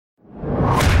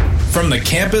from the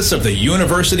campus of the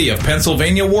University of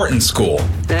Pennsylvania Wharton School.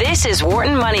 This is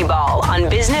Wharton Moneyball on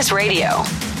Business Radio.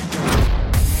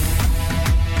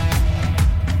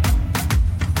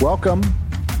 Welcome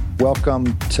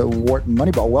to Wharton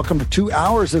Moneyball. Welcome to 2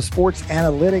 hours of sports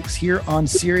analytics here on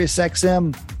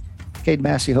SiriusXM. Cade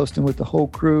Massey hosting with the whole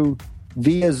crew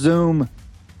via Zoom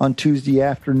on Tuesday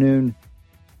afternoon.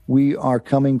 We are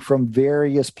coming from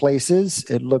various places.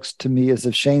 It looks to me as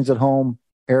if Shane's at home.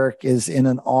 Eric is in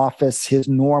an office, his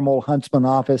normal Huntsman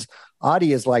office.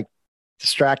 Audie is like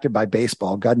distracted by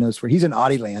baseball. God knows where. He's in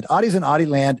Audie land. Audie's in Audie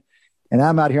land. And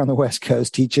I'm out here on the West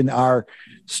Coast teaching our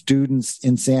students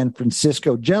in San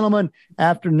Francisco. Gentlemen,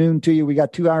 afternoon to you. We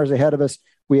got 2 hours ahead of us.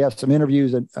 We have some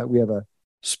interviews. We have a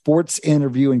sports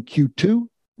interview in Q2,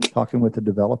 talking with a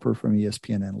developer from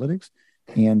ESPN Analytics.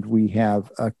 And we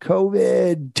have a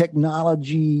COVID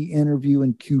technology interview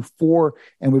in Q4.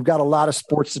 And we've got a lot of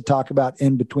sports to talk about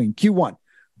in between. Q1,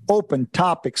 open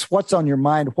topics. What's on your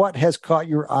mind? What has caught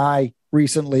your eye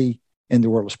recently in the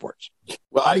world of sports?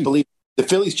 Well, I believe the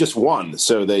Phillies just won,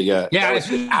 so they it's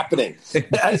happening.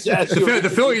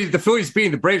 The Phillies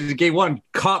beating the Braves in Game 1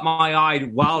 caught my eye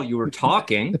while you were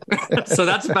talking. So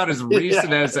that's about as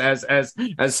recent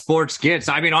as sports gets.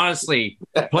 I mean, honestly,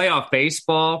 playoff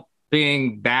baseball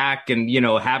being back and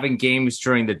having games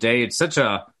during the day, it's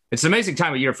an amazing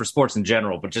time of year for sports in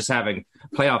general. But just having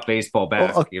playoff baseball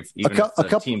back, if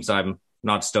the teams I'm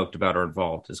not stoked about are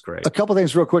involved, is great. A couple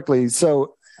things real quickly.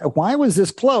 So, why was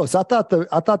this close? I thought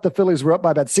the Phillies were up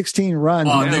by about 16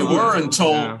 runs. They were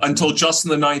until just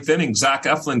in the ninth inning. Zach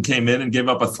Eflin came in and gave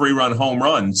up a 3-run home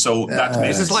run. So that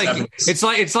makes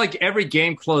it's like every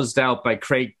game closed out by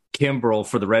Craig Kimbrell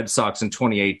for the Red Sox in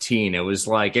 2018. It was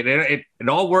like it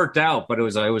all worked out, but it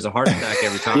was a heart attack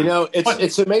every time.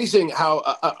 It's amazing how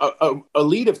a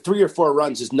lead of 3 or 4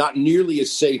 runs is not nearly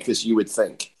as safe as you would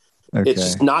think. Okay. It's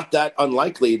just not that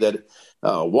unlikely that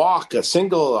a walk, a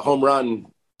single, a home run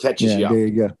catches you up. There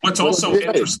you go.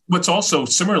 What's also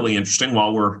similarly interesting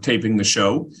while we're taping the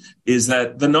show is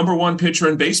that the number one pitcher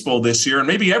in baseball this year, and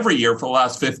maybe every year for the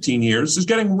last 15 years, is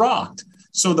getting rocked.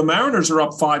 So the Mariners are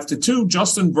up 5-2.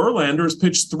 Justin Verlander has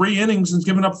pitched 3 innings and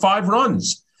given up 5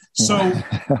 runs. So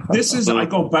this is, I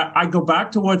go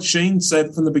back to what Shane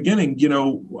said from the beginning.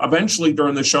 Eventually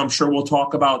during the show, I'm sure we'll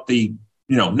talk about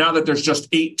now that there's just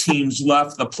 8 teams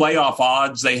left, the playoff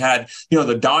odds they had,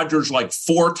 the Dodgers like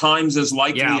 4 times as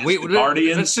likely as the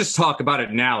Guardians. Let's just talk about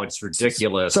it now. It's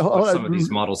ridiculous what some of these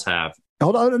models have.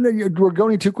 Hold on. We're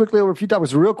going too quickly over a few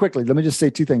topics. Real quickly, let me just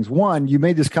say 2 things. One, you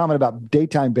made this comment about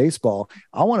daytime baseball.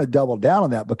 I want to double down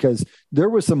on that because there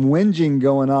was some whinging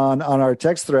going on our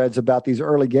text threads about these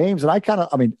early games. And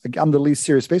I'm the least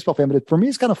serious baseball fan, but for me,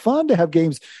 it's kind of fun to have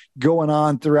games going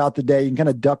on throughout the day. You can kind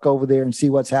of duck over there and see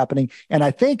what's happening. And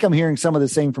I think I'm hearing some of the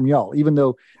same from y'all, even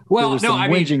though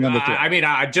whinging on the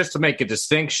thread. Just to make a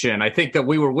distinction, I think that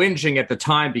we were whinging at the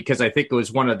time because I think it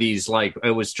was one of these,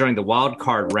 it was during the wild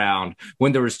card round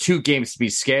when there was 2 games to be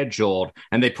scheduled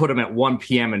and they put them at 1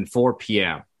 p.m. and 4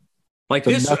 p.m. Like so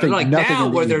this, nothing now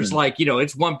where there's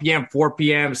it's 1 p.m., 4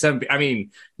 p.m., 7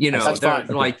 p.m.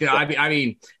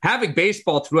 Having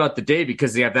baseball throughout the day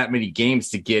because they have that many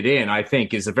games to get in, I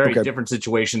think is a very different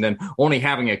situation than only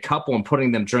having a couple and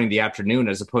putting them during the afternoon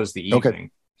as opposed to the evening. Okay.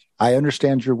 I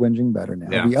understand you're whinging better now.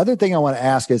 Yeah. The other thing I want to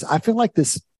ask is I feel like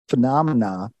this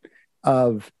phenomena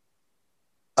of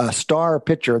a star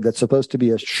pitcher that's supposed to be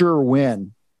a sure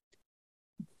win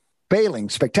failing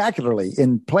spectacularly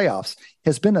in playoffs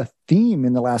has been a theme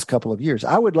in the last couple of years.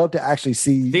 I would love to actually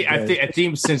see a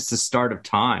theme since the start of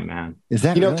time, man. Is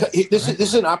that this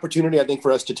is an opportunity, I think,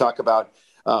 for us to talk about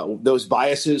those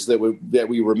biases that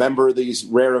we remember these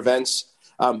rare events.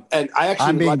 And I actually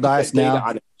I'm being biased now.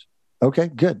 On it. Okay,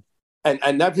 good.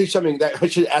 And that'd be something that I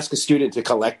should ask a student to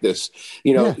collect this.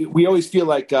 We always feel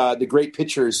like the great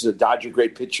pitchers, the Dodger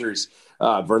great pitchers,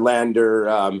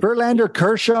 Verlander,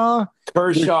 Kershaw.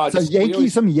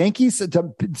 Some Yankees,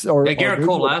 or Garrett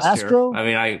Cole last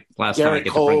year. Last time I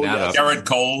get to bring that up. Garrett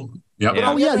Cole. Yep.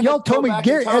 Yeah. Oh yeah, y'all told me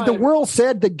the world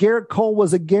said that Garrett Cole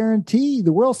was a guarantee.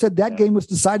 The world said that game was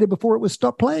decided before it was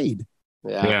played.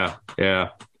 Yeah.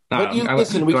 But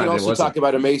listen, we can also talk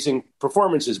about amazing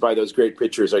performances by those great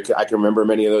pitchers. I can remember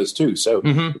many of those too. So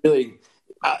really,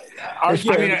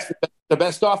 the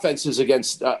best offense is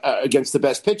against the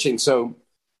best pitching. So,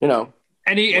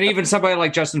 And even somebody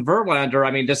like Justin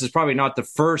Verlander, this is probably not the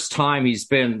first time he's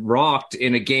been rocked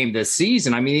in a game this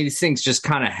season. These things just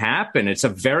kind of happen. It's a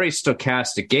very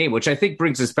stochastic game, which I think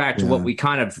brings us back to what we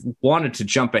kind of wanted to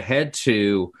jump ahead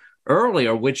to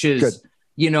earlier, which is,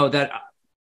 that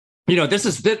This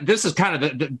is kind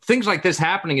of the things like this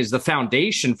happening is the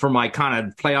foundation for my kind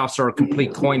of playoffs or a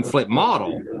complete coin flip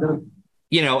model.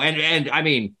 And I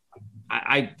mean,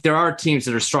 there are teams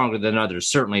that are stronger than others.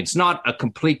 Certainly, it's not a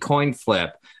complete coin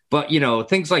flip, but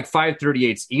things like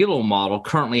 538's ELO model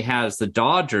currently has the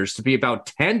Dodgers to be about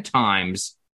 10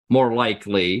 times more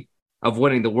likely of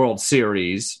winning the World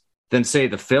Series than, say,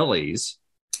 the Phillies.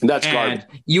 That's garbage.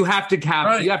 You have to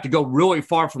go really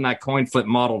far from that coin flip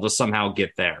model to somehow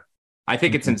get there. I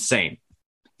think it's insane.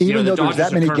 Even though there's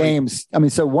that many games. I mean,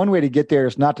 so one way to get there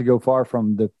is not to go far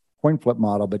from the coin flip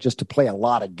model, but just to play a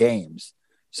lot of games.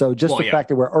 So just the fact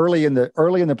that we're early in the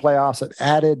playoffs,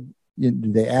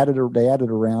 they added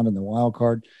around in the wild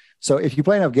card. So if you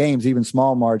play enough games, even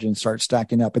small margins start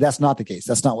stacking up. But that's not the case.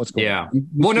 That's not what's going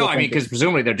on. Because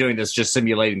presumably they're doing this just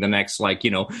simulating the next,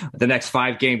 the next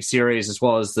 5-game series as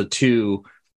well as the 2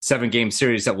 7-game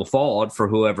series that will follow for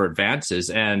whoever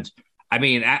advances. And I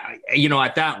mean,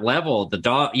 at that level, the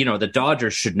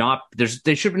Dodgers should not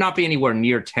be anywhere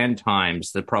near 10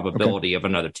 times the probability of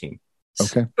another team.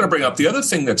 Okay. I'm going to bring up the other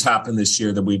thing that's happened this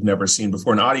year that we've never seen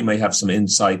before, and Adi may have some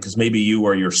insight because maybe you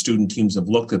or your student teams have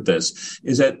looked at this,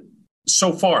 is that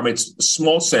so far, I mean, it's a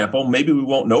small sample, maybe we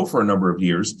won't know for a number of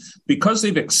years, because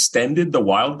they've extended the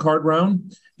wild card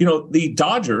round. The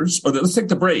Dodgers, let's take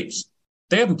the Braves,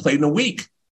 they haven't played in a week.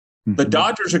 Mm-hmm. The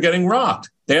Dodgers are getting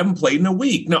rocked. They haven't played in a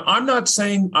week. Now, I'm not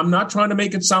trying to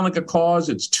make it sound like a cause.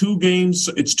 It's 2 games.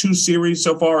 It's 2 series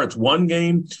so far. It's 1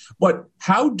 game. But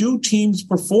how do teams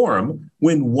perform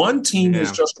when one team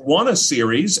has just won a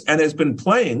series and has been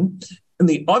playing and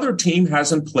the other team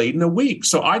hasn't played in a week?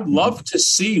 So I'd love to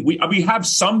see, we have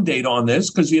some data on this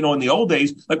because, in the old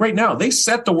days, like right now, they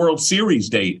set the World Series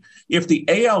date. If the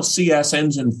ALCS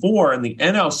ends in 4 and the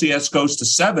NLCS goes to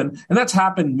 7, and that's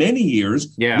happened many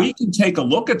years, we can take a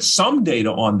look at some data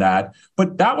on that.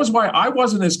 But that was why I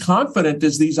wasn't as confident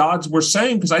as these odds were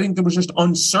saying, because I think there was just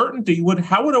uncertainty.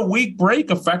 How would a week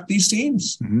break affect these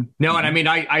teams? Mm-hmm. No, and I mean,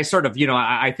 I sort of,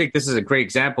 I think this is a great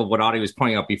example of what Adi was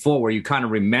pointing out before, where you kind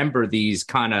of remember these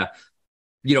kind of,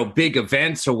 big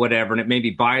events or whatever, and it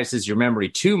maybe biases your memory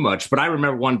too much. But I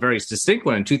remember one very distinct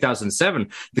one in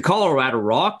 2007. The Colorado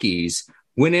Rockies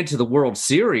went into the World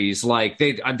Series I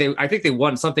think they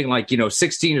won something like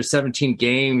 16 or 17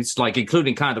 games,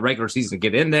 including kind of the regular season,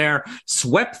 get in there,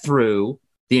 swept through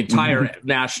the entire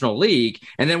National League,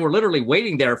 and then we're literally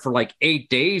waiting there for 8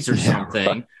 days or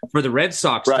something for the Red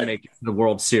Sox to make it to the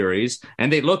World Series,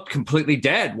 and they looked completely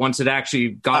dead once it actually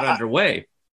got underway.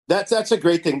 That's a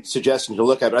great suggestion to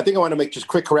look at. But I think I want to make just a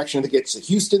quick correction. I think it's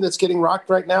Houston that's getting rocked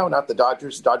right now, not the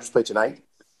Dodgers. The Dodgers play tonight.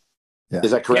 Yeah.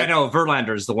 Is that correct? Yeah, no,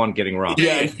 Verlander is the one getting rocked.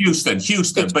 Yeah, Houston. But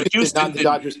Houston, not the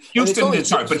Dodgers.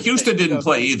 But Houston didn't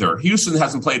play either. Houston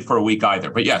hasn't played for a week either.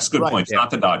 But yes, good point. It's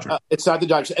not the Dodgers. It's not the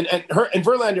Dodgers. And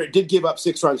Verlander did give up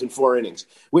 6 runs in 4 innings,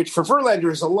 which for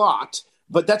Verlander is a lot,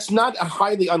 but that's not a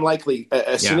highly unlikely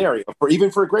scenario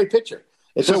even for a great pitcher.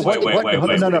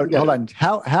 Hold on.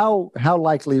 How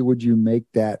likely would you make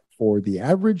that for the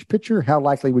average pitcher? How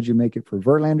likely would you make it for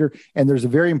Verlander? And there's a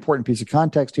very important piece of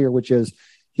context here, which is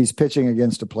he's pitching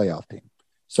against a playoff team.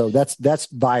 So that's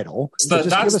vital. So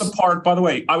that's the part, by the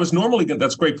way, that's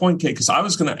a great point, Kate, because I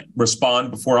was going to respond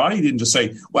before Adi didn't just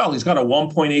say, well, he's got a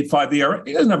 1.85 ERA.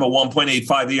 He doesn't have a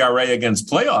 1.85 ERA against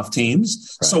playoff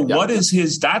teams. Right. So what is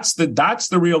his, that's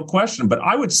the real question. But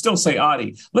I would still say,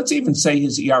 Adi, let's even say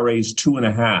his ERA is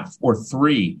 2.5 or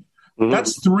 3. Mm-hmm.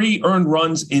 That's 3 earned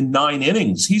runs in 9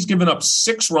 innings. He's given up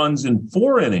 6 runs in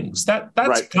 4 innings.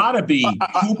 That's got to be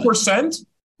 2%.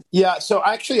 Yeah. So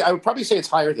actually, I would probably say it's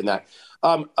higher than that.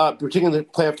 Particularly the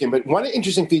playoff game. But one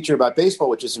interesting feature about baseball,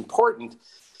 which is important,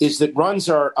 is that runs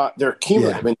are they're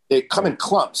cumulative. I mean, they come in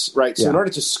clumps, right? So in order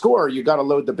to score, you got to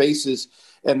load the bases,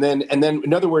 and then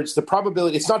in other words, the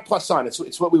probability, it's not Poisson.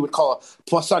 It's what we would call a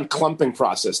Poisson clumping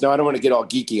process. Now, I don't want to get all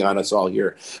geeky on us all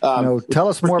here. Tell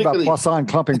us more about Poisson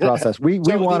clumping process. We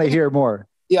want to hear more.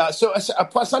 Yeah, so a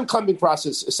Poisson clumping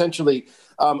process essentially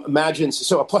imagines.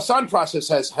 So a Poisson process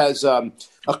has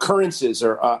occurrences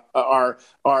or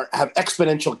have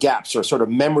exponential gaps or sort of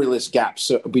memoryless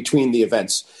gaps between the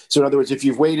events. So in other words, if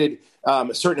you've waited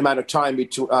a certain amount of time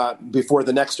before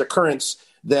the next occurrence,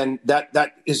 then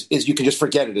that is you can just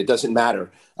forget it. It doesn't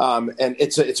matter. And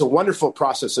it's a wonderful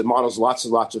process that models lots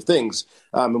and lots of things.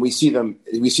 And we see them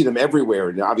everywhere.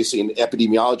 And obviously in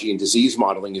epidemiology and disease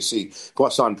modeling, you see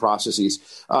Poisson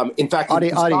processes. In fact,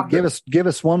 Adi, give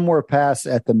us one more pass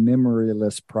at the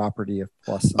memoryless property of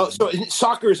Poisson. Oh, so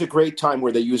soccer is a great time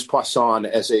where they use Poisson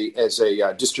as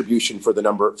a distribution for the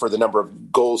number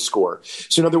of goals scored.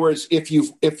 So in other words, if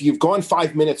you've gone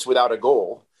 5 minutes without a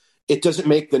goal, it doesn't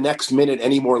make the next minute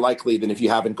any more likely than if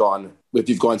you've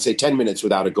gone, say, 10 minutes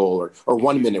without a goal or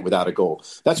 1 minute without a goal.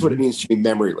 That's what it means to be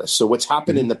memoryless. So what's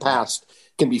happened in the past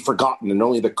can be forgotten, and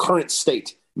only the current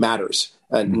state matters,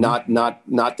 and not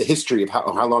the history of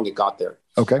how long it got there.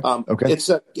 Okay. It's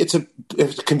a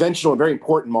conventional and very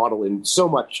important model in so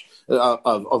much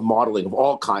of modeling of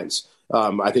all kinds.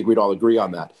 I think we'd all agree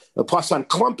on that. The Poisson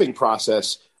clumping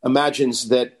process imagines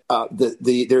that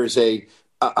there's a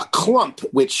clump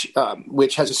which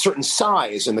has a certain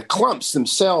size, and the clumps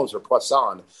themselves are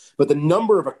Poisson, but the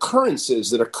number of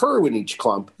occurrences that occur in each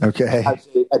clump has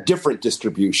a different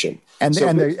distribution. And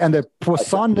the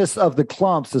Poissonness of the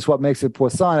clumps is what makes it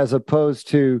Poisson, as opposed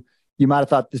to, you might have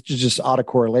thought this is just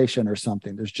autocorrelation or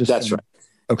something. That's right.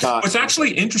 Okay. What's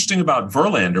actually interesting about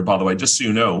Verlander, by the way, just so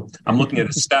you know, I'm looking at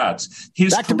his stats.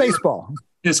 Back to baseball.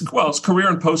 His career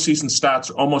and postseason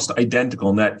stats are almost identical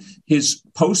in that his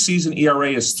postseason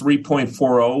ERA is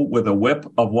 3.40 with a WHIP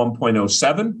of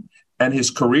 1.07, and his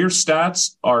career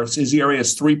stats are his ERA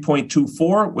is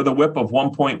 3.24 with a WHIP of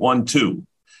 1.12.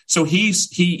 So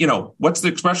what's the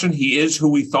expression? He is who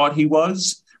we thought he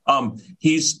was.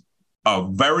 He's a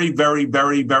very, very,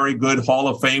 very, very good Hall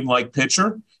of Fame-like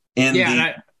pitcher in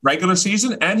the regular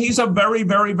season, and he's a very,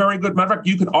 very, very good. Matter of fact,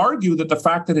 you could argue that the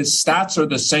fact that his stats are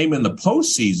the same in the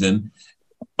postseason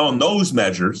on those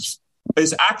measures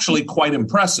is actually quite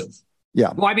impressive.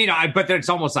 Yeah. Well, I mean, but it's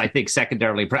almost, I think,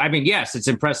 secondarily. I mean, yes, it's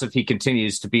impressive he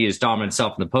continues to be his dominant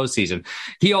self in the postseason.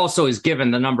 He also is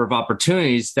given the number of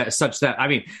opportunities I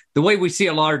mean, the way we see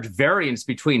a large variance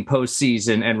between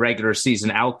postseason and regular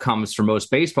season outcomes for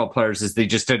most baseball players is they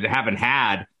just haven't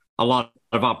had a lot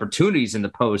of opportunities in the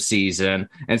postseason,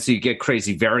 and so you get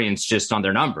crazy variance just on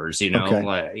their numbers,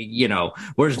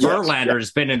 whereas Verlander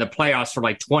has been in the playoffs for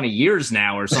like 20 years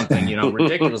now or something,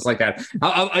 ridiculous like that.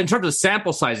 In terms of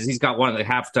sample sizes, he's got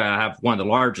have to have one of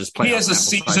the largest playoff. He has a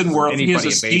season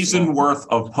worth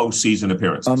of postseason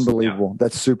appearances. Unbelievable. Yeah.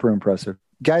 That's super impressive.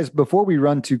 Guys, before we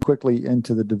run too quickly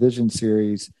into the division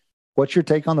series, what's your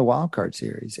take on the wild card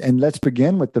series? And let's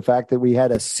begin with the fact that we had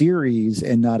a series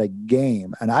and not a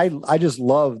game. And I just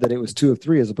love that it was 2 of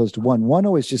 3 as opposed to 1. 1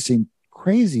 always just seemed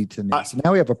crazy to me. So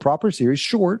now we have a proper series,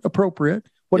 short, appropriate.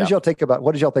 What did y'all think about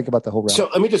the whole round? So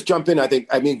let me just jump in.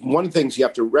 I mean, one of the things you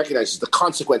have to recognize is the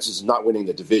consequences of not winning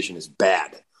the division is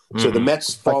bad. So the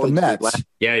Mets fall into the Mets.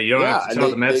 Yeah, you don't have to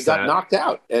tell the Mets they got knocked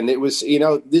out. And it was,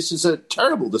 this is a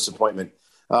terrible disappointment.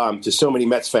 To so many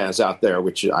Mets fans out there,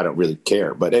 which I don't really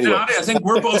care. But anyway. I think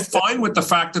we're both fine with the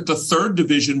fact that the third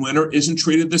division winner isn't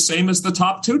treated the same as the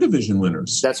top 2 division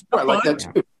winners. That's true. I like that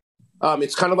too.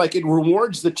 It's kind of like it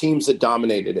rewards the teams that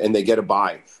dominated and they get a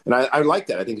bye. And I like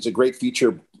that. I think it's a great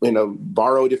feature,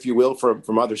 borrowed, if you will,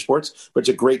 from other sports, but it's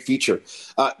a great feature.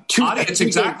 It's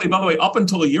exactly, by the way, up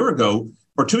until a year ago,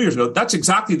 or 2 years ago, that's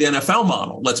exactly the NFL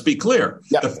model. Let's be clear.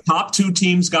 Yeah. The top 2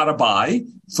 teams got a bye.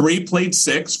 3 played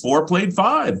 6, 4 played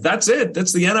 5. That's it.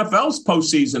 That's the NFL's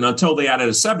postseason until they added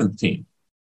a 7th team.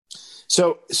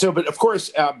 So, but of course,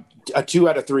 a 2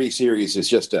 out of 3 series is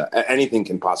just anything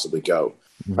can possibly go.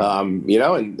 And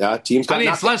teams.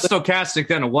 It's less stochastic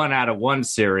than a 1 out of 1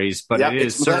 series, but it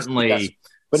is certainly.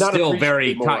 But not still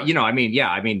very,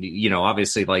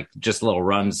 obviously, like just little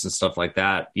runs and stuff like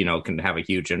that, can have a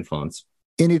huge influence.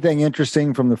 Anything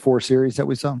interesting from the 4 series that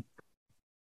we saw?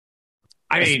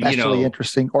 Especially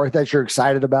interesting, or that you're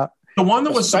excited about? The one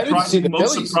that was surprising, the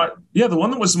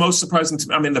one that was most surprising to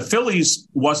me. I mean, the Phillies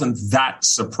wasn't that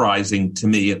surprising to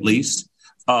me, at least.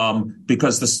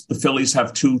 Because the Phillies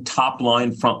have 2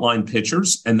 top-line, front-line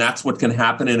pitchers, and that's what can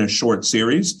happen in a short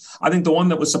series. I think the one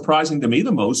that was surprising to me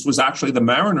the most was actually the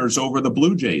Mariners over the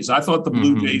Blue Jays. I thought the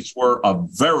Blue Jays were a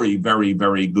very, very,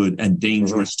 very good and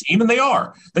dangerous team, and they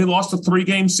are. They lost a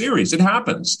 3-game series. It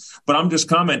happens. But I'm just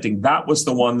commenting, that was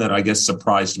the one that I guess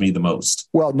surprised me the most.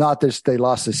 Well, not that they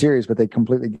lost the series, but they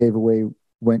completely gave away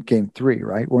game 3,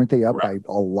 right? Weren't they up by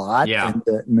a lot? Yeah. And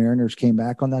the Mariners came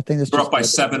back on that thing. They were up by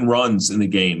 7 runs in the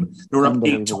game. They were up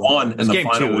 8-1, and the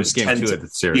final was game 2 of the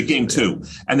series. Game 2,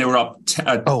 and they were up.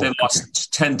 They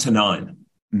lost 10-9,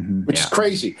 which is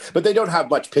crazy. But they don't have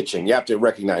much pitching. You have to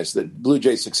recognize that Blue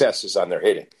Jays' success is on their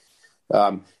hitting.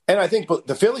 And I think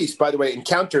the Phillies, by the way, in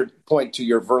counterpoint to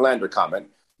your Verlander comment,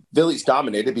 Phillies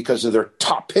dominated because of their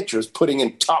top pitchers putting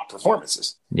in top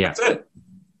performances. Yeah, that's it.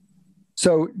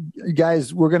 So,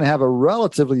 guys, we're going to have a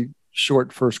relatively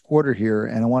short first quarter here,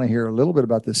 and I want to hear a little bit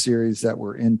about the series that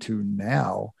we're into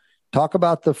now. Talk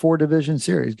about the 4-division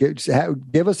series.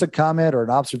 Give us a comment or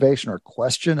an observation or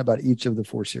question about each of the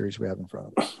 4 series we have in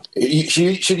front of us.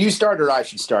 Should you start or I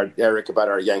should start, Eric, about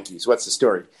our Yankees? What's the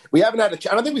story? We haven't had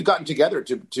I don't think we've gotten together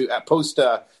to post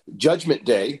Judgment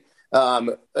Day.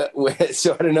 So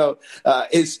I don't know.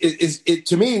 Is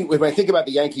to me, when I think about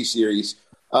the Yankee series,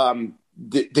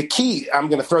 the key, I'm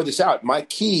going to throw this out. My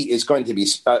key is going to be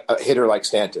a hitter like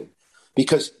Stanton,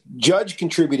 because Judge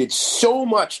contributed so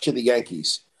much to the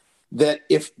Yankees that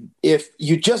if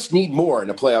you just need more in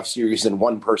a playoff series than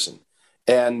one person.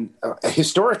 And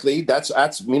historically, that's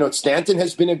Stanton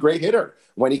has been a great hitter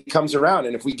when he comes around.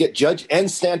 And if we get Judge and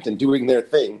Stanton doing their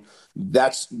thing,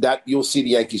 that you'll see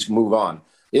the Yankees move on.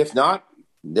 If not,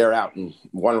 they're out in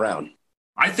one round.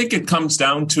 I think it comes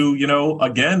down to,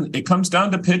 it comes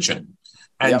down to pitching.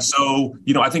 And so,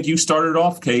 I think you started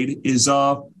off, Cade, is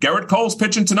Garrett Cole's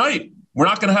pitching tonight. We're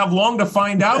not going to have long to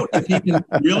find out if he can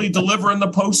really deliver in the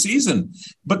postseason.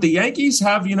 But the Yankees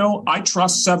have, I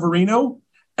trust Severino.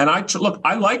 And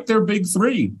I like their big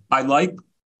three. I like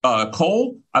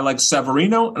Cole, I like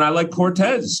Severino, and I like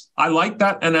Cortez. I like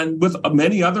that. And then with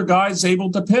many other guys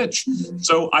able to pitch.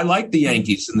 So I like the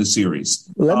Yankees in the series.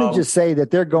 Let me just say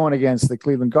that they're going against the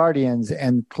Cleveland Guardians,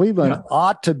 and Cleveland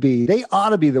ought to be the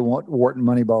Wharton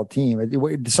Moneyball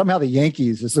team. Somehow the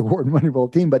Yankees is the Wharton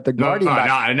Moneyball team, but the Guardians.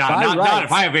 Not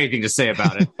if I have anything to say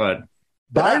about it, but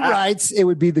by rights, it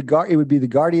would be the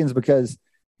Guardians, because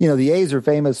the A's are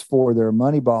famous for their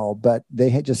Moneyball, but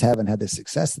they just haven't had the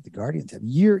success that the Guardians have.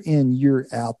 Year in, year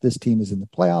out, this team is in the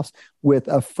playoffs with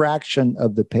a fraction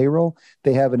of the payroll.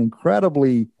 They have an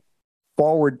incredibly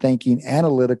forward-thinking,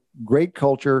 analytic, great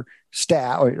culture,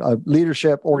 staff,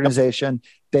 leadership, organization.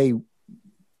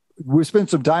 We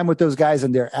spent some time with those guys,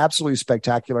 and they're absolutely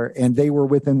spectacular. And they were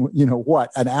within,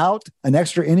 an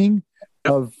extra inning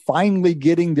of finally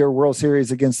getting their World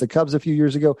Series against the Cubs a few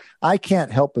years ago. I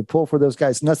can't help but pull for those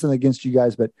guys. Nothing against you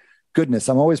guys, but goodness,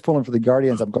 I'm always pulling for the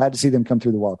Guardians. I'm glad to see them come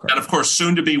through the wild card. And of course,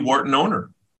 soon to be Wharton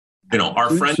owner. Our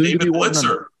friend David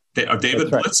Blitzer. David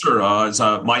Blitzer is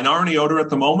a minority owner at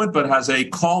the moment, but has a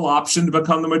call option to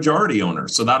become the majority owner.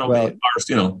 So that'll be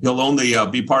he'll only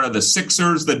be part of the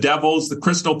Sixers, the Devils, the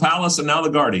Crystal Palace, and now the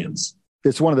Guardians.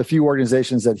 It's one of the few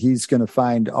organizations that he's going to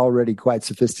find already quite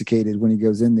sophisticated when he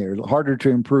goes in there. Harder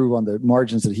to improve on the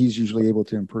margins that he's usually able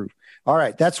to improve. All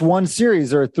right, that's one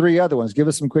series. There are three other ones. Give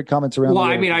us some quick comments around. Well,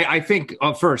 I think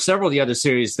for several of the other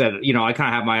series that, I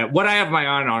kind of have what I have my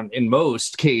eye on in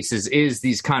most cases is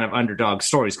these kind of underdog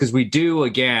stories, because we do,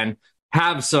 again,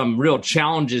 have some real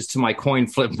challenges to my coin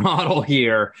flip model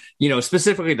here,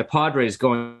 specifically the Padres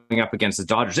going up against the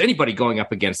Dodgers, anybody going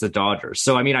up against the Dodgers.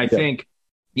 So, I think,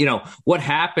 what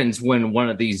happens when one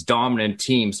of these dominant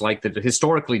teams, like the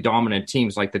historically dominant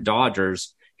teams like the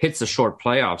Dodgers, hits a short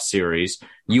playoff series?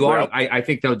 I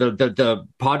think the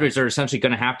Padres are essentially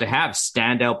going to have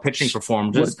standout pitching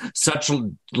performances, such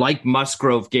like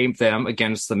Musgrove gave them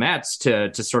against the Mets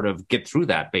to sort of get through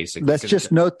that, basically. Let's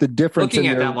just note the difference. Looking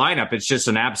at that lineup, it's just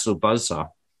an absolute buzzsaw.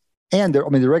 And the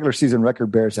regular season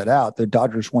record bears that out. The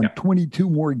Dodgers won 22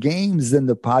 more games than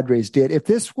the Padres did. If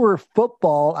this were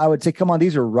football, I would say, come on,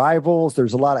 these are rivals.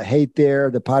 There's a lot of hate there.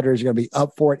 The Padres are going to be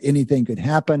up for it. Anything could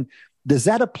happen. Does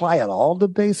that apply at all to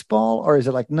baseball? Or is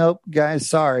it like, nope, guys,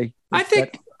 sorry? I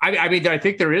think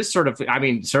there is sort of,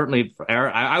 certainly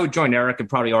I would join Eric in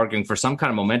probably arguing for some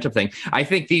kind of momentum thing. I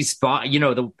think these,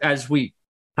 as we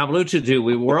have alluded to,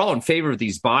 we're all in favor of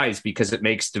these buys because it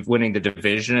makes winning the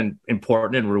division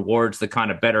important and rewards the kind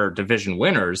of better division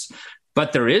winners.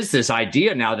 But there is this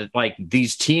idea now that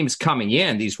these teams coming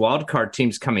in, these wild card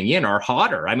teams coming in, are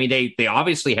hotter. They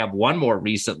obviously have won more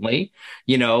recently,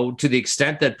 to the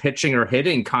extent that pitching or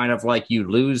hitting kind of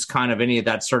you lose kind of any of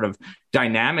that sort of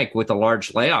dynamic with a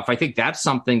large layoff. I think that's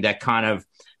something that kind of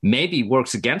maybe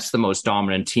works against the most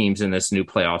dominant teams in this new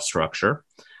playoff structure.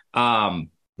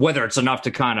 Whether it's enough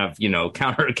to kind of,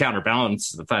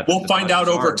 counterbalance the fact we'll find out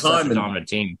over time. Dominant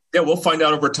team. Yeah, we'll find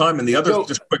out over time. And the other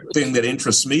just quick thing that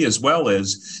interests me as well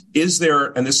is there,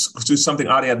 and this is something,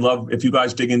 Adi, I'd love if you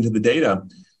guys dig into the data.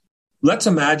 Let's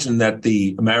imagine that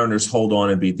the Mariners hold on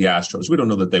and beat the Astros. We don't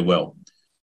know that they will.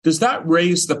 Does that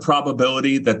raise the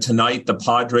probability that tonight the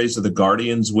Padres or the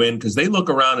Guardians win? Because they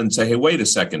look around and say, hey, wait a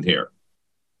second here.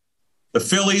 The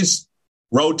Phillies,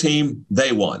 road team,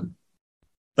 they won.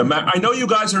 I know you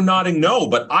guys are nodding no,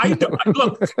 but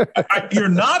you're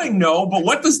nodding no, but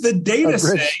what does the data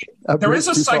say? There is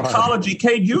a psychology,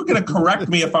 Cade, you're going to correct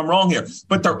me if I'm wrong here,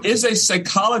 but there is a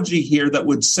psychology here that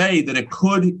would say that it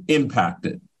could impact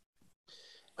it.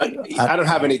 I don't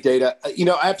have any data.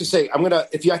 I have to say,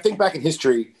 I think back in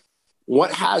history,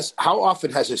 how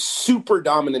often has a super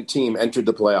dominant team entered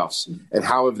the playoffs and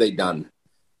how have they done?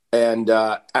 And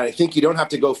I think you don't have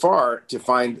to go far to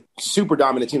find super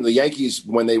dominant team. The Yankees,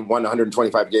 when they won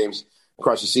 125 games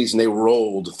across the season, they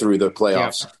rolled through the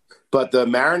playoffs. Yeah. But the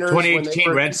Mariners,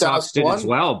 2018 Red Sox did as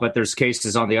well, but there's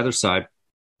cases on the other side.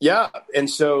 Yeah, and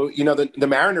so, the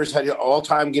Mariners had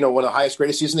all-time, one of the highest,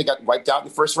 greatest seasons. They got wiped out in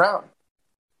the first round.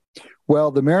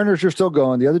 Well, the Mariners are still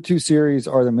going. The other two series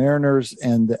are the Mariners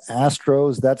and the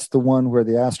Astros. That's the one where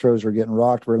the Astros are getting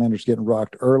rocked. Verlander's getting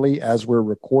rocked early as we're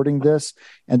recording this.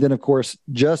 And then, of course,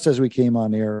 just as we came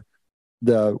on air,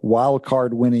 the wild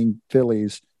card winning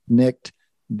Phillies nicked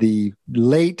the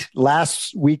late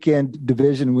last weekend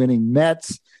division winning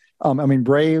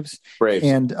Braves.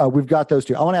 And we've got those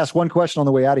two. I want to ask one question on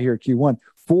the way out of here, Q1.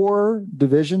 4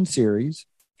 division series,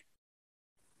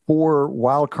 4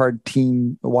 wild card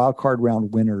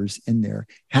round winners in there.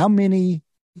 How many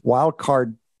wild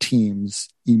card teams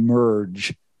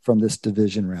emerge from this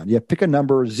division round? You have to pick a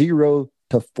number 0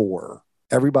 to 4.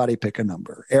 Everybody pick a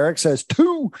number. Eric says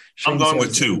 2. I'm going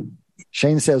with 2.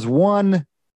 Shane says 1.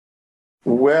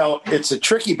 Well, it's a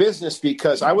tricky business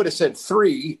because I would have said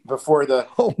 3 before the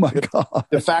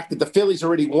fact that the Phillies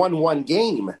already won 1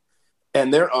 game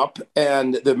and they're up,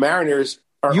 and the Mariners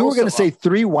are. You were going to say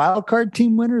 3 wild card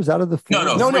team winners out of the 4?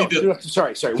 No.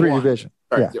 Sorry. 3 1. division.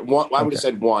 Sorry, Yeah. 1. I would have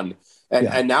said 1,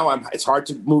 and now it's hard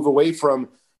to move away from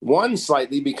 1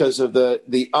 slightly because of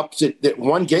the ups. That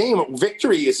 1 game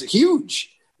victory is huge.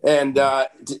 And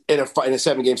in a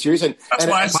 7-game series, that's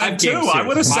why I said 2. I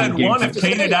would have said 1 if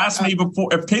Kate had asked me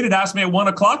before. If Kate had asked me at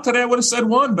 1:00 today, I would have said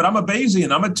 1. But I'm a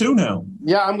Bayesian. I'm at 2 now.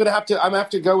 Yeah, I'm gonna have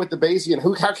to go with the Bayesian.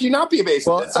 How can you not be a Bayesian?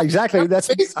 Well, exactly. This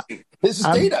is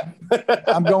data.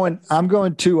 I'm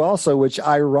going 2 also, which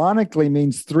ironically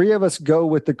means 3 of us go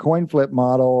with the coin flip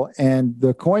model, and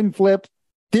the coin flip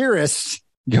theorists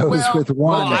goes with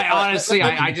 1. Well,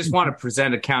 I just want to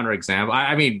present a counterexample.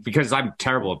 I mean, because I'm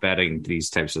terrible at betting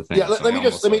these types of things. Yeah, let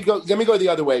me go the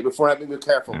other way before I be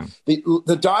careful. Yeah.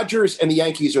 The Dodgers and the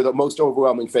Yankees are the most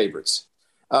overwhelming favorites.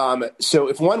 So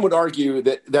if one would argue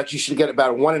that you should get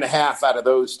about 1.5 out of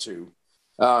those 2,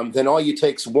 then all you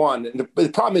take's 1. And the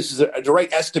problem is the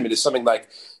right estimate is something like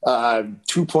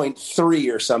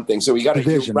 2.3 or something. So you got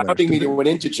to rounding me to an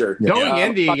integer. Yeah. Going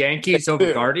in, the Yankees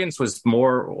over Guardians was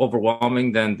more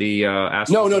overwhelming than the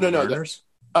Astros.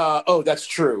 No. That's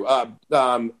true. I'm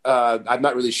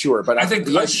not really sure, but I think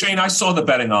Shane, I saw the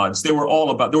betting odds. They were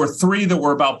all about. There were 3 that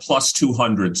were about plus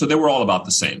 200, so they were all about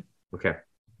the same. Okay.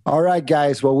 All right,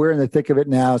 guys. Well, we're in the thick of it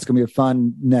now. It's going to be a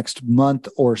fun next month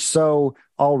or so.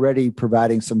 Already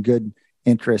providing some good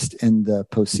interest in the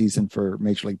postseason for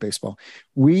Major League Baseball.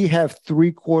 We have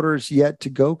 3 quarters yet to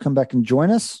go. Come back and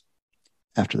join us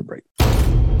after the break.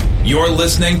 You're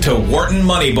listening to Wharton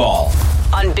Moneyball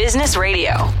on Business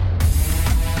Radio.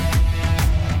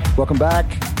 Welcome back.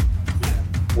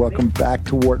 Welcome back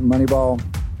to Wharton Moneyball.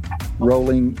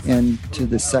 Rolling into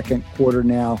the second quarter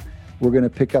now. We're going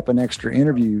to pick up an extra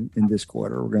interview in this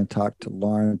quarter. We're going to talk to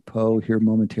Lauren Poe here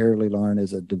momentarily. Lauren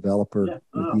is a developer with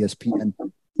ESPN.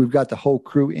 We've got the whole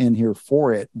crew in here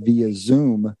for it via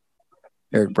Zoom.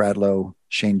 Eric Bradlow,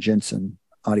 Shane Jensen,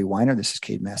 Audie Weiner. This is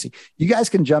Cade Massey. You guys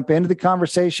can jump into the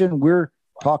conversation. We're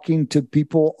talking to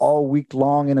people all week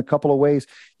long in a couple of ways.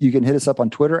 You can hit us up on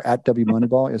Twitter.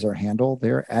 @WMoneyball is our handle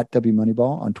there,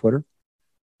 @WMoneyball on Twitter.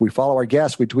 We follow our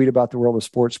guests. We tweet about the world of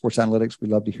sports analytics.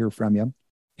 We'd love to hear from you.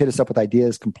 Hit us up with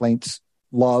ideas, complaints,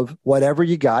 love, whatever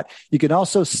you got. You can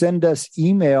also send us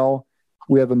email.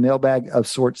 We have a mailbag of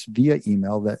sorts via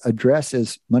email. The address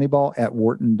is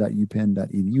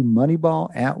moneyball@wharton.upenn.edu,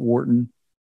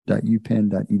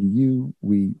 moneyball@wharton.upenn.edu.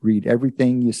 We read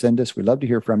everything you send us. We love to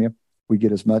hear from you. We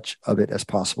get as much of it as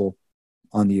possible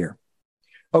on the air.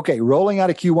 Okay, rolling out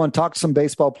of Q1, talk some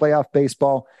baseball, playoff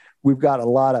baseball. We've got a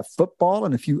lot of football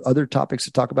and a few other topics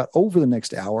to talk about over the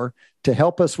next hour. To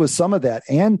help us with some of that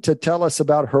and to tell us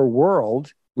about her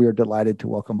world, we are delighted to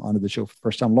welcome onto the show for the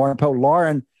first time, Lauren Poe.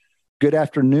 Lauren, good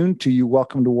afternoon to you.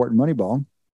 Welcome to Wharton Moneyball.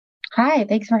 Hi,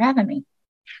 thanks for having me.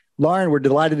 Lauren, we're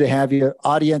delighted to have you.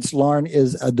 Audience, Lauren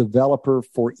is a developer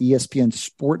for ESPN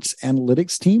Sports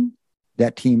Analytics team.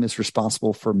 That team is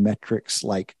responsible for metrics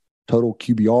like total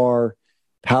QBR,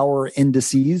 power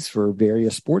indices for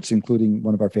various sports, including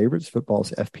one of our favorites,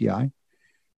 football's FPI.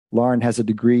 Lauren has a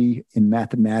degree in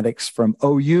mathematics from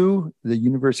OU, the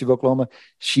University of Oklahoma.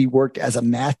 She worked as a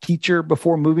math teacher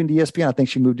before moving to ESPN. I think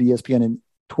she moved to ESPN in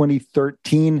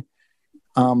 2013.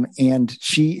 And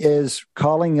she is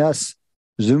calling us,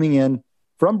 zooming in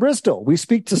from Bristol. We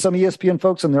speak to some ESPN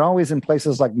folks, and they're always in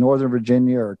places like Northern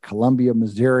Virginia or Columbia,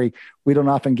 Missouri. We don't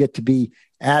often get to be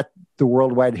at the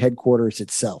worldwide headquarters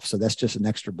itself. So that's just an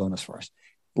extra bonus for us.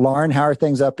 Lauren, how are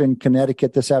things up in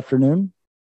Connecticut this afternoon?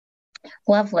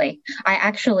 Lovely.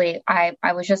 I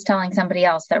was just telling somebody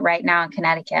else that right now in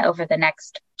Connecticut, over the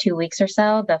next 2 weeks or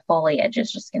so, the foliage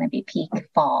is just going to be peak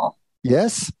fall.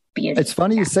 Yes. beauty. It's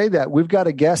funny you say that. We've got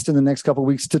a guest in the next couple of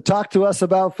weeks to talk to us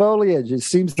about foliage. It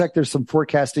seems like there's some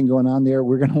forecasting going on there.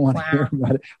 We're going to want to hear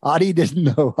about it. Adi didn't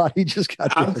know. Adi just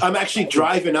got. I'm actually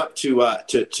driving up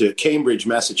to Cambridge,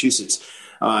 Massachusetts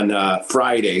on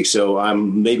Friday, so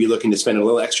I'm maybe looking to spend a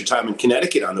little extra time in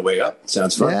Connecticut on the way up.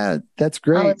 Sounds fun. Yeah, that's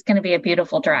great. Oh, it's going to be a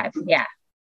beautiful drive. Yeah.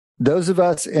 Those of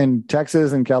us in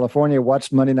Texas and California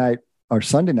watched Monday night or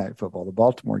Sunday night football, the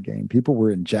Baltimore game. People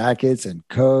were in jackets and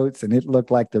coats, and it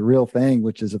looked like the real thing,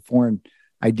 which is a foreign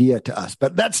idea to us.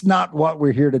 But that's not what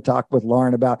we're here to talk with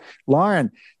Lauren about.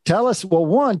 Lauren, tell us,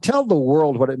 tell the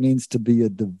world what it means to be a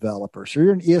developer. So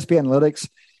you're in ESPN Analytics,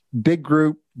 big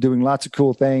group, doing lots of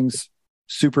cool things.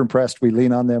 Super impressed. We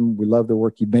lean on them. We love the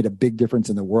work. You've made a big difference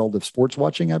in the world of sports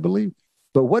watching, I believe.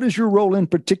 But what is your role in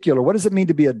particular? What does it mean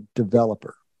to be a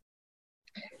developer?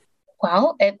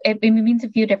 Well, it means a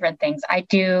few different things. I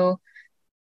do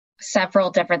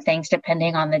several different things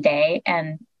depending on the day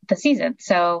and the season.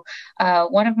 So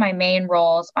one of my main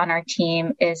roles on our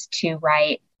team is to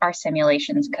write our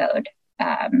simulations code.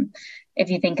 If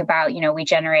you think about, we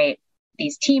generate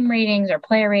these team ratings or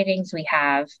player ratings. We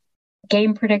have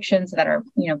game predictions that are,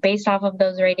 based off of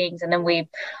those ratings. And then we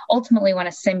ultimately want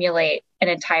to simulate an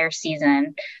entire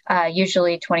season,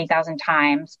 usually 20,000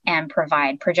 times, and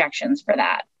provide projections for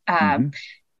that.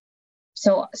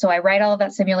 So I write all of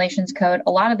that simulations code.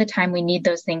 A lot of the time we need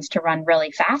those things to run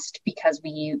really fast because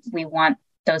we want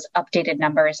those updated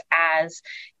numbers as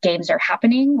games are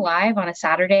happening live on a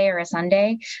Saturday or a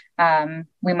Sunday.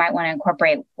 We might want to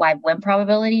incorporate live win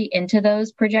probability into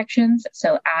those projections.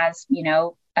 So as,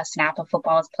 a snap of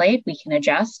football is played, we can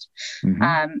adjust.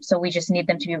 So we just need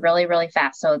them to be really, really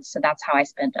fast. So that's how I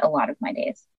spend a lot of my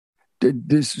days.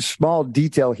 This small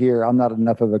detail here, I'm not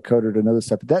enough of a coder to know this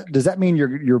stuff. But does that mean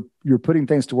you're putting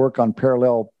things to work on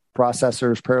parallel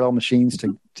processors, parallel machines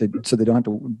so they don't have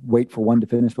to wait for one to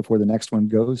finish before the next one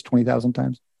goes 20,000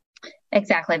 times?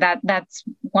 Exactly. That's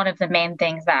one of the main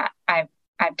things that I've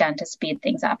done to speed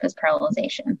things up is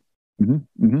parallelization.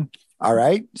 All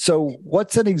right. So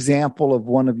what's an example of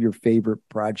one of your favorite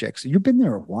projects? You've been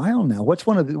there a while now. What's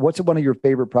one of your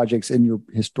favorite projects in your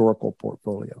historical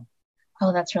portfolio?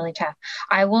 Oh, that's really tough.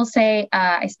 I will say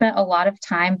I spent a lot of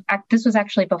time. This was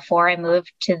actually before I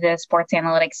moved to the sports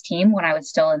analytics team when I was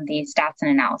still in the stats and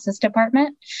analysis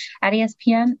department at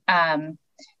ESPN.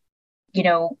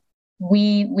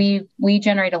 We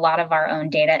generate a lot of our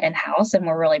own data in-house, and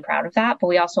we're really proud of that. But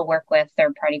we also work with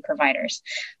third-party providers.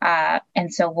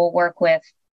 And so we'll work with,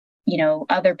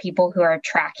 other people who are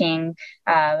tracking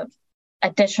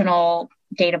additional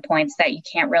data points that you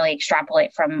can't really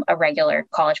extrapolate from a regular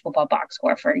college football box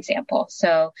score, for example.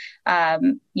 So, how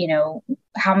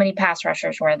many pass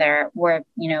rushers were there?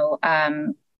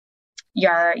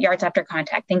 Yards after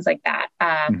contact, things like that.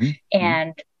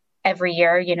 And every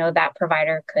year, that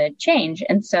provider could change.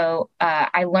 And so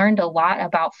I learned a lot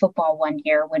about football one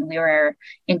year when we were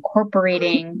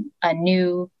incorporating a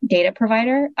new data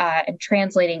provider and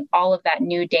translating all of that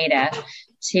new data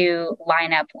to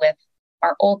line up with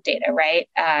our old data, right?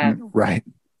 Right.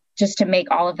 Just to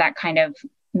make all of that kind of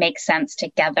make sense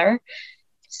together,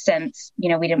 since, we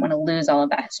didn't want to lose all of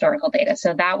that historical data.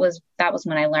 So that was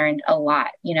when I learned a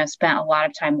lot, spent a lot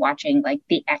of time watching like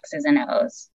the X's and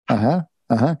O's.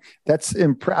 That's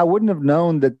I wouldn't have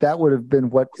known that would have been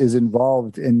what is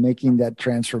involved in making that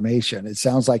transformation. It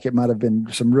sounds like it might have been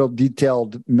some real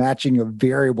detailed matching of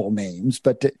variable names,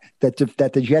 but that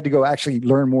you had to go actually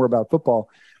learn more about football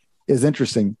is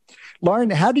interesting.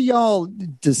 Lauren, how do y'all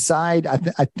decide? I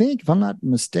think, if I'm not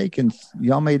mistaken,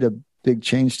 y'all made a big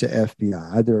change to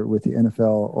FBI, either with the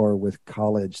NFL or with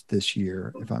college this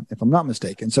year, if I'm not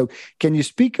mistaken. So can you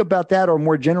speak about that, or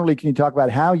more generally, can you talk about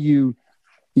how you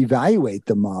evaluate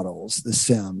the models, the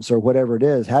sims, or whatever it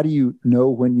is? How do you know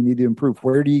when you need to improve?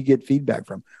 Where do you get feedback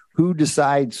from? Who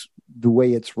decides the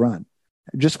way it's run?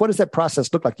 Just what does that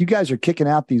process look like? You guys are kicking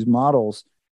out these models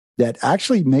that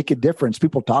actually make a difference.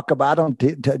 People talk about them.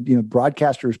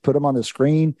 Broadcasters put them on the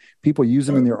screen. People use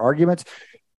them in their arguments.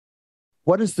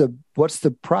 What's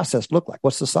the process look like?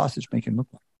 What's the sausage making look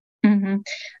like?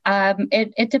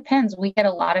 It depends. We get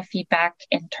a lot of feedback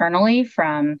internally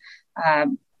from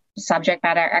subject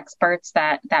matter experts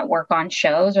that work on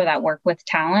shows or that work with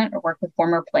talent or work with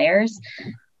former players.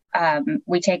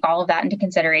 We take all of that into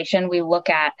consideration. We look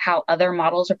at how other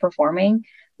models are performing.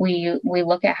 We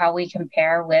look at how we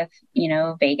compare with,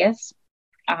 Vegas.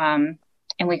 And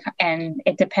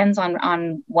it depends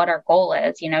on what our goal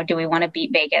is. Do we want to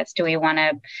beat Vegas? Do we want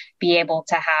to be able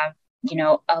to have,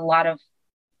 a lot of,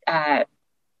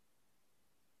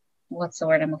 what's the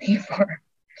word I'm looking for?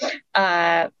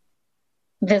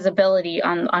 visibility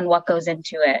on what goes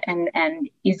into it and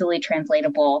easily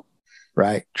translatable.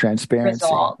 Right. Transparency.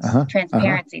 Results.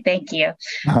 Transparency. Thank you.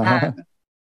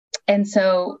 And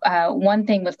so one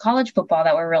thing with college football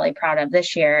that we're really proud of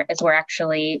this year is we're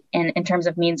actually, in terms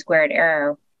of mean squared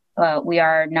error, we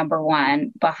are number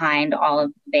one behind all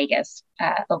of Vegas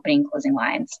opening closing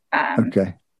lines.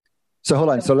 Okay. So hold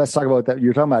on. So let's talk about that.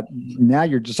 You're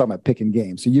just talking about picking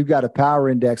games. So you've got a power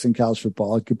index in college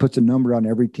football. It puts a number on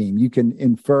every team. You can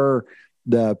infer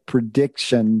the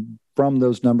prediction from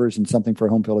those numbers and something for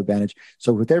home field advantage.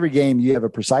 So with every game, you have a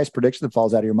precise prediction that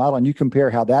falls out of your model, and you compare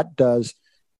how that does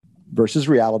versus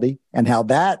reality and how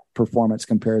that performance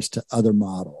compares to other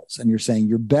models. And you're saying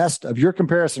your best of your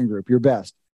comparison group, your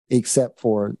best, except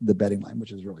for the betting line,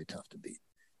 which is really tough to beat.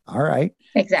 All right.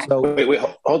 Exactly. So, wait,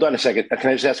 hold on a second. Can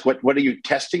I just ask, what are you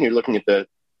testing? You're looking at the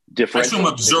differential? I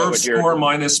assume observed score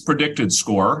minus predicted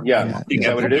score. Yeah. You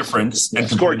get the difference and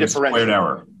score differential. Squared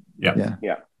error.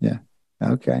 Yeah.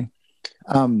 Okay.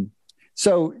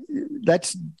 So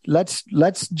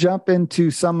let's jump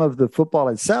into some of the football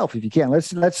itself, if you can.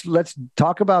 Let's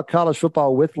talk about college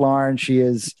football with Lauren. She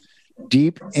is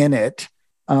deep in it.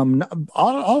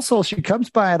 Also, she comes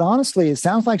by it honestly. It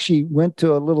sounds like she went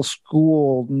to a little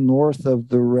school north of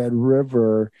the Red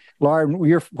River. Lauren,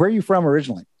 where are you from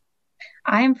originally?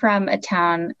 I'm from a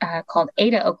town called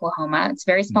Ada, Oklahoma. It's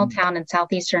a very small town in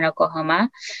southeastern Oklahoma.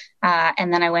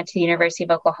 And then I went to the University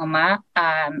of Oklahoma.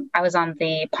 I was on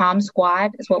the Palm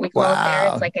Squad, is what we call it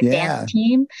there. It's like a dance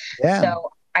team. Yeah.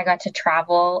 So I got to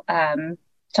travel to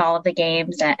all of the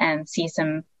games and see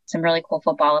some really cool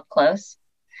football up close.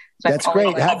 So that's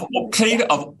great.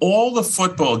 Of all the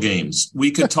football games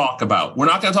we could talk about, we're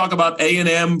not going to talk about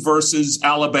A&M versus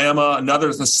Alabama.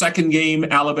 The second game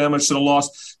Alabama should have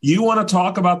lost. You want to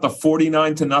talk about the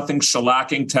 49-0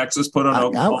 shellacking Texas put on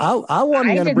Oklahoma? I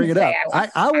wasn't going to bring it up.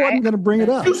 I wasn't going to bring it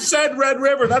up. You said Red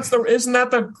River. Isn't that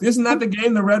the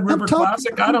game, the Red River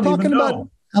Classic? I don't even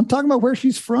know. I'm talking about where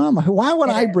she's from. Why would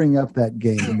I bring up that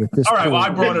game with this? All right, well,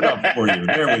 I brought it up for you.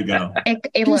 There we go.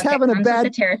 She's having a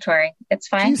bad territory. It's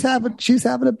fine. She's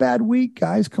having a bad week,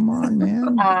 guys. Come on,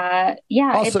 man.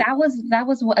 Also, that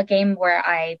was a game where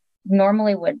I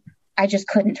normally would. I just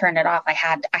couldn't turn it off. I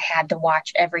had to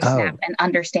watch every snap and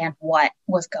understand what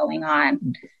was going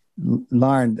on.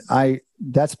 Lauren,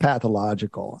 that's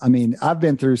pathological. I mean, I've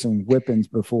been through some whippings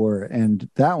before, and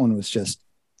that one was just.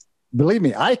 Believe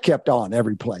me, I kept on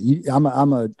every play. I'm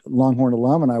a Longhorn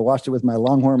alum, and I watched it with my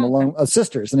Longhorn alum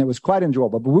sisters, and it was quite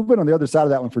enjoyable. But we've been on the other side of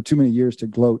that one for too many years to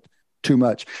gloat too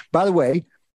much. By the way,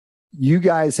 you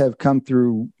guys have come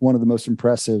through one of the most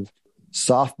impressive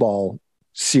softball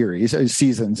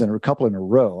seasons, and a couple in a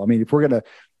row. I mean, if we're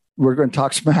going to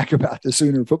talk smack about the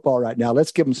Sooner football right now,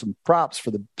 let's give them some props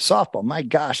for the softball. My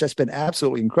gosh, that's been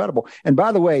absolutely incredible. And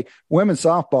by the way, women's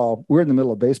softball, we're in the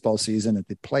middle of baseball season at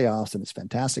the playoffs, and it's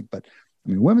fantastic. But I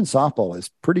mean, women's softball is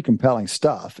pretty compelling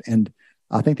stuff. And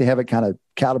I think they have it kind of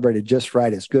calibrated just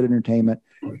right. It's good entertainment,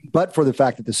 but for the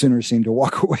fact that the Sooners seem to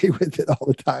walk away with it all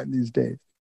the time these days.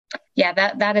 Yeah,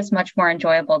 that is much more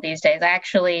enjoyable these days. I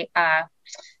actually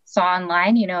saw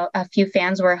online, a few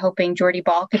fans were hoping Jordy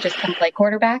Ball could just come play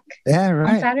quarterback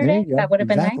on Saturday. That would have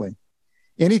been nice.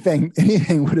 Anything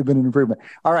would have been an improvement.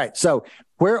 All right. So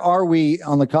where are we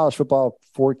on the college football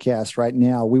forecast right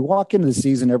now? We walk into the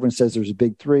season, everyone says there's a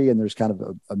big three, and there's kind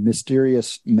of a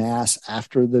mysterious mass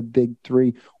after the big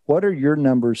three. What are your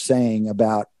numbers saying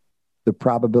about the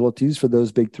probabilities for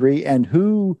those big three, and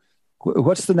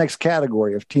what's the next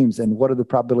category of teams, and what are the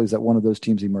probabilities that one of those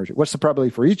teams emerges? What's the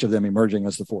probability for each of them emerging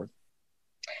as the fourth?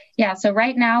 Yeah, so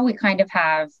right now we kind of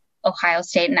have Ohio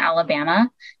State and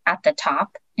Alabama at the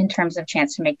top in terms of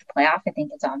chance to make the playoff. I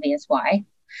think it's obvious why.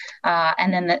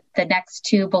 And then the next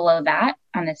two below that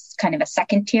on this kind of a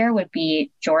second tier would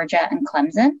be Georgia and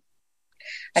Clemson.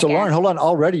 So Lauren, hold on.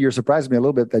 Already you're surprising me a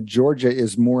little bit that Georgia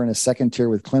is more in a second tier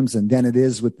with Clemson than it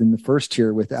is within the first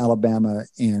tier with Alabama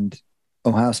and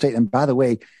Ohio State. And by the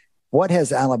way, what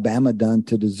has Alabama done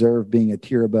to deserve being a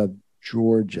tier above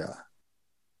Georgia?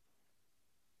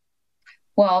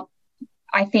 Well,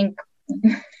 I think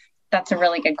that's a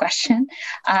really good question.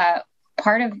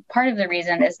 Part of the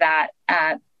reason is that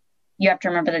you have to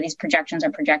remember that these projections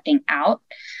are projecting out.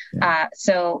 Yeah.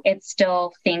 So it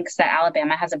still thinks that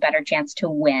Alabama has a better chance to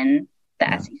win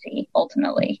the SEC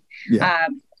ultimately. Yeah.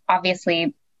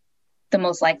 Obviously, the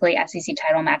most likely SEC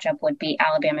title matchup would be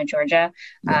Alabama-Georgia.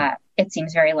 Yeah. It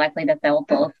seems very likely that they'll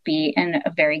both be in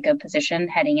a very good position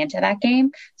heading into that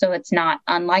game. So it's not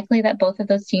unlikely that both of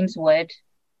those teams would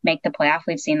make the playoff.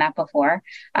 We've seen that before.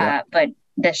 Yeah. But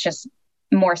this just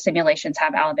more simulations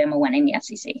have Alabama winning the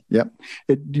SEC. Yep.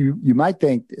 You might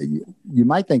think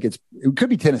it could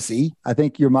be Tennessee. I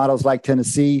think your model's like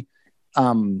Tennessee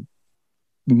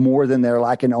more than they're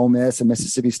like in Ole Miss and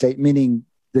Mississippi State, meaning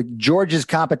the Georgia's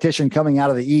competition coming out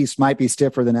of the East might be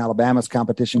stiffer than Alabama's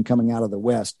competition coming out of the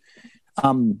West.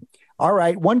 All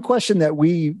right. One question that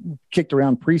we kicked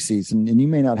around preseason, and you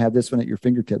may not have this one at your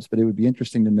fingertips, but it would be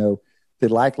interesting to know the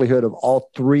likelihood of all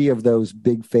three of those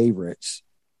big favorites.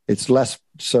 It's less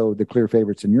so the clear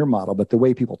favorites in your model, but the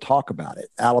way people talk about it,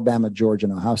 Alabama, Georgia,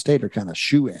 and Ohio State are kind of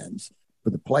shoe-ins for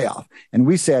the playoff. And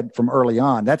we said from early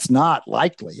on, that's not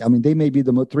likely. I mean, they may be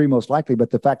the three most likely, but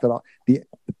the fact that the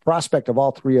prospect of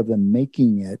all three of them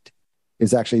making it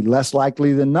is actually less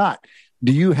likely than not.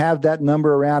 Do you have that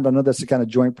number around? I know that's the kind of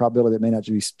joint probability that may not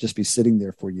just be sitting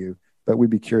there for you, but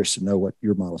we'd be curious to know what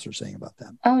your models are saying about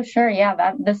that. Oh, sure.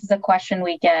 Yeah, this is a question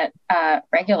we get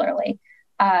regularly.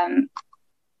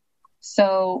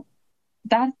 So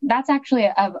that's actually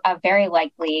a very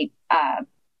likely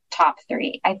top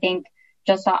three. I think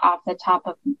just off the top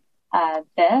of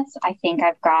this, I think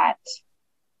I've got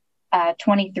a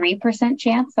 23%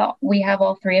 chance that we have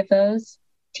all three of those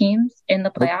teams in the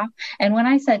playoff. And when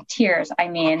I said tiers, I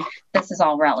mean, this is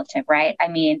all relative, right? I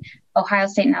mean, Ohio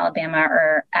State and Alabama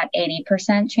are at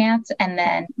 80% chance, and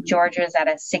then Georgia's at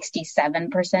a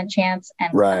 67% chance,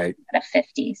 and right at a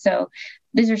 50. So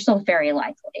these are still very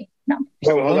likely numbers.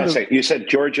 Wait, hold on a second. You said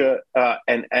Georgia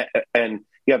and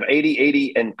you have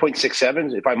 80, and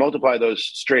 0.67. If I multiply those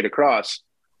straight across,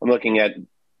 I'm looking at.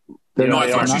 No,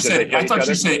 I thought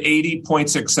you said 80,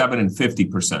 0.67, and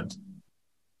 50%.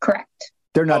 Correct.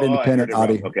 They're not independent,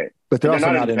 Adi. Okay. But they're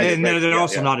also not independent. And they're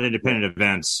also not independent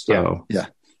events. So. Yeah,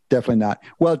 definitely not.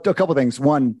 Well, a couple of things.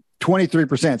 One,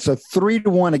 23%. So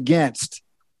 3-1 against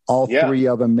all three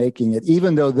of them making it,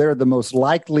 even though they're the most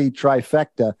likely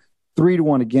trifecta,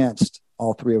 3-1 against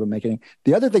all three of them making it.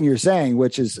 The other thing you're saying,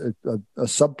 which is a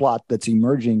subplot that's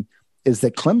emerging, is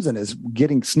that Clemson is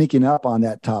sneaking up on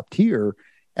that top tier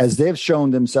as they've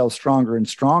shown themselves stronger and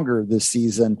stronger this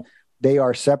season. They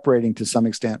are separating to some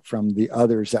extent from the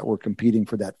others that were competing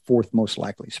for that fourth most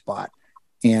likely spot.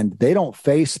 And they don't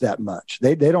face that much.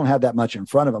 They don't have that much in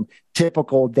front of them.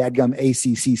 Typical dadgum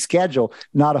ACC schedule,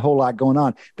 not a whole lot going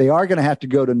on. They are going to have to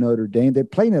go to Notre Dame. They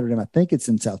play Notre Dame. I think it's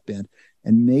in South Bend,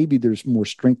 and maybe there's more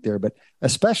strength there. But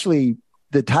especially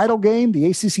the title game, the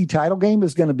ACC title game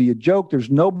is going to be a joke.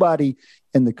 There's nobody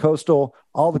in the Coastal.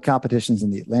 All the competition's in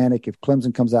the Atlantic. If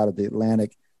Clemson comes out of the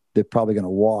Atlantic, they're probably going to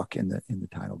walk in the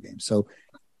title game. So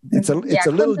it's a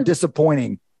little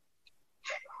disappointing.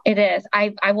 It is.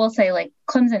 I will say, like,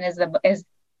 Clemson is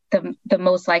the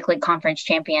most likely conference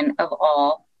champion of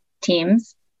all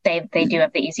teams. They do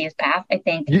have the easiest path, I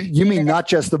think. You mean not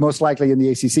just the most likely in the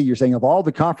ACC? You're saying of all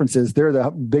the conferences, they're the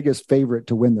biggest favorite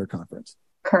to win their conference.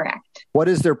 Correct. What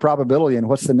is their probability, and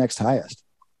what's the next highest?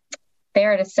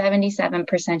 They're at a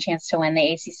 77% chance to win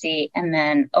the ACC, and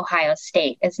then Ohio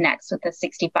State is next with a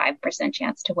 65%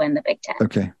 chance to win the Big Ten.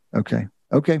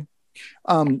 Okay.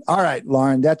 All right,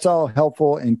 Lauren, that's all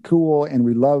helpful and cool, and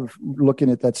we love looking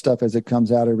at that stuff as it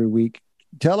comes out every week.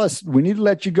 Tell us, we need to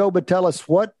let you go, but tell us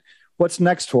what's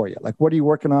next for you. Like, what are you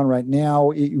working on right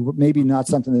now? Maybe not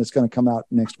something that's going to come out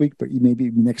next week, but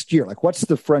maybe next year. Like, what's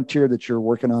the frontier that you're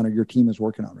working on or your team is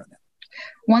working on right now?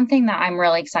 One thing that I'm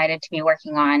really excited to be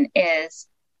working on is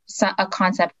a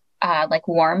concept like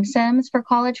warm sims for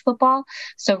college football.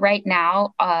 So right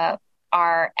now,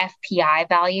 our FPI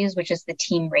values, which is the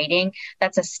team rating,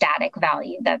 that's a static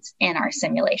value that's in our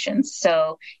simulations.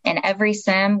 So in every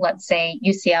sim, let's say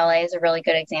UCLA is a really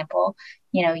good example.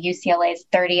 You know, UCLA is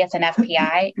 30th in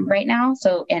FPI right now.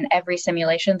 So in every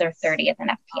simulation, they're 30th in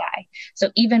FPI.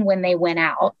 So even when they win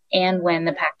out and win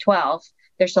the Pac-12,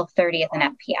 they're still 30th in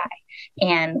FPI.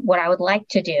 And what I would like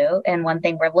to do, and one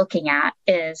thing we're looking at,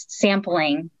 is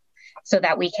sampling so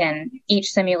that we can,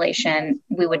 each simulation,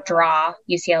 we would draw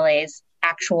UCLA's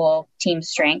actual team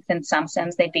strength. In some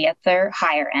sims, they'd be at their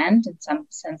higher end. In some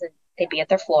sims, they'd be at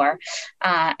their floor.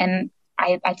 And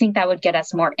I think that would get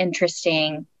us more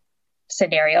interesting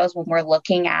scenarios when we're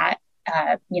looking at,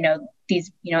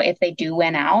 these, if they do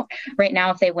win out. Right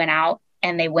now, if they win out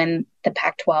and they win the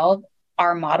Pac-12,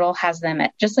 our model has them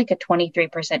at just like a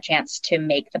 23% chance to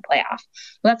make the playoff.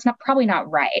 Well, that's probably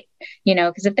not right,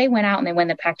 because if they win out and they win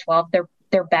the Pac-12,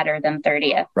 they're better than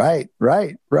 30th. Right.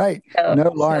 So,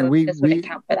 no, Lauren, this would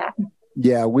account for that.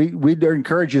 Yeah, we'd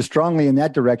encourage you strongly in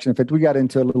that direction. In fact, we got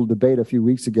into a little debate a few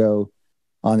weeks ago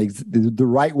on the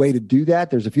right way to do that.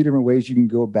 There's a few different ways you can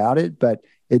go about it, but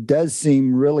it does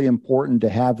seem really important to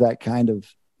have that kind of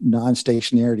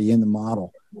non-stationarity in the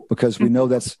model, because we know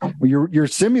that's you're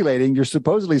simulating, you're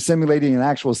supposedly simulating an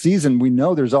actual season. We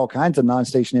know there's all kinds of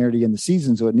non-stationarity in the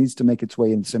season, so it needs to make its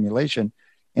way into simulation.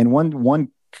 And one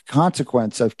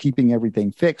consequence of keeping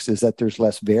everything fixed is that there's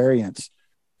less variance.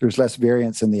 There's less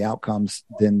variance in the outcomes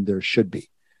than there should be.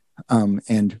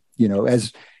 And,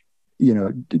 as you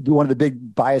know, one of the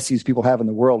big biases people have in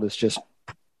the world is just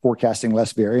forecasting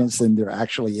less variance than there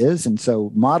actually is. And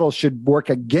so models should work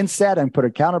against that and put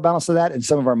a counterbalance to that. And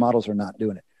some of our models are not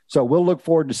doing it. So we'll look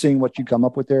forward to seeing what you come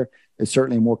up with there. It's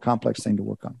certainly a more complex thing to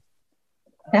work on.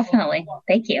 Definitely.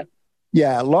 Thank you.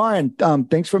 Yeah, Lauren,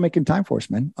 thanks for making time for us,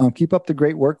 man. Keep up the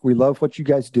great work. We love what you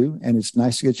guys do, and it's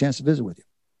nice to get a chance to visit with you.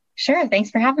 Sure.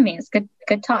 Thanks for having me. It's good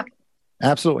talk.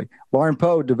 Absolutely. Lauren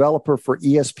Poe, developer for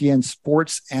ESPN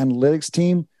Sports Analytics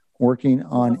team, working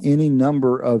on any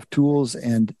number of tools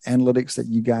and analytics that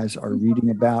you guys are reading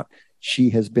about. She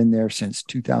has been there since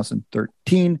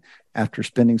 2013 after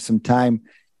spending some time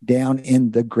down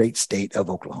in the great state of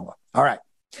Oklahoma. All right.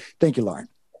 Thank you, Lauren.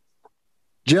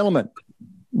 Gentlemen,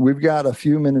 we've got a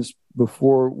few minutes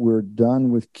before we're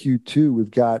done with Q2. We've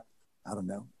got,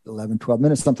 11, 12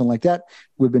 minutes, something like that.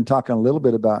 We've been talking a little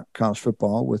bit about college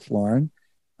football with Lauren.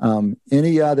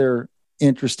 Any other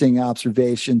interesting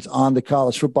observations on the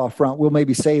college football front? We'll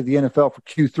maybe save the NFL for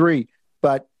Q3,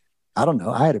 but I don't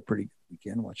know. I had a pretty good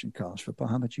weekend watching college football.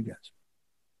 How about you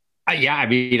guys? Yeah, I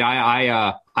mean,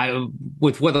 I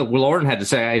with what Lauren had to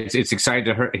say, it's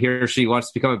exciting to hear she wants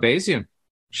to become a Bayesian.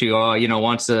 She,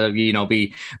 wants to,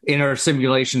 be in her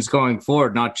simulations going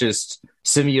forward, not just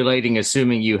simulating,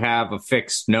 assuming you have a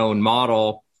fixed known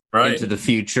model into the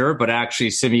future, but actually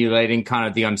simulating kind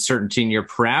of the uncertainty in your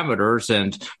parameters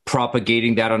and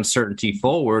propagating that uncertainty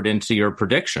forward into your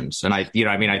predictions. And I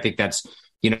think that's,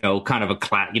 kind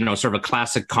of sort of a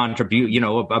classic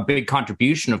a big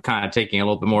contribution of kind of taking a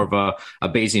little bit more of a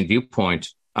Bayesian viewpoint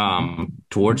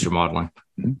towards your modeling.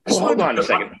 Well, hold on a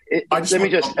second.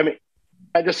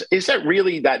 Is that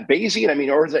really that Bayesian? I mean,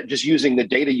 or is that just using the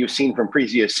data you've seen from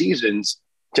previous seasons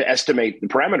to estimate the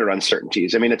parameter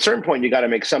uncertainties? I mean, at a certain point, you got to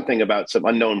make something about some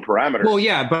unknown parameters. Well,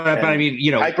 yeah, but I mean,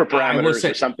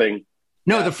 hyperparameters or something.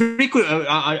 No, the frequent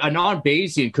a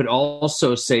non-Bayesian could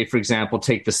also say, for example,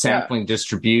 take the sampling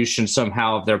distribution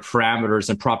somehow of their parameters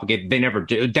and propagate. They never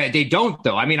do. They don't,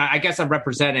 though. I mean, I guess I'm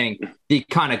representing the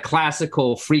kind of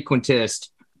classical frequentist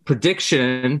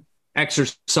prediction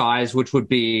exercise, which would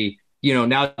be,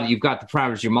 now that you've got the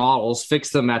parameters of your models,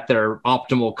 fix them at their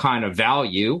optimal kind of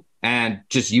value and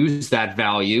just use that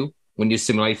value when you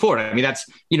simulate forward. I mean, that's,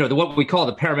 what we call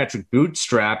the parametric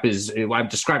bootstrap I'm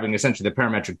describing essentially the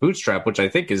parametric bootstrap, which I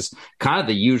think is kind of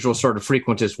the usual sort of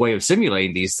frequentist way of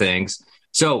simulating these things.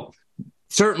 So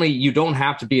certainly you don't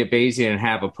have to be a Bayesian and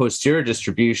have a posterior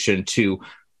distribution to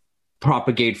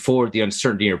propagate forward the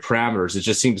uncertainty in your parameters. It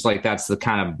just seems like that's the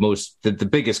kind of the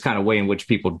biggest kind of way in which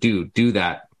people do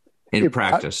that in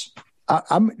practice.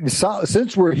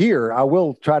 Since we're here, I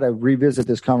will try to revisit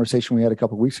this conversation we had a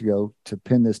couple of weeks ago to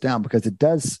pin this down, because it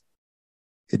does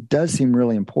seem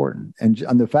really important.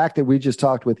 And the fact that we just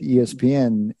talked with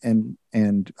ESPN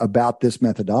and about this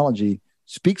methodology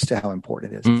speaks to how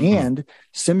important it is. Mm-hmm. And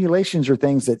simulations are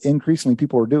things that increasingly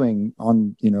people are doing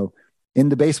on, in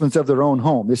the basements of their own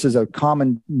home. This is a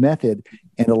common method,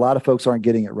 and a lot of folks aren't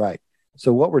getting it right.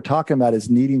 So what we're talking about is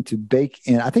needing to bake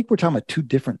in. I think we're talking about two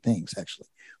different things, actually.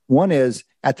 One is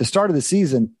at the start of the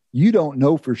season, you don't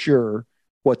know for sure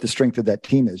what the strength of that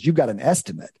team is. You've got an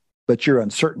estimate, but you're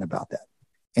uncertain about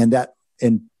that.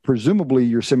 And presumably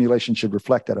your simulation should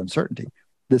reflect that uncertainty.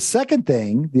 The second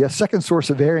thing, the second source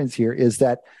of variance here is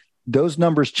that those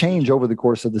numbers change over the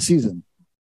course of the season.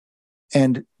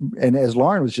 And as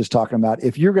Lauren was just talking about,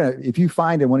 if you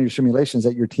find in one of your simulations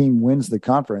that your team wins the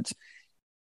conference,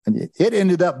 and it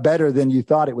ended up better than you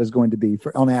thought it was going to be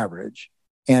on average,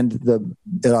 and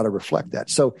it ought to reflect that.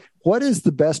 So what is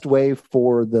the best way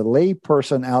for the lay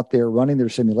person out there running their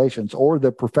simulations, or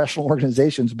the professional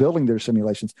organizations building their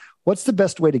simulations? What's the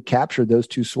best way to capture those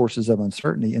two sources of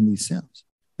uncertainty in these sims?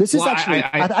 This is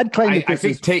I'd claim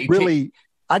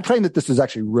that this is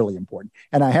actually really important.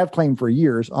 And I have claimed for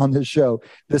years on this show,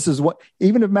 this is what,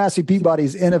 even if Massey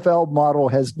Peabody's NFL model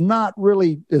has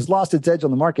lost its edge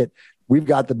on the market, we've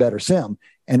got the better sim,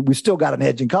 and we've still got an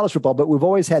edge in college football, but we've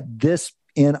always had this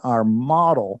in our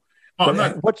model. Go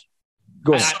ahead.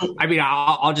 I mean,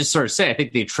 I'll just sort of say, I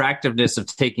think the attractiveness of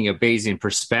taking a Bayesian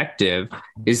perspective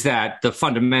is that the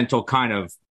fundamental kind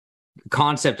of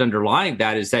concept underlying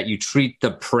that is that you treat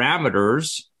the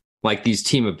parameters, like these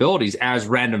team abilities, as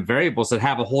random variables that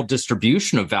have a whole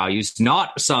distribution of values,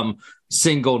 not some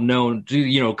single known,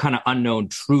 kind of unknown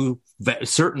true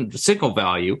certain signal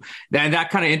value. And that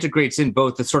kind of integrates in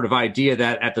both the sort of idea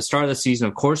that at the start of the season,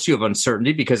 of course, you have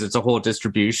uncertainty because it's a whole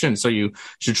distribution. So you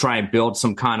should try and build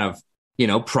some kind of,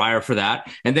 prior for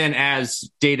that. And then as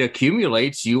data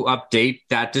accumulates, you update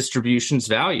that distribution's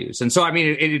values. And so, I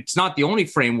mean, it's not the only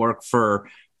framework for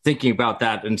thinking about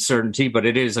that uncertainty, but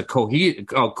it is a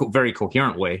very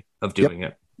coherent way of doing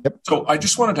it. Yep. So I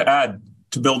just wanted to add,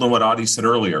 to build on what Adi said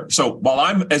earlier. So while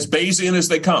I'm as Bayesian as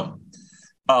they come,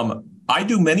 I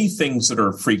do many things that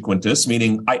are frequentists,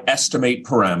 meaning I estimate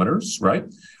parameters, right?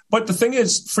 But the thing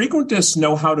is, frequentists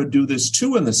know how to do this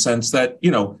too, in the sense that,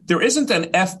 there isn't an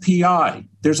FPI.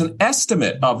 There's an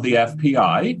estimate of the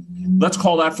FPI. Let's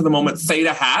call that for the moment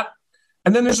theta hat.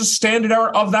 And then there's a standard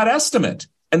error of that estimate.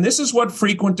 And this is what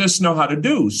frequentists know how to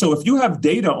do. So if you have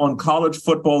data on college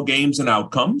football games and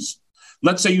outcomes,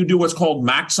 let's say you do what's called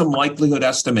maximum likelihood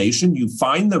estimation. You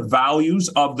find the values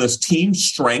of the team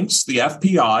strengths, the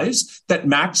FPIs, that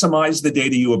maximize the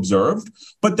data you observed.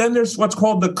 But then there's what's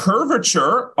called the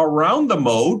curvature around the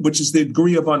mode, which is the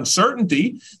degree of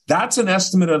uncertainty. That's an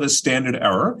estimate of the standard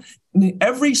error. In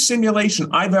every simulation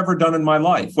I've ever done in my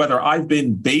life, whether I've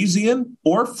been Bayesian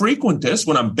or frequentist,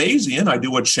 when I'm Bayesian, I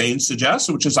do what Shane suggests,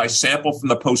 which is I sample from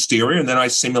the posterior and then I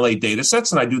simulate data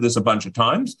sets, and I do this a bunch of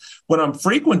times. When I'm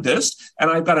frequentist and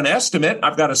I've got an estimate,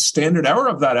 I've got a standard error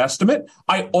of that estimate,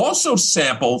 I also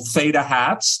sample theta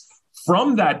hats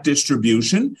from that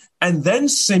distribution and then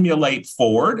simulate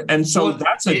forward. And so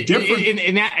that's a different...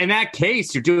 In that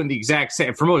case, you're doing the exact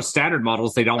same. For most standard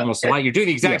models, they'd almost lie. You're doing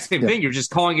the exact same thing. You're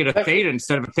just calling it a theta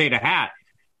instead of a theta hat.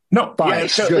 No, yeah,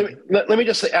 so let me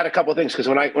just add a couple of things, because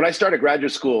when I started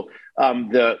graduate school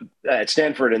at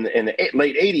Stanford in the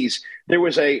late 80s, there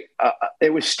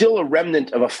was still a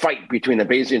remnant of a fight between the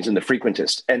Bayesians and the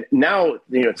frequentists. And now,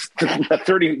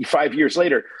 35 years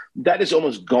later, that is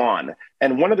almost gone.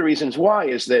 And one of the reasons why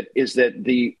is that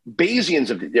the Bayesians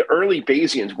the early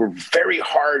Bayesians were very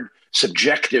hard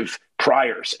subjective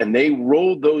priors, and they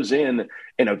rolled those in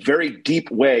a very deep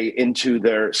way into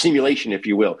their simulation, if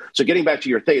you will. So getting back to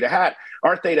your theta hat,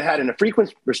 our theta hat in a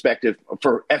frequency perspective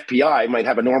for FPI might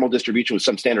have a normal distribution with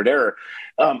some standard error.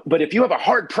 But if you have a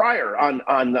hard prior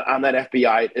on that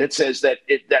FPI, it says that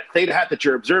that theta hat that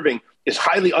you're observing is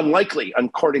highly unlikely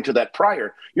according to that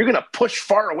prior, you're going to push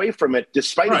far away from it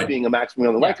despite it being a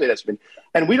maximum unlikely estimate.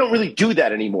 And we don't really do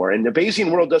that anymore. And the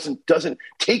Bayesian world doesn't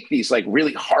take these like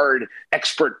really hard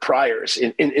expert priors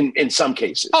in some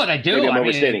cases. Oh, they do. I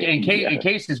mean, in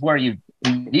cases where you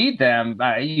need them,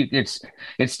 it's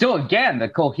still, again, the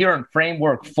coherent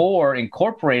framework for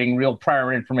incorporating real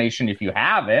prior information if you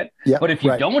have it. Yep, but if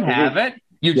you don't have it,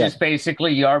 you just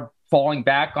basically are falling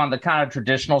back on the kind of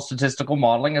traditional statistical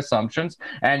modeling assumptions.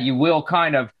 And you will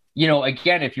kind of,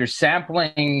 again, if you're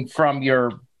sampling from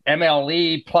your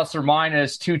MLE plus or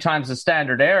minus 2 times the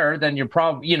standard error, then you're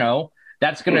probably,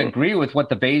 that's going to agree with what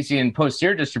the Bayesian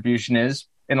posterior distribution is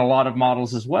in a lot of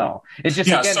models as well. It's just,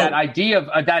 that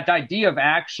idea of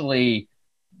actually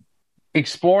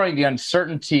exploring the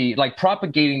uncertainty, like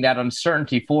propagating that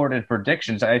uncertainty forward in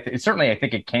predictions. I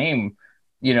think it came,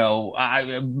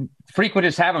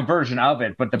 frequentists have a version of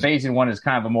it, but the Bayesian one is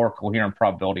kind of a more coherent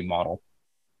probability model.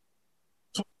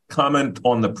 Comment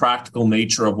on the practical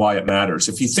nature of why it matters.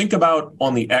 If you think about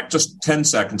on the X, just 10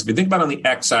 seconds, if you think about on the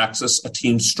X-axis, a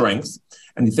team's strength,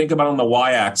 and you think about on the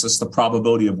Y-axis, the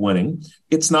probability of winning,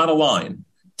 it's not a line.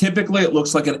 Typically, it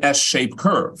looks like an S-shaped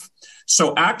curve.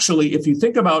 So actually, if you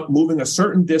think about moving a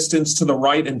certain distance to the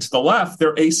right and to the left,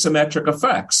 they're asymmetric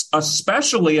effects,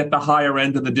 especially at the higher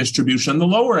end of the distribution, the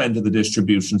lower end of the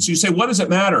distribution. So you say, what does it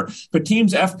matter? If a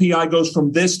team's FPI goes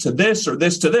from this to this or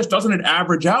this to this, doesn't it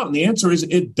average out? And the answer is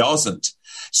it doesn't.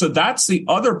 So that's the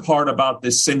other part about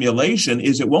this simulation,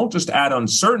 is it won't just add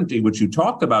uncertainty, which you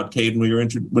talked about, Cade,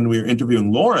 when we were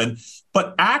interviewing Lauren,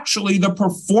 but actually the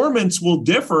performance will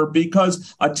differ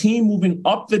because a team moving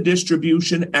up the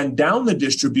distribution and down the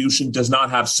distribution does not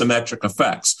have symmetric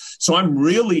effects. So I'm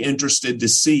really interested to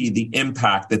see the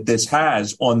impact that this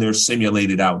has on their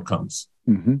simulated outcomes.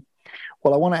 Mm-hmm.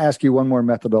 Well, I want to ask you one more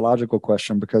methodological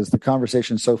question, because the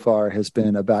conversation so far has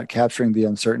been about capturing the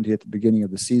uncertainty at the beginning of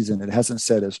the season. It hasn't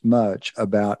said as much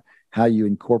about how you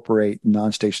incorporate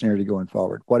non-stationarity going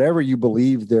forward. Whatever you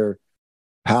believe their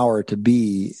power to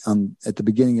be at the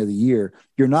beginning of the year,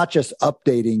 you're not just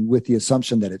updating with the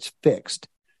assumption that it's fixed.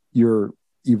 You're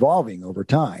evolving over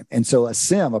time. And so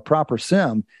a proper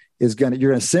sim you're going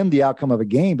to sim the outcome of a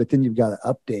game, but then you've got to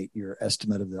update your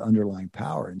estimate of the underlying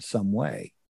power in some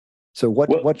way. So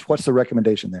what's the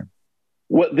recommendation there?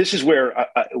 Well, this is where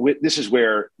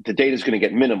the data is going to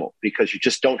get minimal, because you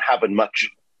just don't have much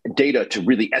data to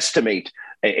really estimate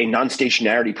a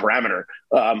non-stationarity parameter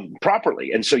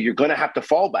properly. And so you're going to have to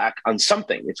fall back on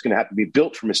something. It's going to have to be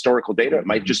built from historical data. It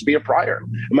might just be a prior.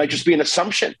 It might just be an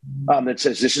assumption that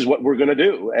says this is what we're going to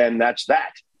do, and that's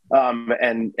that.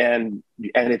 And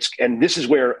this is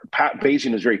where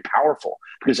Bayesian is very powerful,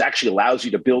 because it actually allows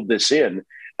you to build this in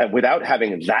without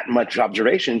having that much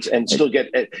observations and still get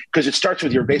it, because it starts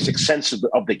with your basic sense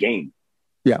of the game.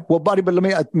 Yeah. Well, buddy, but let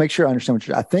me make sure I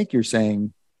understand I think you're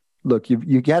saying. Look,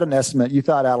 you had an estimate. You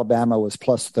thought Alabama was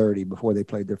plus 30 before they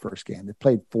played their first game. They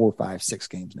played 4, 5, 6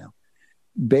 games now.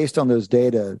 Based on those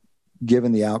data,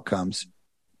 given the outcomes,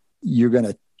 you're going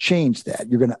to change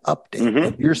that. You're going to update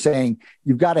it. You're saying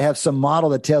you've got to have some model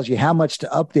that tells you how much to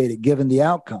update it given the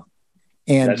outcome.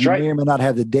 And That's you right. may or may not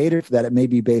have the data for that. It may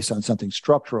be based on something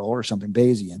structural or something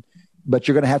Bayesian. But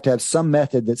you're going to have some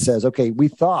method that says, okay, we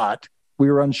thought we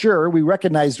were unsure. We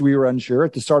recognized we were unsure.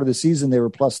 At the start of the season, they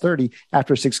were plus 30.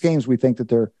 After 6 games, we think that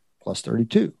they're plus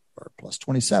 32 or plus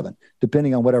 27,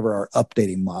 depending on whatever our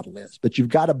updating model is. But you've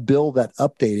got to build that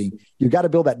updating. You've got to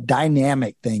build that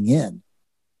dynamic thing in.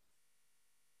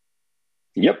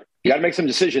 Yep. You got to make some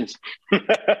decisions.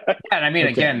 And I mean,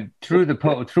 again, through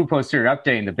posterior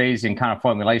updating, the Bayesian kind of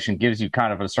formulation gives you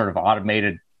kind of a sort of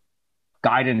automated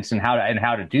guidance and how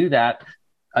to do that.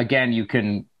 Again, you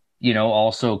can,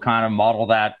 also kind of model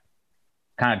that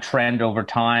kind of trend over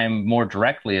time more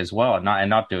directly as well, and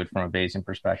not do it from a Bayesian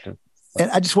perspective.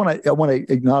 And I want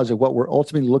to acknowledge that what we're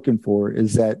ultimately looking for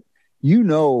is that,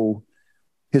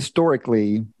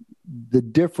 historically, the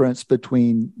difference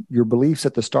between your beliefs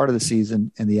at the start of the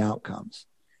season and the outcomes.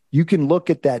 You can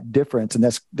look at that difference, and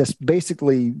that's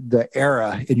basically the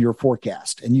error in your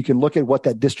forecast. And you can look at what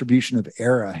that distribution of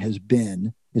error has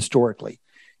been historically.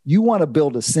 You want to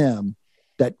build a sim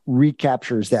that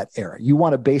recaptures that error. You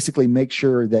want to basically make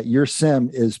sure that your sim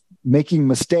is making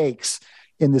mistakes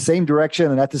in the same direction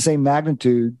and at the same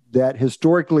magnitude that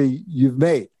historically you've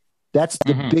made. That's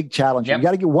the big challenge. Yep. You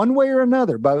got to get one way or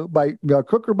another, by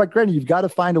crook or by cranny. You've got to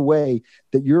find a way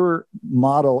that your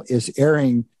model is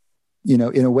erring, in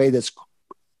a way that's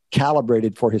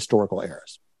calibrated for historical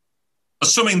errors.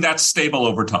 Assuming that's stable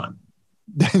over time.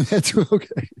 That's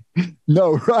okay.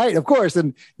 No, right. Of course.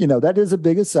 And, that is a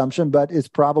big assumption, but it's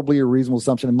probably a reasonable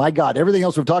assumption. And my God, everything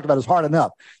else we've talked about is hard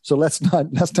enough. So let's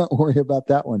not worry about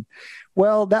that one.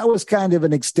 Well, that was kind of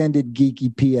an extended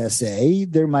geeky PSA.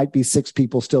 There might be 6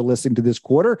 people still listening to this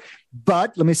quarter,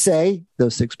 but let me say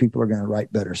those 6 people are going to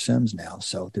write better sims now.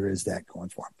 So there is that going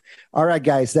for them. All right,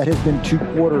 guys, that has been 2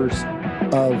 quarters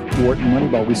of Wharton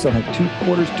Moneyball. We still have 2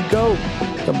 quarters to go.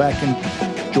 Come back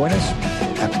and join us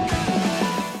after.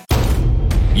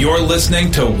 You're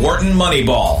listening to Wharton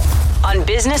Moneyball on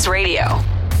Business Radio.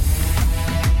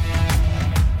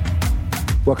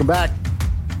 Welcome back.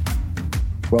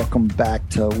 Welcome back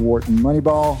to Wharton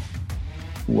Moneyball.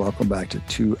 Welcome back to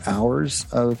 2 hours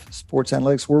of sports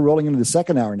analytics. We're rolling into the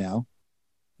second hour now.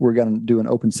 We're going to do an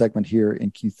open segment here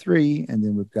in Q3, and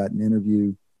then we've got an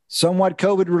interview somewhat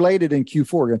COVID-related in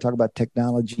Q4. We're going to talk about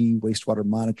technology, wastewater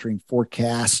monitoring,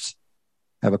 forecasts.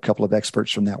 Have a couple of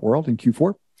experts from that world in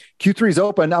Q4. Q3 is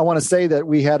open. I want to say that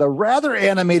we had a rather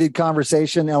animated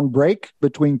conversation on break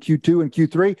between Q2 and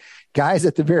Q3. Guys,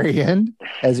 at the very end,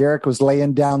 as Eric was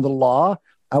laying down the law,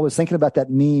 I was thinking about that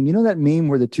meme. You know that meme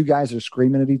where the 2 guys are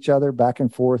screaming at each other back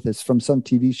and forth? It's from some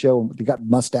TV show. They got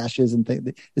mustaches and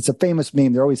things. It's a famous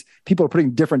meme. People are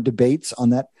putting different debates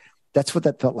on that. That's what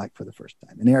that felt like for the first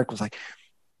time. And Eric was like,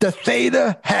 the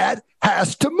theta hat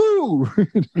has to move.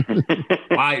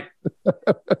 I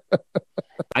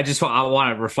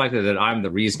want to reflect that I'm the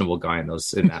reasonable guy in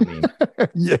that meme.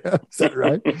 Yeah, is that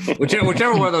right?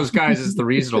 Whichever one of those guys is the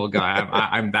reasonable guy,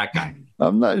 I'm that guy.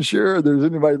 I'm not sure there's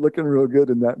anybody looking real good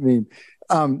in that meme.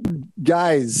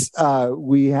 Guys,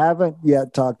 we haven't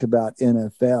yet talked about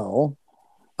NFL.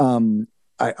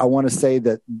 I want to say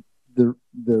that the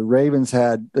Ravens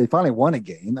they finally won a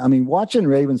game. I mean, watching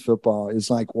Ravens football is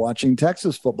like watching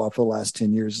Texas football for the last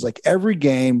 10 years. It's like every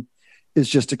game is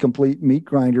just a complete meat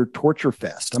grinder torture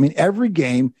fest. I mean, every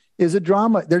game is a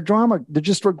drama. They're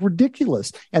just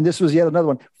ridiculous. And this was yet another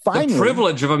one. Finally, the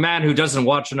privilege of a man who doesn't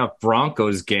watch enough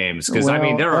Broncos games. Because,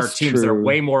 there are teams that are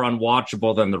way more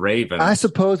unwatchable than the Ravens. I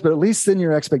suppose, but at least then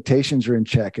your expectations are in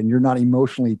check and you're not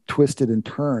emotionally twisted and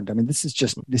turned. I mean, this is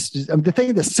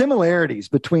the similarities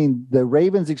between the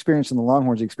Ravens experience and the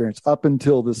Longhorns experience up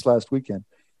until this last weekend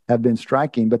have been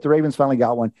striking. But the Ravens finally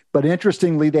got one. But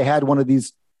interestingly, they had one of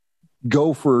these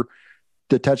go for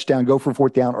the touchdown, go for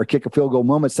 4th down, or kick a field goal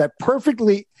moments that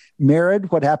perfectly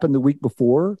mirrored what happened the week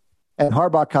before. And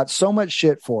Harbaugh caught so much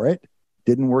shit for it.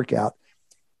 Didn't work out.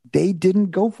 They didn't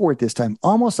go for it this time.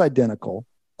 Almost identical.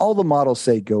 All the models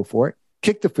say go for it.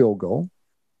 Kick the field goal.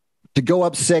 to go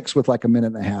up 6 with like a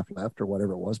minute and a half left or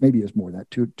whatever it was. Maybe it was more than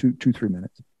that, 3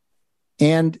 minutes.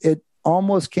 And it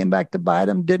almost came back to bite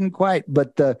them. Didn't quite.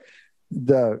 But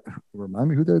the remind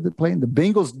me who they're playing. The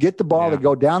Bengals get the ball to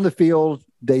go down the field.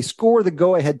 They score the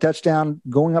go-ahead touchdown,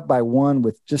 going up by 1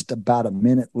 with just about a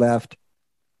minute left.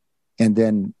 And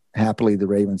then happily, the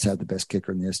Ravens have the best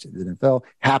kicker in the NFL.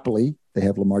 Happily, they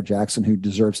have Lamar Jackson, who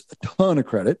deserves a ton of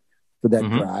credit for that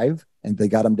drive, and they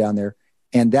got him down there.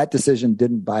 And that decision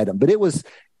didn't bite him. But it was,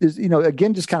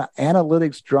 again, just kind of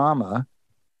analytics drama.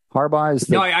 Harbaugh is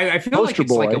the I feel like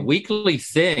it's like a weekly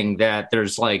thing that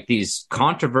there's like these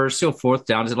controversial fourth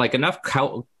downs, and like enough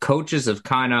coaches have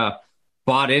kind of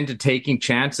bought into taking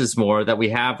chances more that we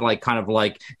have like kind of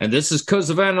like, and this is because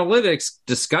of analytics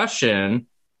discussion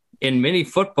in many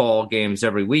football games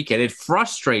every week. And it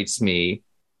frustrates me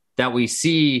that we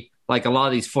see like a lot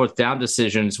of these fourth down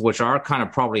decisions, which are kind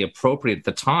of probably appropriate at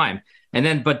the time. And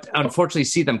then, but unfortunately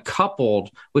see them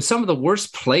coupled with some of the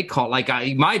worst play call. Like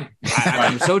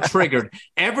I'm so triggered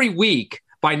every week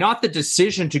by not the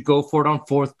decision to go for it on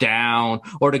fourth down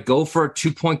or to go for a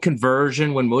 2-point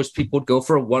conversion when most people would go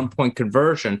for a 1-point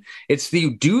conversion. It's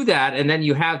you do that. And then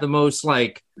you have the most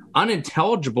like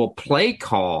unintelligible play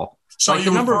call. So like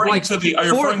the number of like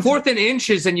fourth and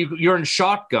inches and you're in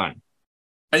shotgun.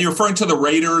 And you're referring to the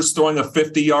Raiders throwing a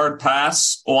 50-yard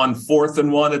pass on 4th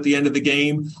and 1 at the end of the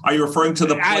game? Are you referring to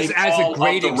the play call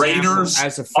of the Raiders?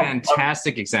 As a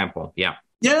fantastic example, yeah.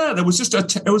 Yeah, there was just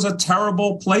it was a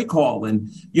terrible play call. And,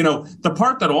 the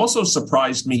part that also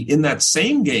surprised me in that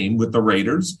same game with the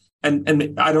Raiders, and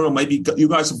I don't know, maybe you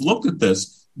guys have looked at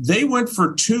this, they went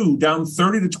for 2 down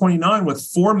 30-29 with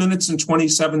 4 minutes and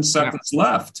 27 seconds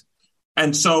left.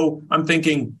 And so I'm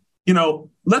thinking,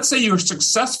 let's say you're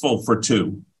successful for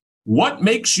 2. What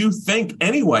makes you think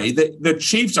anyway that the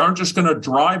Chiefs aren't just going to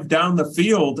drive down the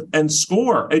field and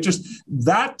score?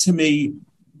 That to me,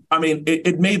 I mean,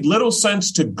 it made little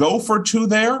sense to go for 2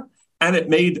 there, and it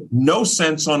made no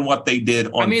sense on what they did.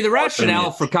 The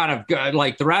rationale for kind of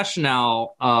like the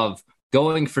rationale of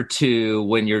going for 2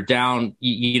 when you're down,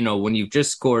 when you've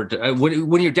just scored,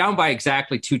 when you're down by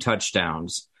exactly 2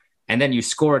 touchdowns. And then you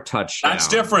score a touchdown. That's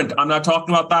different. I'm not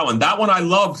talking about that one. That one I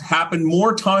loved happened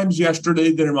more times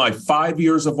yesterday than in my 5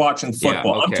 years of watching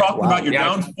football. Yeah, okay. I'm talking about you're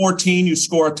down 14, you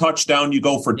score a touchdown, you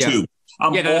go for 2.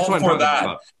 I'm all for that.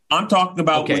 About. I'm talking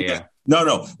about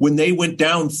when they went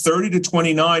down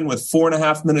 30-29 with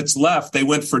 4.5 minutes left, they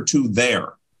went for 2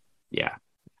 there. Yeah.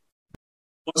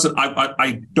 Listen,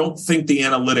 I don't think the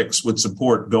analytics would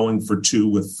support going for 2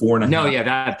 with 4.5. No, yeah,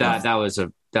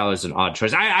 that was an odd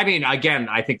choice. I mean, again,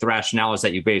 I think the rationale is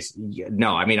that you I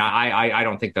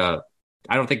don't think the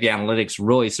analytics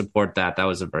really support that. That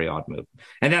was a very odd move.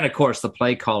 And then, of course, the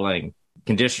play calling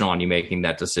conditional on you making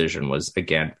that decision was,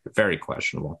 again, very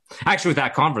questionable. Actually, with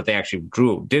that convert, they actually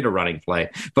did a running play,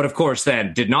 but of course,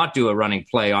 then did not do a running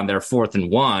play on their 4th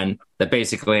and 1 that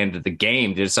basically ended the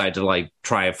game. They decided to like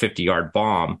try a 50-yard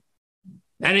bomb.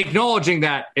 And acknowledging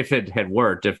that if it had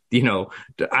worked, if,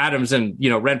 Adams and,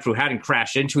 Renfrew hadn't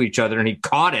crashed into each other and he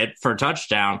caught it for a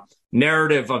touchdown,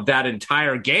 narrative of that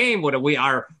entire game,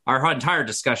 our entire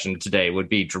discussion today would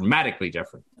be dramatically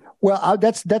different. Well,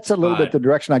 that's a little bit the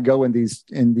direction I go in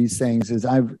these things is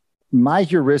my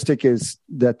heuristic is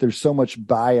that there's so much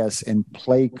bias in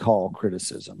play call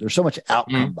criticism. There's so much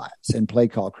outcome bias in play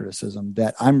call criticism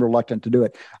that I'm reluctant to do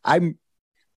it.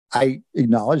 I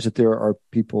acknowledge that there are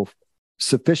people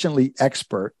sufficiently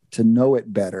expert to know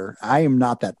it better. I am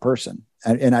not that person.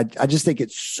 And I just think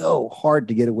it's so hard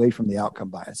to get away from the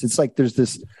outcome bias. It's like there's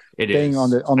this thing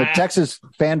on the Texas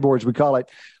fan boards, we call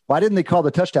it, why didn't they call the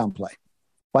touchdown play?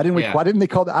 Why didn't they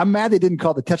call I'm mad they didn't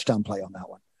call the touchdown play on that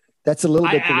one. That's a little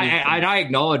bit. I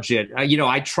acknowledge it.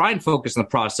 I try and focus on the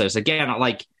process again.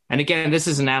 Again, this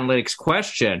is an analytics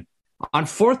question. On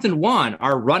 4th and 1,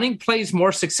 are running plays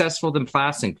more successful than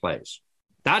passing plays?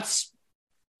 That's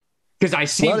because I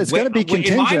see it's going to be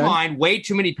contingent. In my mind, way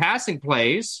too many passing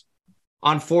plays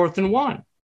on 4th and 1.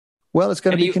 Well, it's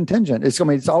going to be contingent. It's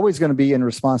always going to be in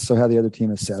response to how the other team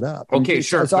is set up. Okay,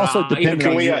 sure. It's also dependent.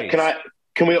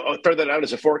 Can we throw that out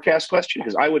as a forecast question?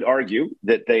 Because I would argue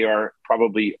that they are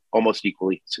probably almost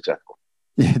equally successful.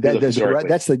 Yeah, that's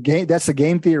the game. That's the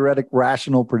game theoretic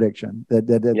rational prediction that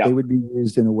they would be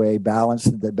used in a way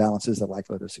that balances the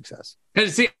likelihood of success.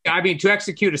 Because to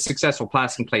execute a successful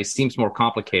passing play seems more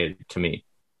complicated to me.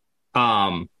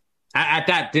 At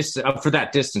that distance, for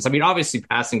that distance, obviously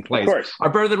passing plays are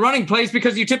better than running plays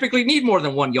because you typically need more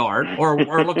than 1 yard or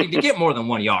are looking to get more than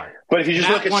 1 yard. But if you just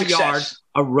look at 1 success, yard,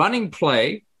 a running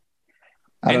play,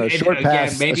 short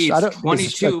pass, maybe it's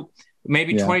 22,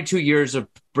 maybe 22 years of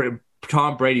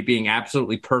Tom Brady being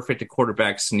absolutely perfect at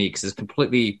quarterback sneaks is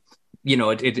completely,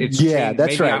 it's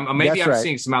that's maybe right. I'm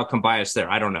seeing some outcome bias there.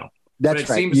 I don't know. That's but it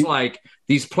right. seems like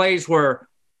these plays where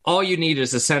all you need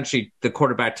is essentially the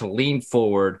quarterback to lean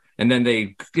forward, and then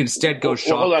they instead go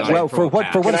shotgun. Well, for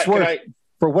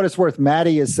what it's worth,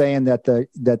 Maddie is saying that the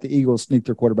Eagles sneak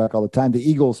their quarterback all the time. The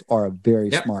Eagles are a very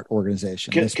smart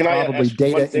organization. It's probably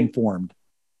data informed.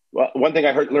 Well, one thing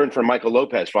I learned from Michael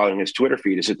Lopez following his Twitter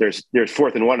feed is that there's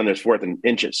 4th and 1 and there's 4th and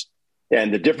inches,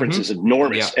 and the difference is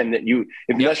enormous. Yeah. And that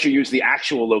unless you use the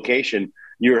actual location,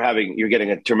 you're getting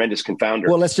a tremendous confounder.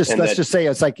 Well, let's just say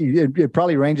it's like it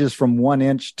probably ranges from 1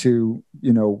 inch to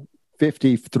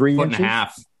 53 foot inches. And a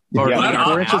half. Or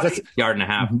yard and a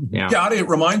half. Yeah, it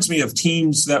reminds me of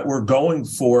teams that were going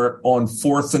for it on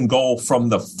 4th and goal from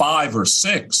the 5 or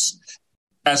 6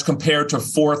 as compared to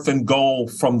 4th and goal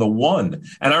from the 1.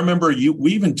 And I remember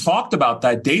we even talked about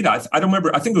that data. I don't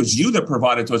remember. I think it was you that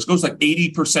provided to us. It goes like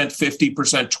 80%, 50%,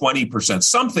 20%,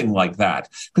 something like that.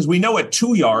 Because we know at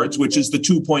 2 yards, which is the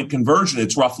 2-point conversion,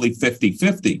 it's roughly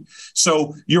 50-50.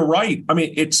 So you're right. I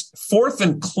mean, it's 4th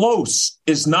and close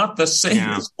is not the same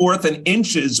as 4th and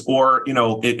inches, or,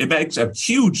 it makes a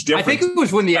huge difference. I think it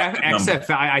was when the XFL,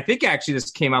 I think actually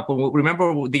this came up.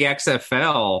 Remember the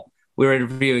XFL? We were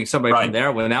interviewing somebody from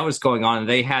there when that was going on, and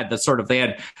they had they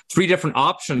had 3 different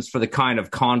options for the kind of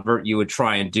convert you would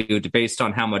try and do based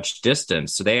on how much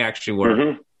distance. So they actually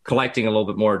were collecting a little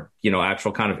bit more,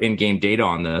 actual kind of in-game data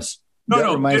on this.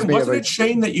 No. And wasn't it,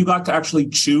 Shane, that you got to actually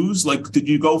choose? Like, did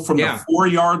you go from the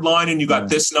 4-yard line and you got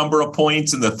this number of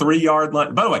points and the 3-yard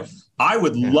line? By the way, I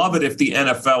would love it if the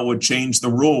NFL would change the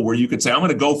rule where you could say, I'm going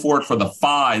to go for it for the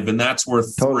 5, and that's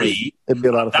worth 3. It'd be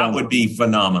a lot of fun. That would be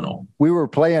phenomenal. We were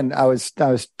playing. I was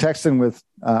texting with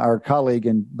our colleague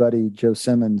and buddy Joe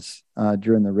Simmons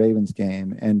during the Ravens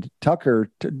game, and Tucker,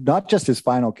 not just his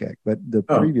final kick, but the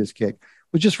previous kick,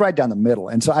 was just right down the middle.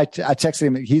 And so I texted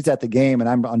him. He's at the game, and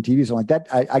I'm on TV. So I'm like, that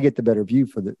I get the better view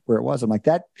for where it was. I'm like,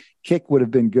 that kick would have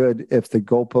been good if the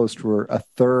goalposts were a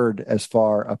third as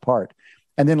far apart.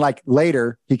 And then like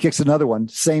later, he kicks another one,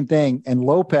 same thing. And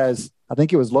Lopez, I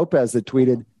think it was Lopez that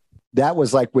tweeted, that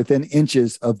was like within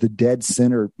inches of the dead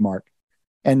center mark.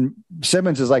 And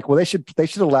Simmons is like, well, they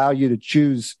should allow you to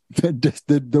choose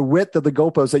the width of the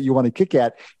goalpost that you want to kick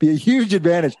at. Be a huge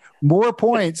advantage. More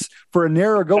points for a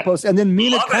narrow goalpost. And then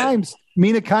Mina Kimes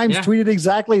tweeted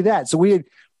exactly that. So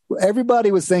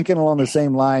everybody was thinking along the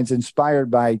same lines, inspired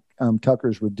by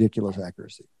Tucker's ridiculous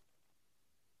accuracy.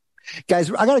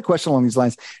 Guys, I got a question along these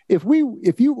lines.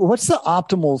 What's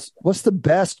the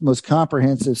best, most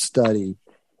comprehensive study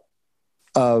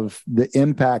of the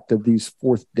impact of these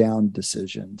 4th down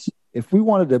decisions? If we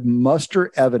wanted to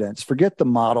muster evidence, forget the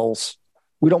models.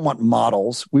 We don't want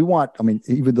models.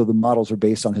 Even though the models are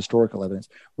based on historical evidence,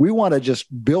 we want to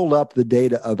just build up the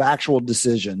data of actual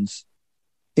decisions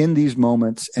in these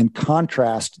moments and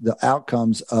contrast the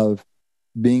outcomes of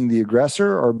being the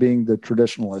aggressor or being the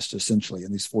traditionalist, essentially,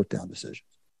 in these 4th down decisions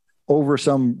over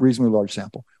some reasonably large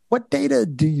sample. What data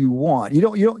do you want?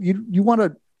 You want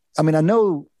to, I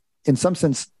know in some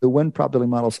sense the win probability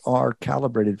models are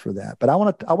calibrated for that, but I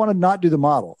want to not do the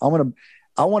model. I want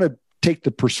to take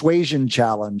the persuasion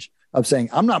challenge of saying,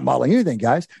 I'm not modeling anything,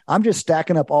 guys. I'm just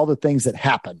stacking up all the things that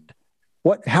happened.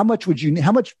 How much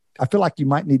I feel like you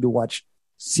might need to watch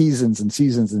seasons and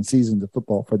seasons and seasons of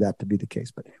football for that to be the case.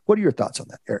 But what are your thoughts on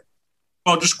that, Eric?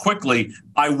 Well, just quickly,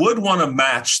 I would want to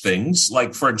match things.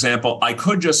 Like, for example, I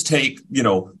could just take,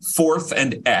 4th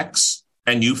and X,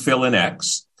 and you fill in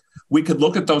X. We could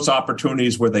look at those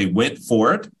opportunities where they went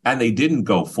for it and they didn't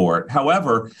go for it.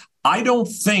 However, I don't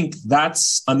think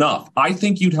that's enough. I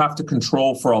think you'd have to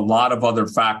control for a lot of other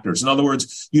factors. In other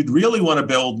words, you'd really want to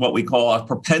build what we call a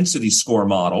propensity score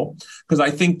model, because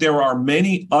I think there are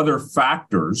many other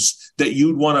factors that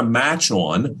you'd want to match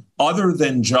on other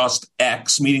than just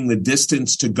X, meaning the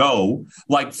distance to go.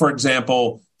 Like, for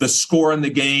example, the score in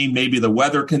the game, maybe the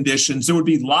weather conditions. There would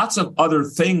be lots of other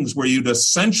things where you'd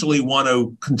essentially want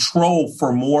to control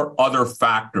for more other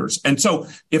factors. And so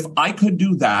if I could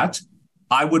do that,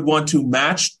 I would want to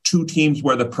match 2 teams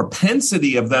where the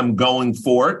propensity of them going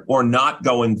for it or not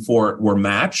going for it were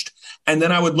matched. And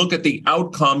then I would look at the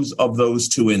outcomes of those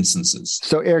 2 instances.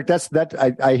 So, Eric,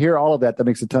 I hear all of that. That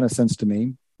makes a ton of sense to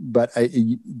me. But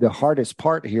the hardest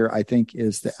part here, I think,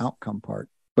 is the outcome part,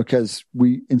 because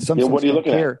we, in some sense,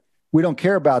 we don't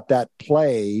care about that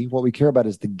play. What we care about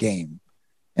is the game.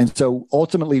 And so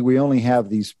ultimately, we only have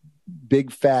these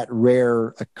big, fat,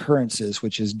 rare occurrences,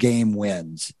 which is game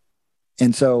wins.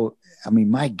 And so,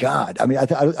 my God,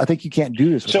 I think you can't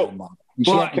do this with a model.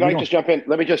 Can I just jump in?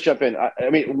 Let me just jump in. I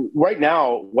mean, right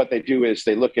now, what they do is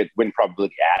they look at win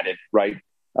probability added, right?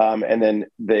 And then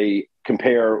they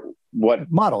compare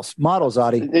what models,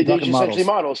 Adi. They essentially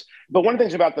models. But one of the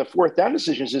things about the fourth down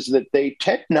decisions is that they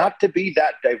tend not to be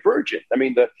that divergent. I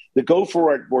mean, the go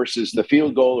for it versus the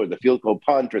field goal or the field goal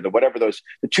punt or the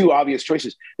two obvious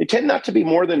choices, they tend not to be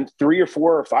more than 3 or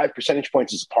 4 or 5 percentage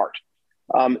points apart.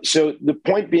 So the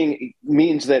point being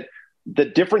means that the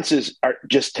differences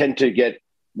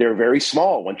they're very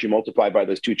small once you multiply by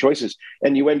those two choices,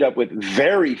 and you end up with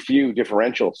very few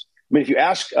differentials. I mean, if you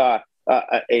ask an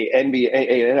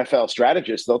NFL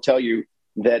strategist, they'll tell you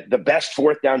that the best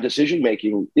fourth down decision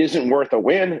making isn't worth a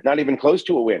win, not even close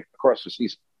to a win across the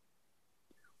season.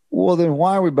 Well, then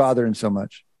why are we bothering so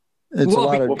much?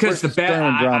 Because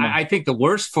I think the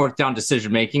worst fourth down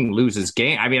decision making loses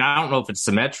game. I mean, I don't know if it's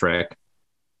symmetric.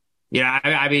 Yeah,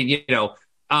 I mean,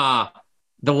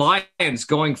 the Lions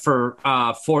going for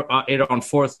it on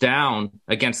fourth down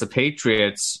against the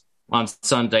Patriots on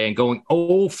Sunday and going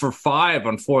 0 for 5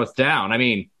 on fourth down. I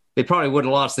mean, they probably would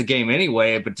have lost the game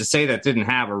anyway, but to say that didn't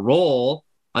have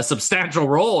a substantial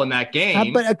role in that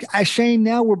game. But Shane,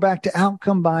 now we're back to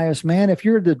outcome bias, man. If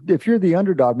you're the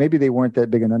underdog, maybe they weren't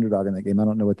that big an underdog in that game. I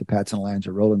don't know what the Pats and Lions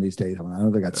are rolling these days. I know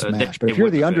they got smashed. But if you're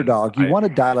the underdog, you want to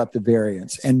dial up the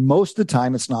variance. And most of the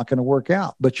time, it's not going to work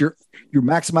out. But you're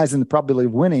maximizing the probability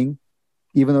of winning,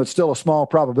 even though it's still a small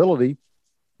probability,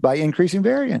 by increasing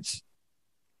variance.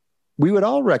 We would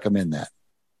all recommend that.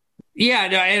 Yeah,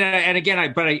 no, and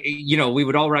again, we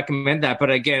would all recommend that. But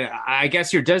again, I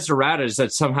guess your desiderata is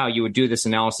that somehow you would do this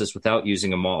analysis without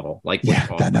using a model, like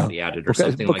probability added or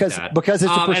something like that. Because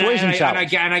it's a persuasion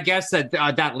challenge. And I guess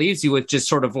that leaves you with just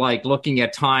sort of like looking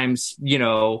at times,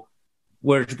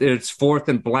 where it's fourth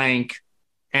and blank,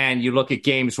 and you look at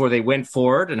games where they went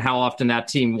for it and how often that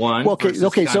team won. Well,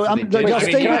 okay. So I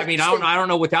don't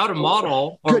know without a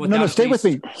model. Stay with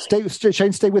me.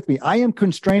 Shane, stay with me. I am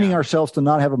constraining ourselves to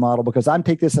not have a model because I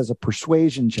take this as a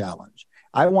persuasion challenge.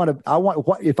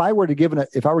 If I were giving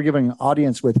an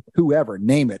audience with whoever,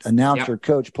 name it, announcer,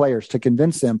 coach, players, to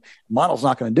convince them, model's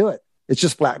not going to do it. It's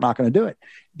just flat not going to do it.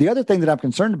 The other thing that I'm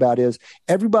concerned about is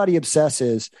everybody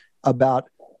obsesses about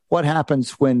what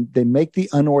happens when they make the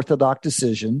unorthodox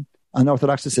decision and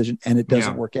it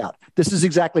doesn't work out. This is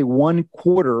exactly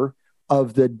 1/4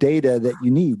 of the data that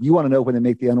you need. You want to know when they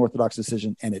make the unorthodox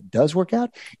decision and it does work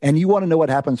out. And you want to know what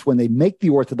happens when they make the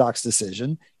orthodox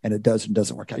decision and it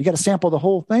doesn't work out. You got to sample the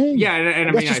whole thing. Yeah.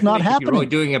 And that's just not happening. If you're really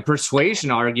doing a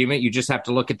persuasion argument, you just have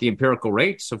to look at the empirical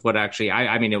rates of what actually,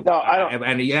 and you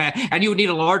would need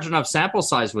a large enough sample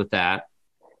size with that.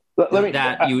 You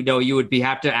would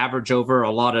have to average over a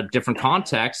lot of different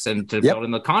contexts, and to build in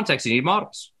the context, you need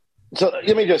models. So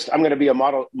I'm going to be a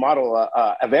model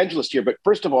evangelist here. But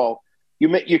first of all,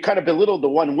 you kind of belittled the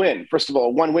one win. First of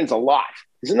all, one win's a lot.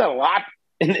 Isn't that a lot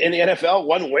in the NFL?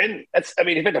 One win. If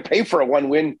you had to pay for a one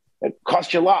win, it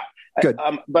costs you a lot. Good. But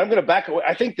I'm going to back away.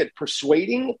 I think that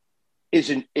persuading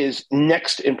is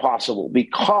next impossible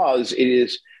because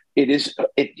it's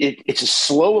a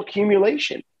slow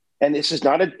accumulation. And this is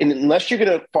not unless you're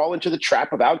going to fall into the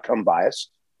trap of outcome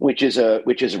bias, which is a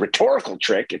rhetorical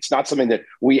trick. It's not something that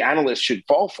we analysts should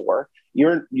fall for.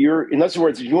 You're in other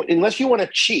words, unless you want to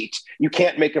cheat, you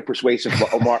can't make a persuasive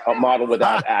model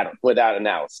without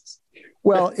analysis.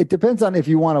 Well, it depends on if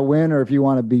you want to win or if you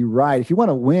want to be right. If you want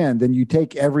to win, then you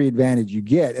take every advantage you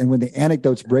get. And when the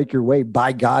anecdotes break your way,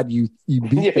 by God, you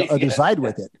beat the other side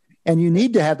with it. And you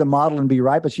need to have the model and be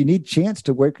right, but you need chance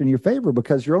to work in your favor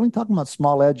because you're only talking about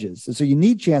small edges. And so you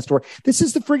need chance to work. This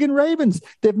is the friggin' Ravens.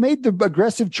 They've made the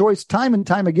aggressive choice time and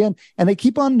time again, and they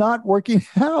keep on not working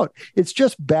out. It's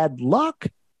just bad luck.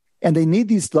 And they need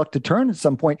these luck to turn at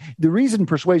some point. The reason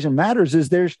persuasion matters is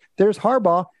there's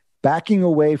Harbaugh backing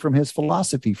away from his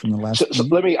philosophy from the last. So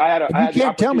let me.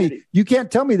 You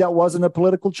can't tell me that wasn't a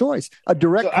political choice, a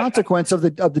direct consequence of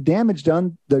the damage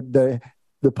done, the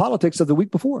politics of the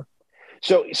week before.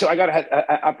 So I got an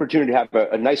opportunity to have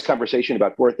a nice conversation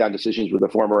about fourth down decisions with a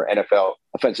former NFL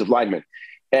offensive lineman.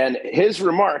 And his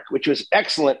remark, which was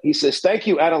excellent, he says, "Thank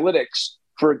you, analytics,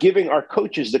 for giving our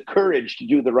coaches the courage to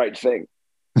do the right thing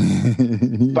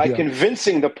by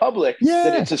convincing the public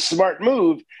that it's a smart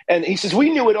move." And he says, "We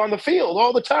knew it on the field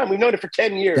all the time. We've known it for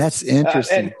 10 years." That's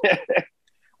interesting.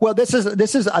 Well, this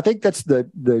is. I think that's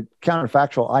the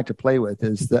counterfactual I like to play with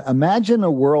is imagine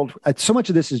a world. So much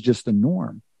of this is just the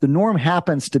norm. The norm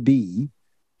happens to be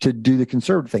to do the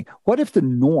conservative thing. What if the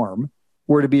norm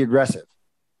were to be aggressive?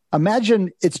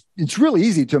 Imagine it's really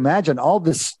easy to imagine all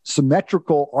this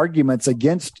symmetrical arguments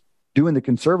against doing the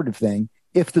conservative thing,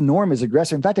 if the norm is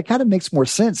aggressive. In fact, it kind of makes more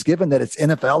sense given that it's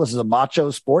NFL. This is a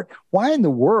macho sport. Why in the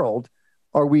world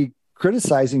are we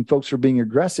criticizing folks for being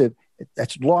aggressive?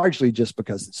 That's largely just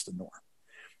because it's the norm.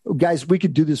 Guys, we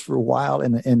could do this for a while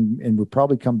and we'll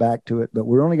probably come back to it, but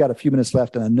we've only got a few minutes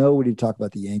left. And I know we need to talk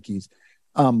about the Yankees,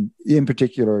 in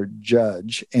particular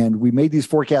Judge. And we made these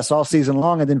forecasts all season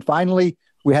long. And then finally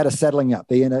we had a settling up.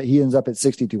 He ends up at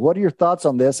 62. What are your thoughts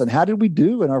on this? And how did we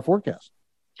do in our forecast?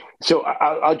 So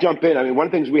I'll jump in. I mean, one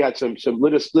of the things we had some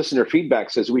listener feedback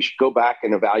says we should go back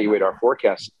and evaluate our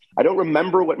forecasts. I don't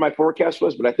remember what my forecast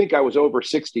was, but I think I was over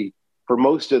 60 for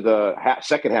most of the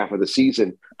second half of the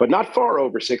season, but not far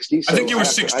over 60. So I think you were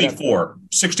 64,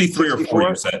 63 or 4,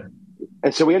 you said.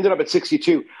 And so we ended up at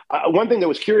 62. One thing that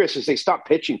was curious is they stopped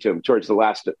pitching to him towards the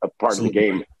last part of the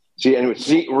game. See, and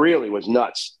it really was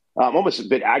nuts. Almost a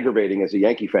bit aggravating as a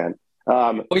Yankee fan.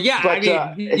 Well,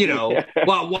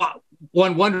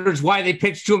 one wonders why they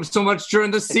pitched to him so much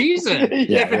during the season.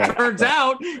 If it turns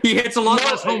out he hits a lot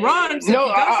less home runs.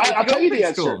 I'll tell you the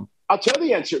answer. I'll tell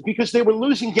the answer because they were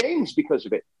losing games because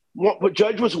of it. But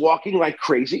Judge was walking like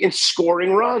crazy and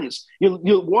scoring runs. You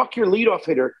walk your leadoff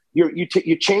hitter. You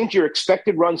change your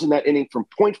expected runs in that inning from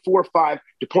 0.45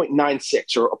 to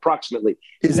 0.96 or approximately.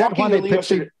 Is that why they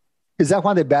pitched him? Is that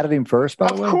why they batted him first, by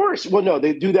the way? Of course. Well, no,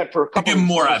 they do that for a couple of reasons.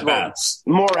 More at-bats.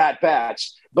 More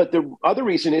at-bats. But the other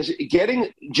reason is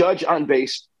getting Judge on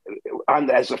base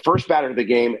as the first batter of the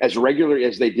game, as regularly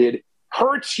as they did,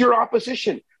 hurts your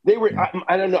opposition. They were,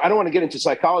 I don't know, I don't want to get into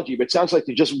psychology, but it sounds like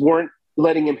they just weren't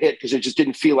letting him hit because it just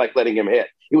didn't feel like letting him hit.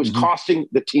 It was costing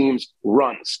the teams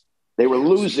runs. They were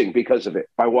losing because of it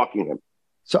by walking him.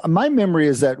 So my memory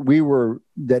is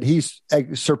that he's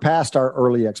surpassed our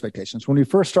early expectations. When we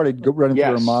first started running through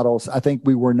our models, I think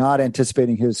we were not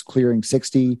anticipating his clearing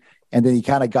 60. And then he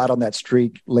kind of got on that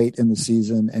streak late in the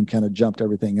season and kind of jumped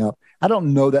everything up. I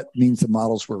don't know that means the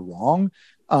models were wrong.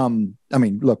 I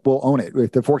mean, look, we'll own it.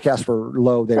 If the forecasts were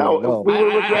low, they were low.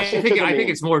 I think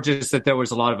it's more just that there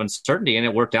was a lot of uncertainty and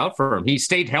it worked out for him. He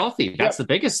stayed healthy. That's the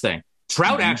biggest thing.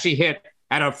 Trout actually hit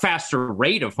at a faster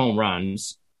rate of home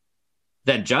runs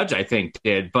than Judge, I think,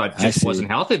 did, but just wasn't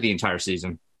healthy the entire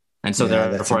season. And so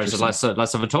therefore it's less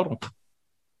of a total.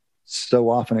 So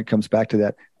often it comes back to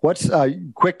that. What's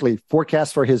quickly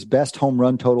forecast for his best home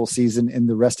run total season in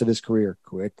the rest of his career?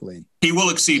 Quickly. He will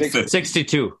exceed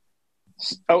 62.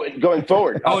 Oh, going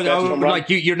forward. Like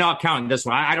you're not counting this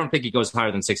one. I don't think he goes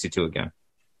higher than 62 again.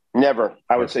 Never.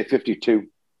 I would say 52.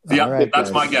 Yeah, right, that's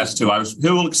my guess too. He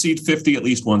will exceed 50 at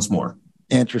least once more.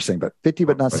 Interesting, but 50,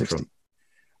 but not 60. True.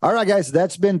 All right, guys,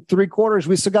 that's been 3 quarters.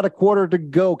 We still got a quarter to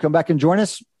go. Come back and join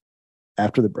us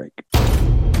after the break.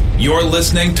 You're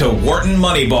listening to Wharton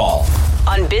Moneyball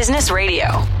on Business Radio.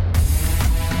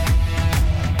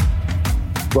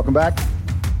 Welcome back.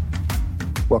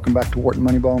 Welcome back to Wharton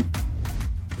Moneyball.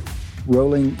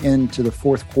 Rolling into the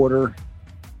fourth quarter.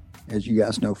 As you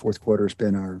guys know, fourth quarter has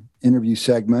been our interview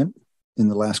segment in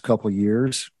the last couple of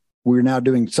years. We're now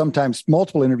doing sometimes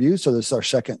multiple interviews, so this is our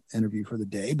second interview for the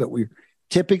day, but we're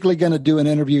typically going to do an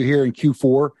interview here in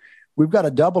Q4. We've got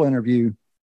a double interview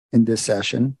in this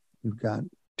session. We've got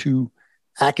 2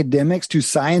 academics, 2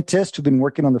 scientists who've been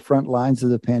working on the front lines of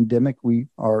the pandemic. We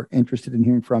are interested in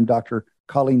hearing from Dr.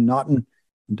 Colleen Naughton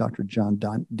and Dr. John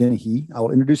Dennehy. I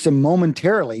will introduce them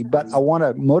momentarily, but I want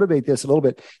to motivate this a little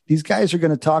bit. These guys are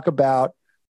going to talk about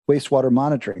wastewater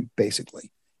monitoring,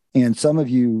 basically. And some of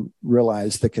you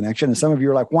realize the connection, and some of you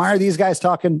are like, why are these guys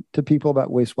talking to people about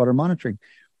wastewater monitoring?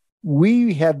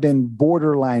 We have been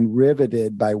borderline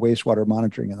riveted by wastewater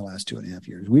monitoring in the last 2.5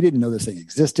 years. We didn't know this thing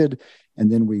existed. And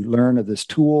then we learn of this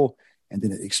tool, and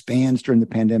then it expands during the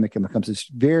pandemic and becomes this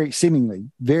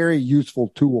seemingly very useful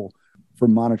tool for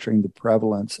monitoring the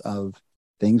prevalence of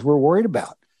things we're worried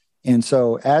about. And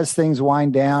so as things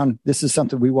wind down, this is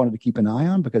something we wanted to keep an eye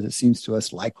on because it seems to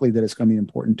us likely that it's going to be an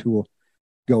important tool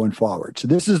going forward. So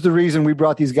this is the reason we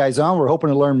brought these guys on. We're hoping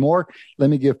to learn more. Let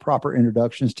me give proper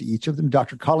introductions to each of them.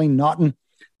 Dr. Colleen Naughton,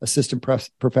 assistant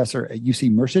professor at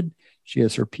UC Merced. She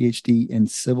has her PhD in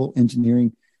civil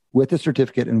engineering with a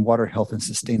certificate in water health and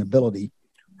sustainability.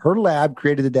 Her lab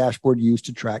created the dashboard used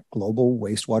to track global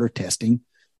wastewater testing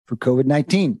for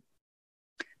COVID-19.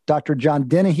 Dr. John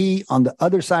Dennehy, on the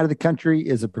other side of the country,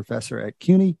 is a professor at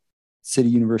CUNY, City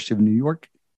University of New York.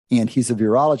 And he's a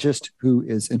virologist who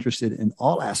is interested in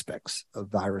all aspects of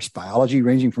virus biology,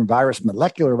 ranging from virus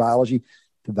molecular biology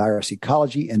to virus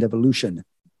ecology and evolution.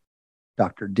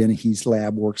 Dr. Dennehy's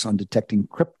lab works on detecting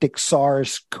cryptic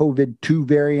SARS-CoV-2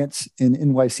 variants in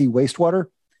NYC wastewater.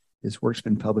 His work's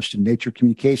been published in Nature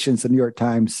Communications, the New York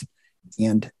Times,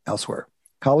 and elsewhere.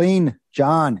 Colleen,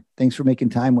 John, thanks for making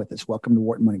time with us. Welcome to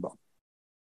Wharton Moneyball.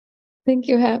 Thank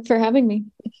you for having me.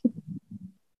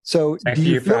 So thank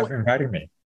you for inviting me.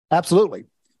 Absolutely.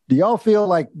 Do y'all feel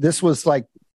like this was like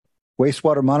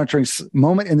wastewater monitoring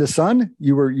moment in the sun?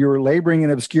 You were laboring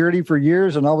in obscurity for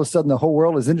years, and all of a sudden the whole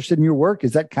world is interested in your work.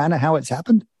 Is that kind of how it's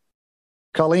happened?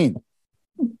 Colleen.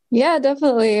 Yeah,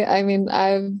 definitely. I mean,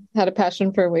 I've had a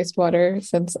passion for wastewater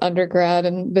since undergrad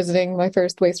and visiting my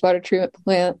first wastewater treatment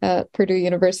plant at Purdue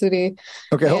University.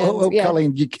 Okay,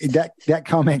 Colleen, that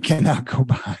comment cannot go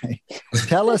by.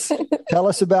 Tell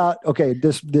us about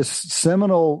this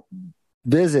seminal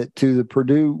visit to the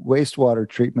Purdue wastewater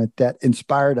treatment that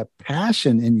inspired a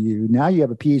passion in you. Now you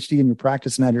have a PhD in your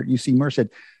practice now at UC Merced.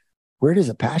 Where does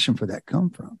a passion for that come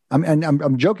from?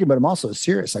 I'm joking, but I'm also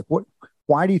serious. Like,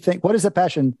 why do you think? What is the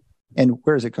passion, and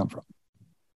where does it come from?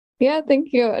 Yeah,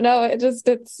 thank you. No, it's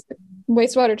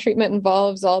wastewater treatment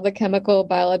involves all the chemical,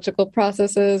 biological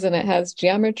processes, and it has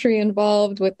geometry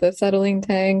involved with the settling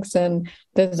tanks and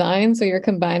design. So you're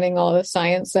combining all the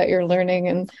science that you're learning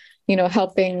and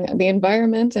helping the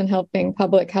environment and helping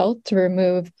public health to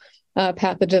remove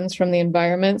pathogens from the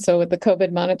environment. So with the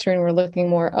COVID monitoring, we're looking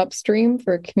more upstream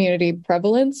for community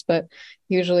prevalence, but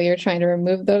usually you're trying to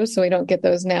remove those so we don't get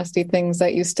those nasty things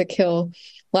that used to kill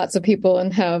lots of people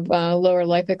and have lower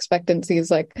life expectancies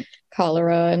like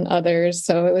cholera and others.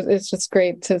 So it's just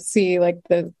great to see like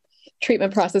the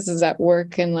treatment processes at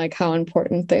work and like how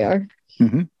important they are.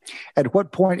 Mm-hmm. At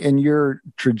what point in your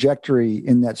trajectory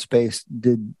in that space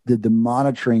did the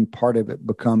monitoring part of it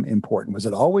become important? Was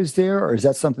it always there, or is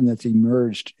that something that's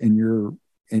emerged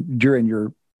during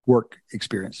your work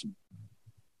experience?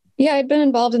 Yeah, I'd been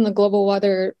involved in the Global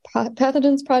Water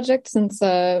Pathogens Project since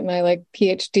my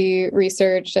PhD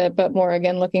research, but more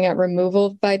again looking at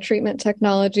removal by treatment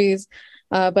technologies.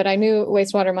 But I knew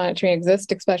wastewater monitoring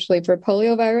exists, especially for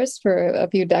poliovirus, for a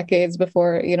few decades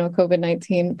before,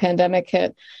 COVID-19 pandemic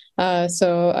hit.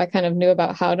 So I kind of knew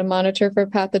about how to monitor for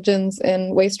pathogens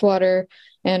in wastewater.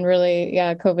 And really,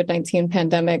 COVID-19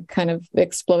 pandemic kind of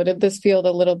exploded this field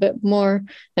a little bit more.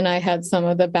 And I had some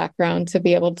of the background to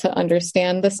be able to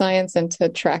understand the science and to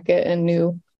track it, and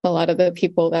knew a lot of the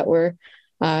people that were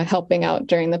helping out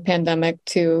during the pandemic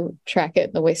to track it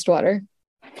in the wastewater.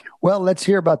 Well, let's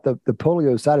hear about the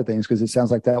polio side of things, because it sounds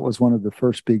like that was one of the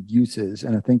first big uses.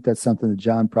 And I think that's something that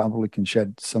John probably can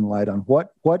shed some light on.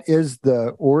 What is the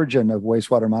origin of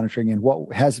wastewater monitoring, and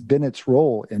what has been its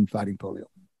role in fighting polio?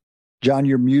 John,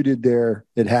 you're muted there.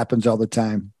 It happens all the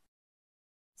time.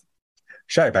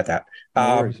 Sorry about that.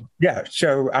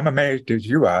 So I'm amazed as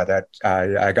you are that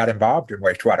I got involved in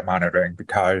wastewater monitoring,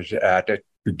 because at the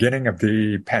beginning of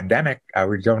the pandemic, I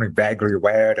was only vaguely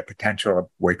aware of the potential of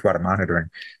wastewater monitoring.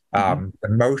 The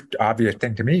most obvious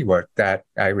thing to me was that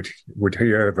I would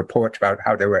hear reports about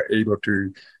how they were able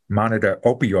to monitor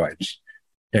opioids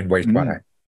in wastewater,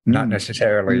 not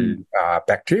necessarily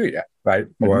bacteria, right,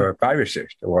 or viruses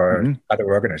or other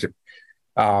organisms.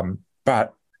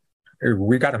 But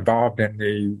we got involved in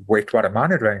the wastewater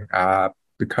monitoring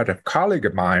because a colleague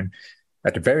of mine,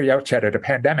 at the very outset of the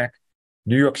pandemic,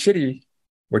 New York City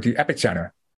was the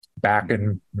epicenter back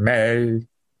in May,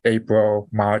 April,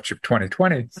 March of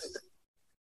 2020.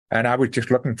 And I was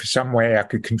just looking for some way I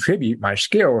could contribute my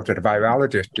skills as a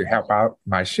virologist to help out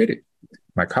my city.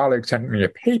 My colleague sent me a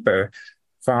paper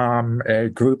from a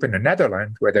group in the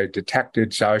Netherlands where they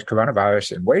detected SARS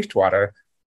coronavirus in wastewater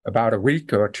about a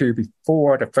week or two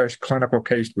before the first clinical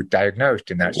case was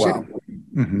diagnosed in that city.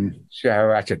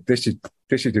 So I said, this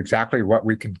is exactly what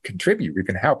we can contribute. We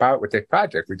can help out with this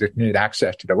project. We just need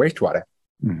access to the wastewater.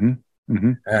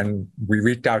 And we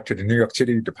reached out to the New York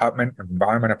City Department of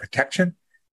Environmental Protection.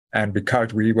 And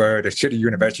because we were the City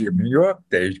University of New York,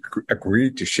 they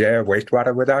agreed to share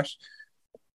wastewater with us.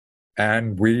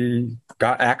 And we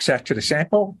got access to the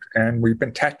sample, and we've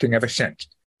been testing ever since.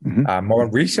 More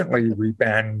recently, we've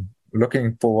been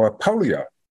looking for polio,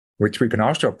 which we can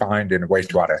also find in the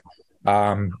wastewater.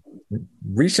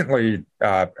 Recently,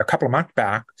 a couple of months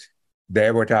back,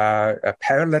 there was a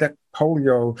paralytic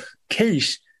polio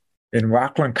case in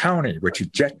Rockland County, which is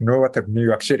just north of New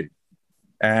York City.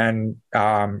 And,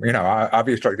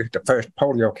 obviously, this is the first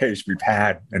polio case we've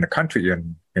had in the country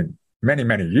in many,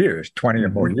 many years, 20 or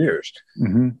more years.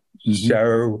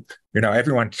 So,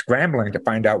 everyone's scrambling to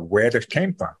find out where this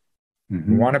came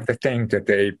from. One of the things that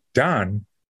they've done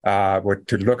was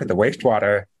to look at the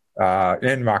wastewater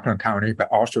in Rockland County, but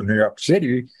also New York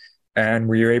City. And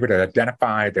we were able to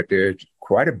identify that there's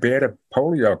quite a bit of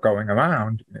polio going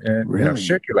around and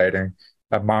circulating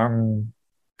among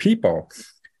people.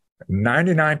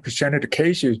 99% of the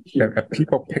cases of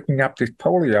people picking up this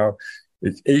polio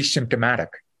is asymptomatic.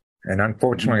 And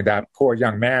unfortunately, that poor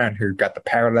young man who got the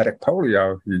paralytic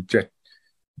polio, he just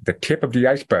the tip of the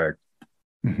iceberg.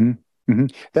 Mm-hmm.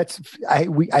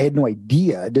 Mm-hmm. I had no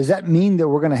idea. Does that mean that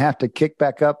we're going to have to kick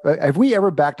back up? Have we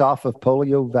ever backed off of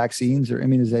polio vaccines or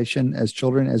immunization as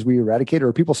children as we eradicate, or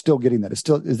are people still getting that?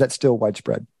 Is that still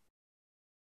widespread?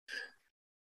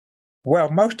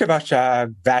 Well, most of us are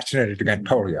vaccinated against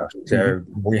polio. So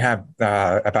we have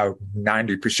about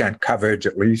 90% coverage,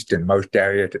 at least in most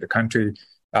areas of the country.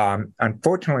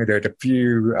 Unfortunately, there's a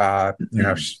few,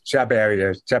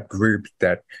 sub-areas, subgroups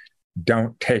that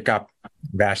don't take up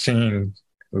vaccines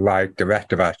like the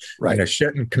rest of us. Right. There's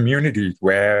certain communities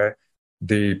where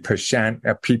the percent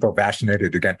of people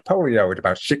vaccinated against polio is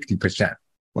about 60%.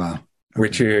 Wow. Okay.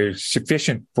 Which is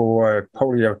sufficient for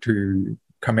polio to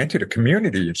come into the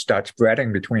community and start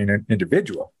spreading between an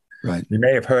individual. Right. You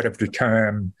may have heard of the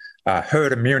term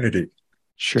herd immunity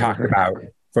talked about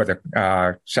for the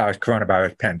SARS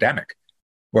coronavirus pandemic.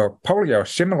 Well, polio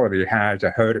similarly has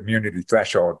a herd immunity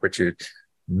threshold, which is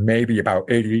maybe about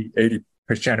 80%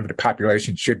 of the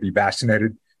population should be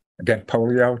vaccinated against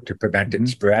polio to prevent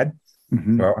its spread.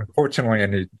 Mm-hmm. Well, unfortunately,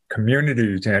 in the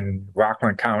communities in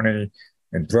Rockland County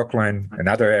and Brooklyn and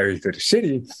other areas of the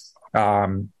city,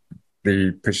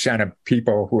 the percent of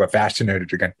people who are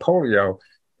vaccinated against polio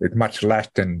is much less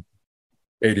than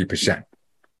 80%.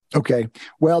 Okay.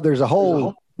 Well,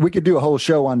 we could do a whole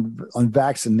show on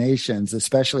vaccinations,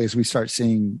 especially as we start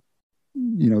seeing,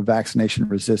 vaccination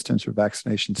resistance or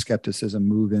vaccination skepticism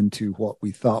move into what we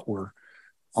thought were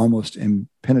almost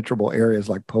impenetrable areas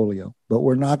like polio. But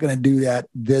we're not going to do that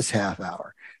this half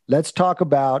hour. Let's talk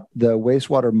about the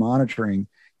wastewater monitoring.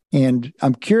 And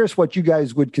I'm curious what you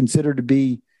guys would consider to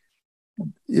be,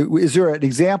 is there an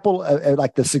example of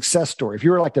like the success story? If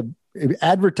you were like to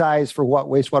advertise for what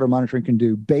wastewater monitoring can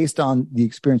do based on the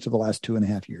experience of the last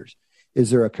 2.5 years,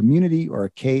 is there a community or a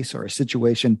case or a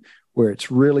situation where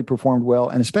it's really performed well?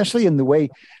 And especially in the way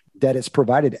that it's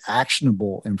provided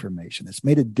actionable information. It's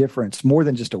made a difference more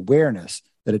than just awareness,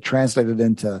 that it translated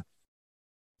into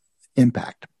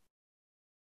impact.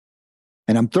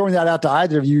 And I'm throwing that out to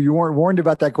either of you. You weren't warned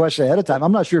about that question ahead of time.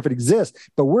 I'm not sure if it exists,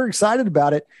 but we're excited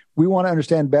about it. We want to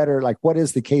understand better, like, what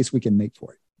is the case we can make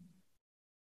for it?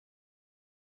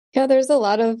 Yeah, there's a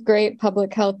lot of great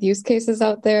public health use cases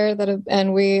out there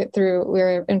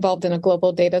we're involved in a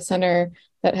global data center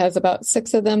that has about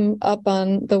 6 of them up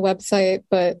on the website.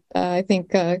 But I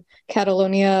think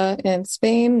Catalonia in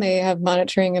Spain, they have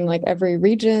monitoring in like every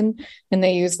region, and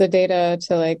they use the data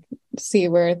to like see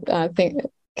where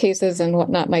cases and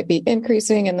whatnot might be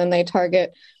increasing. And then they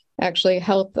target actually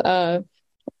health,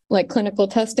 like clinical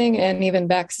testing and even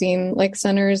vaccine like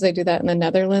centers. They do that in the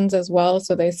Netherlands as well.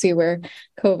 So they see where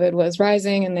COVID was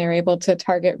rising and they're able to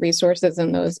target resources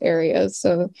in those areas.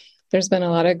 So there's been a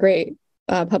lot of great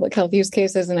public health use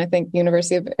cases. And I think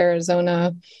University of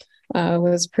Arizona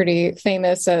was pretty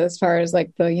famous as far as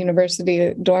like the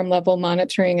university dorm level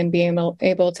monitoring and being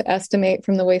able to estimate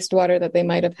from the wastewater that they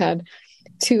might have had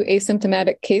 2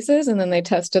 asymptomatic cases. And then they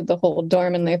tested the whole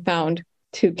dorm and they found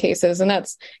 2 cases. And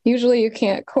that's usually, you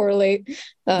can't correlate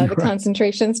the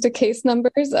concentrations to case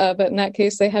numbers. But in that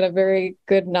case, they had a very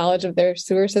good knowledge of their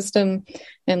sewer system.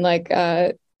 And like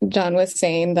John was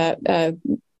saying, that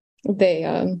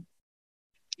they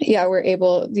were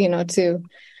able, to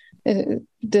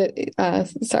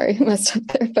sorry, messed up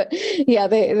there. But yeah,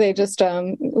 they just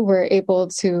were able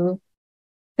to,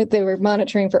 they were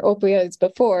monitoring for opioids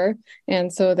before.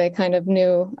 And so they kind of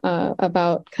knew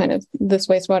about kind of this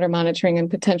wastewater monitoring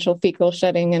and potential fecal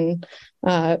shedding in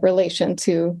relation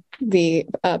to the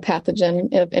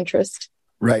pathogen of interest.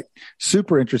 Right.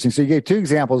 Super interesting. So you gave 2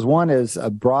 examples. One is a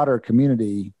broader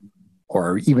community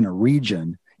or even a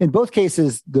region. In both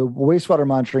cases, the wastewater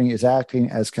monitoring is acting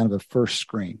as kind of a first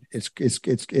screen.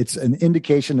 It's an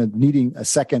indication of needing a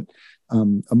second,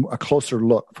 a closer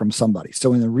look from somebody.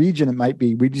 So in the region, it might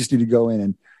be, we just need to go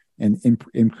in and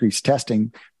increase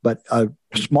testing, but a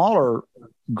smaller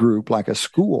group like a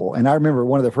school. And I remember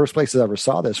one of the first places I ever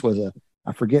saw this was it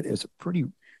was a pretty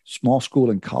small school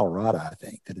in Colorado, I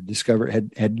think, that had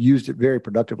discovered, had used it very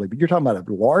productively. But you're talking about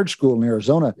a large school in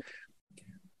Arizona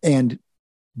and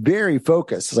very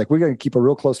focused. It's like, we're going to keep a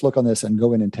real close look on this and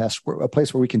go in and test, a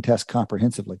place where we can test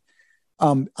comprehensively.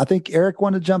 I think Eric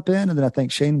wanted to jump in, and then I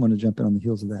think Shane wanted to jump in on the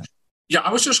heels of that. Yeah,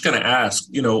 I was just going to ask,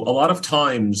 a lot of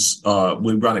times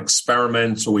we run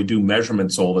experiments or we do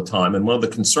measurements all the time. And one of the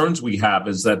concerns we have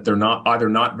is that they're either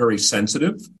not very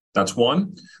sensitive. That's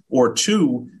one. Or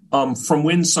 2, from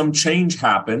when some change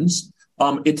happens,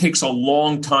 it takes a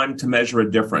long time to measure a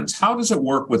difference. How does it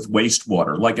work with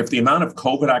wastewater? Like if the amount of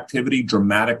COVID activity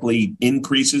dramatically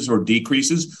increases or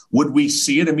decreases, would we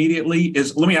see it immediately?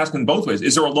 Let me ask in both ways.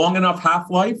 Is there a long enough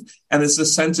half-life? And is the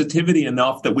sensitivity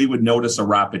enough that we would notice a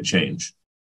rapid change?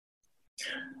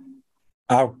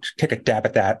 I'll take a stab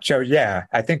at that. So, yeah,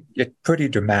 I think it's pretty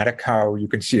dramatic how you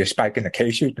can see a spike in the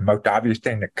cases. The most obvious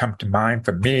thing that comes to mind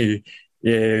for me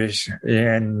is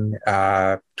in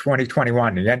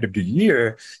 2021, the end of the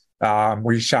year,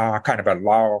 we saw kind of a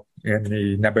lull in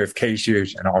the number of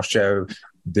cases and also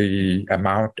the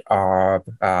amount of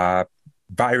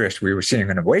virus we were seeing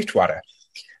in the wastewater.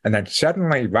 And then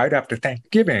suddenly, right after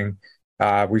Thanksgiving,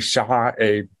 we saw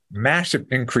a massive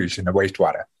increase in the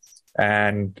wastewater.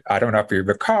 And I don't know if you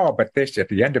recall, but this at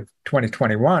the end of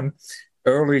 2021,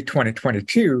 early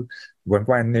 2022,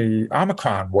 when the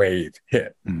Omicron wave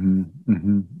hit.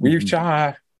 We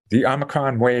saw the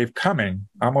Omicron wave coming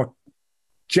almost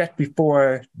just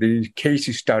before the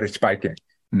cases started spiking.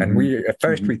 And at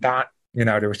first we thought,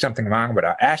 there was something wrong with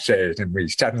our assays, and we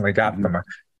suddenly got from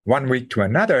one week to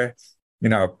another,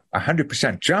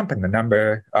 100% jump in the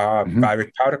number of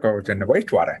virus particles in the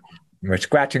wastewater. And we're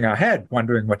scratching our head,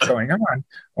 wondering what's going on.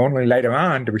 Only later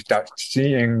on do we start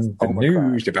seeing the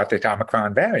news about this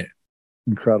Omicron variant.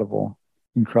 Incredible.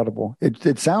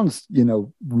 It sounds,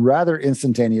 rather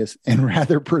instantaneous and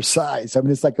rather precise. I mean,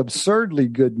 it's like absurdly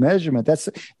good measurement. That's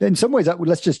in some ways,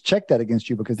 let's just check that against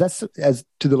you, because that's, as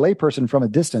to the layperson from a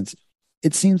distance,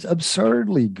 it seems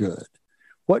absurdly good.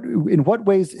 In what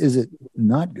ways is it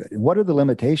not good? And what are the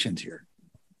limitations here?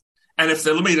 And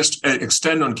let me just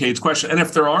extend on Kate's question. And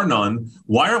if there are none,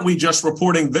 why aren't we just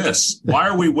reporting this? Why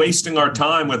are we wasting our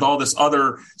time with all this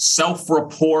other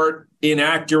self-report,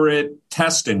 inaccurate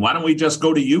testing? Why don't we just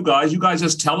go to you guys? You guys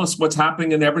just tell us what's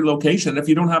happening in every location. If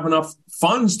you don't have enough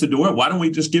funds to do it, why don't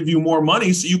we just give you more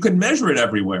money so you can measure it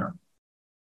everywhere?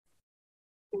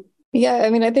 Yeah, I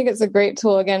mean, I think it's a great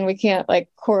tool. Again, we can't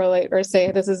correlate or say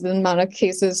this is the amount of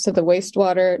cases to the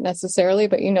wastewater necessarily,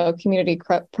 but, community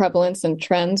prevalence and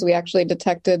trends. We actually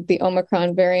detected the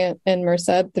Omicron variant in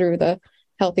Merced through the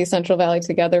Healthy Central Valley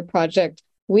Together project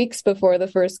weeks before the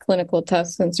first clinical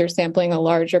test, since you're sampling a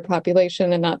larger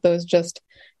population and not those just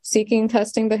seeking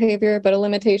testing behavior. But a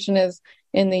limitation is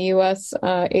in the U.S.,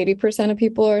 80% of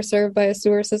people are served by a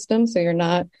sewer system. So you're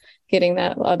not getting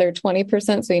that other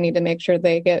 20%. So you need to make sure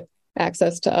they get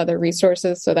access to other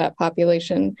resources so that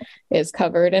population is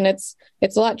covered. And it's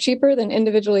a lot cheaper than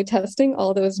individually testing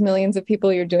all those millions of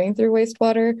people you're doing through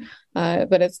wastewater,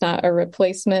 but it's not a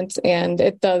replacement, and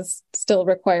it does still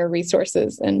require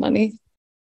resources and money.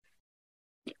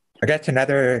 I guess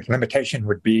another limitation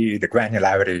would be the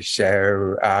granularity.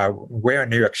 So we're in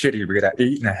New York City, we got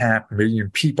 8.5 million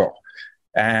people,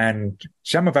 and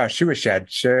some of our sewer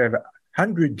sheds serve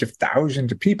hundreds of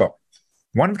thousands of people.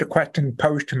 One of the questions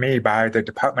posed to me by the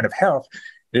Department of Health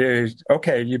is,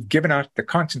 okay, you've given us the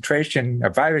concentration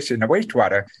of virus in the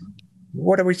wastewater.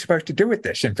 What are we supposed to do with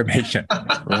this information?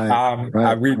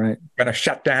 Are we going to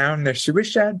shut down the sewer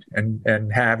shed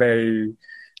and have a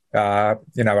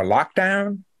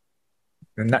lockdown?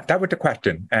 And that was the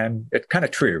question. And it's kind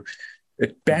of true.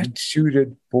 It's best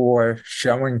suited for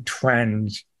showing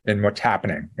trends in what's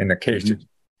happening in the cases.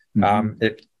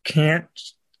 It can't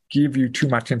give you too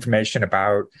much information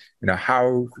about,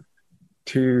 how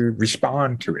to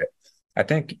respond to it. I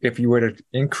think if you were to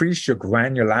increase your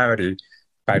granularity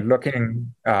by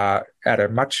looking at a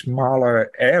much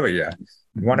smaller area,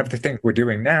 one of the things we're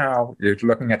doing now is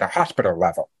looking at the hospital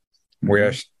level.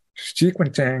 We're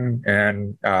sequencing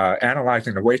and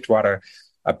analyzing the wastewater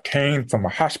obtained from a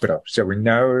hospital. So we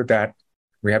know that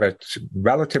we have a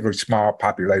relatively small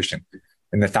population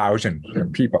in the thousands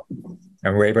of people.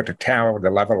 And we're able to tell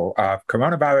the level of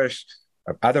coronavirus,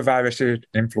 of other viruses,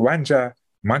 influenza,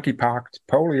 monkeypox,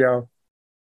 polio,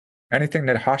 anything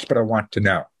that a hospital wants to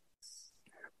know.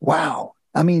 Wow.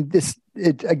 I mean,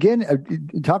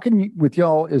 talking with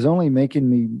y'all is only making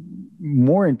me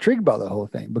more intrigued by the whole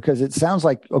thing, because it sounds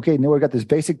like, okay, now we've got this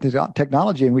basic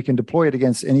technology and we can deploy it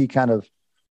against any kind of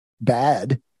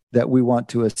bad that we want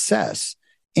to assess.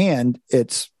 And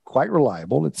it's quite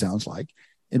reliable, it sounds like.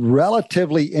 And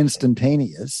relatively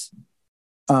instantaneous.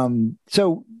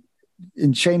 So,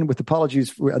 and Shane, with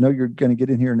apologies, I know you're going to get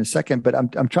in here in a second, but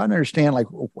I'm trying to understand,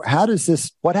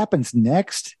 what happens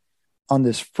next on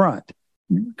this front?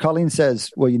 Colleen says,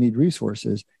 well, you need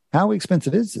resources. How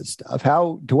expensive is this stuff?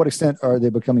 To what extent are they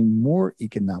becoming more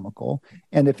economical?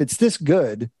 And if it's this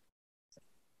good,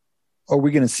 are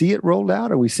we going to see it rolled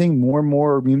out? Are we seeing more and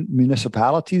more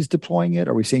municipalities deploying it?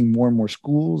 Are we seeing more and more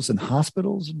schools and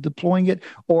hospitals deploying it?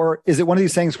 Or is it one of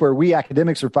these things where we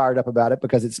academics are fired up about it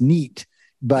because it's neat,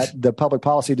 but the public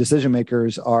policy decision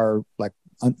makers are like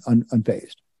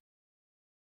unfazed.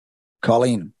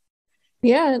 Colleen.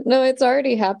 Yeah, no, it's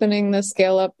already happening. The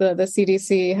scale up, the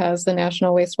CDC has the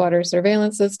National Wastewater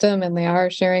Surveillance System, and they are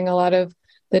sharing a lot of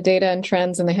the data and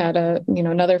trends. And they had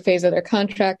another phase of their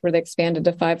contract where they expanded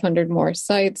to 500 more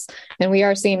sites. And we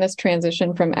are seeing this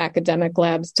transition from academic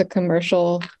labs to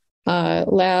commercial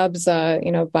labs.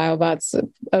 BioBot's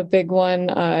a big one,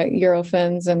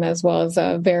 Eurofins, and as well as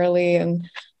Verily, and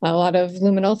a lot of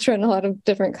Lumen Ultra and a lot of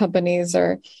different companies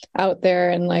are out there.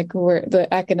 And where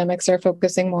the academics are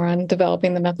focusing more on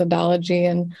developing the methodology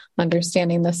and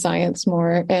understanding the science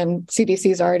more. And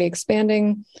CDC is already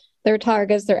expanding their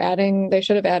targets. They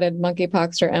should have added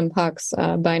monkeypox or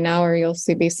mpox by now, or you'll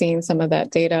be seeing some of that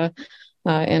data.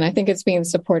 And I think it's being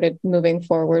supported moving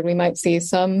forward. We might see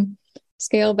some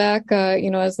scale back,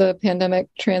 as the pandemic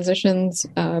transitions,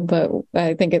 but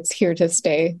I think it's here to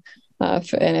stay.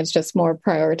 And it's just more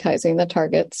prioritizing the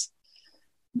targets.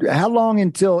 How long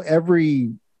until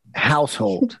every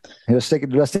household, let's take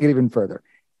it even further,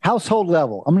 household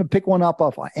level, I'm going to pick one up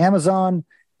off Amazon.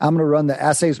 I'm going to run the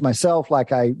assays myself,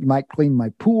 like I might clean my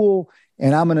pool,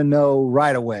 and I'm going to know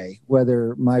right away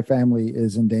whether my family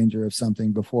is in danger of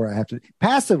something before I have to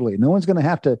passively. No one's going to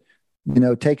have to,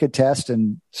 take a test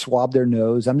and swab their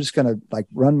nose. I'm just going to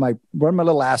run my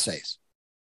little assays.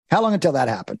 How long until that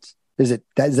happens? Is it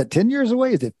 10 years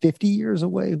away? Is it 50 years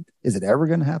away? Is it ever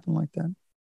going to happen like that?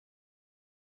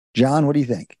 John, what do you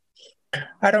think?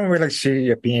 I don't really see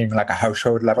it being like a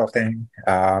household level thing.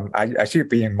 I see it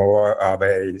being more of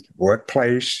a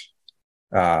workplace,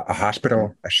 a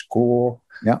hospital, a school,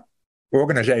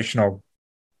 organizational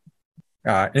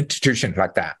institutions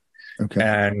like that. Okay.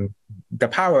 And the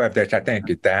power of this, I think,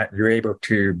 is that you're able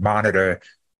to monitor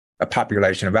a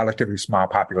population, a relatively small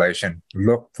population,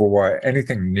 look for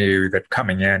anything new that's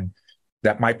coming in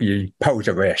that might pose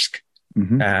a risk.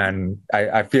 Mm-hmm. And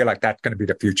I feel like that's going to be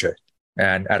the future.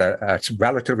 And at a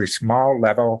relatively small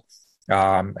level,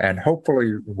 and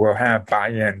hopefully we'll have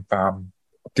buy-in from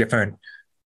different,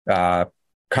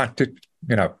 different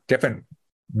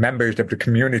members of the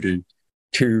community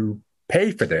to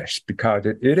pay for this, because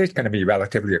it is going to be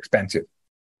relatively expensive.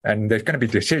 And there's going to be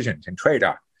decisions and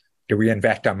trade-offs. Do we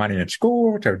invest our money in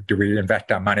schools, or do we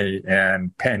invest our money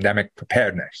in pandemic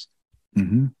preparedness?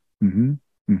 Mm-hmm. Mm-hmm.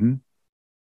 Mm-hmm.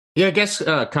 Yeah, I guess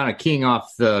kind of keying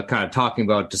off the kind of talking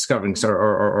about discovering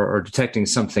or detecting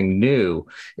something new.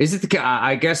 Is it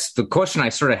I guess the question I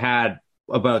sort of had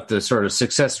about the sort of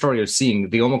success story of seeing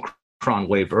the Omicron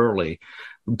wave early,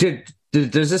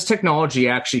 does this technology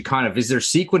actually is there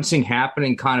sequencing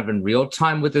happening kind of in real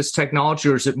time with this technology,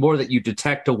 or is it more that you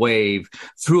detect a wave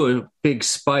through a big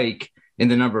spike in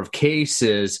the number of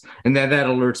cases, and then that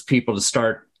alerts people to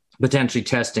start potentially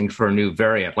testing for a new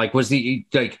variant?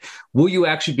 Will you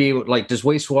actually be able, does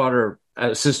wastewater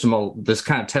system, this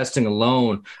kind of testing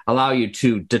alone, allow you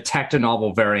to detect a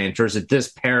novel variant, or is it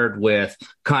this paired with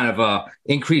kind of a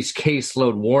increased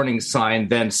caseload warning sign,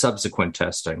 then subsequent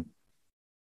testing?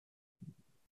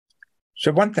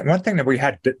 So one thing that we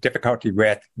had difficulty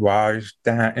with was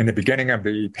that in the beginning of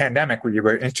the pandemic, we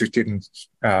were interested in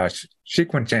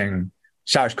sequencing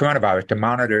SARS coronavirus to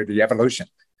monitor the evolution.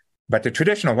 But the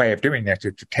traditional way of doing this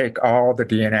is to take all the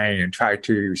DNA and try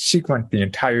to sequence the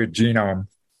entire genome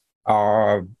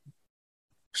of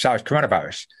SARS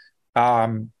coronavirus.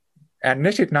 And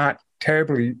this is not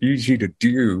terribly easy to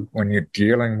do when you're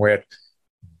dealing with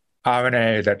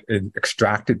RNA that is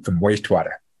extracted from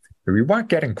wastewater. We weren't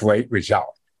getting great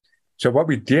results. So what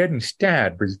we did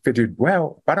instead was figured,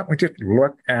 well, why don't we just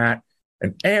look at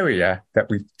an area that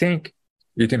we think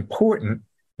is important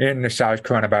in the SARS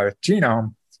coronavirus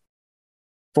genome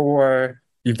for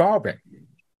evolving?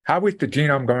 How is the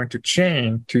genome going to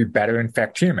change to better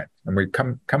infect humans? And we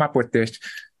come up with this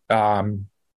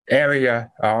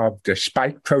area of the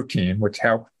spike protein, which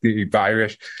helps the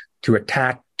virus to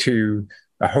attach to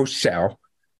a host cell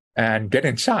and get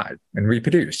inside and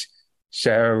reproduce.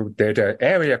 So there's an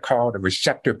area called a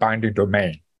receptor binding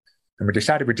domain. And we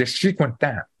decided we'd just sequence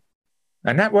that.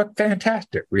 And that worked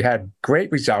fantastic. We had great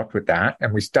results with that.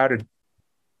 And we started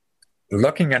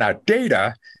looking at our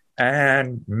data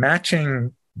and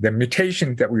matching the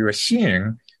mutations that we were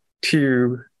seeing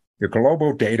to the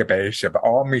global database of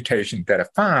all mutations that are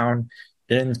found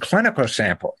in clinical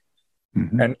samples.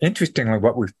 Mm-hmm. And interestingly,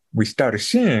 what we started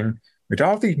seeing with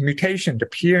all these mutations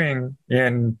appearing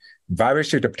in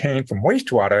viruses obtained from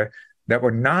wastewater that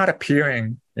were not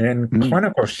appearing in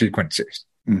clinical sequences.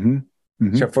 Mm-hmm.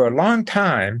 Mm-hmm. So for a long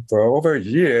time, for over a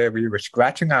year, we were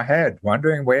scratching our head,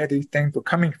 wondering where these things were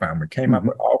coming from. We came up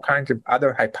with all kinds of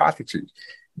other hypotheses.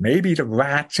 maybe the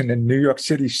rats in the New York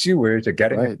City sewers are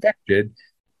getting infected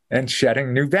and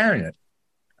shedding new variant.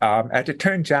 As it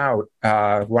turns out,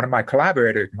 one of my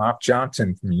collaborators, Mark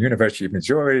Johnson from the University of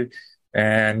Missouri,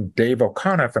 and Dave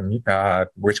O'Connor from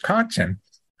Wisconsin,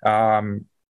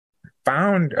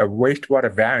 found a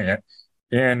wastewater variant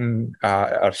in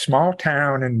a small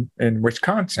town in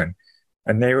Wisconsin,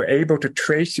 and they were able to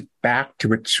trace it back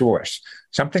to its source,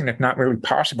 something that's not really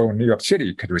possible in New York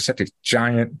City because it was such a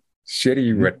giant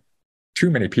city with too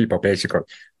many people, basically.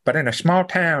 But in a small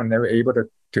town, they were able to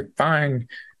find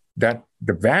that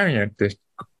the variant, this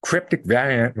cryptic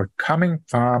variant, was coming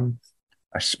from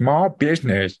a small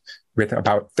business with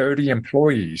about 30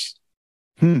 employees.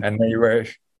 And they were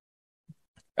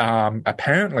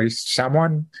apparently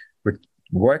someone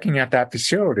working at that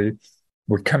facility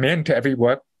would come into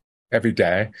work every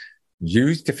day,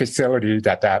 use the facilities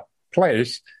at that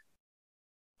place,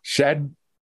 shed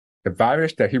the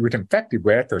virus that he was infected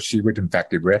with or she was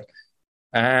infected with,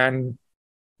 and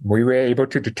we were able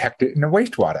to detect it in the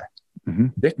wastewater.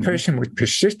 This person was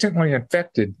persistently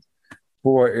infected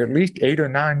for at least 8 or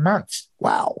 9 months.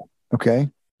 Wow. Okay.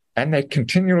 And they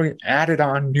continually added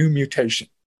on new mutation.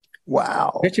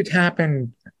 Wow. This has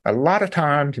happened a lot of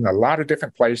times in a lot of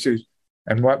different places.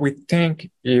 And what we think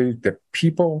is that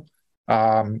people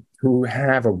who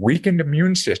have a weakened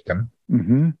immune system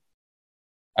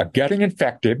are getting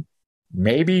infected.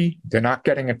 Maybe they're not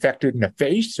getting infected in the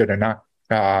face, so they're not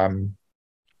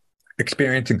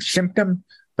experiencing symptoms,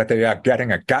 but they are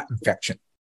getting a gut infection.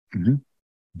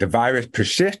 The virus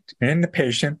persists in the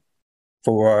patient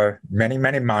for many,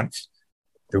 many months.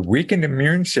 The weakened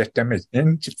immune system is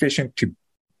insufficient to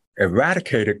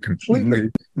eradicate it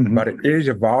completely, but it is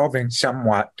evolving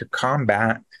somewhat to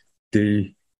combat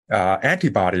the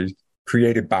antibodies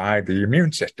created by the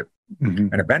immune system.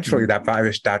 And eventually that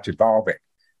virus starts evolving.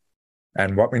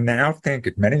 And what we now think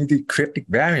is many of the cryptic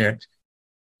variants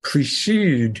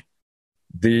precede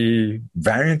the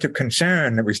variant of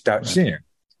concern that we start seeing.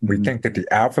 We think that the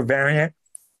Alpha variant,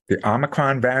 the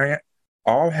Omicron variant,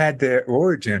 all had their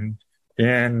origin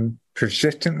in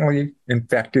persistently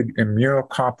infected,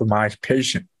 immunocompromised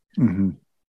patients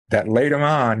that later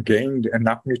on gained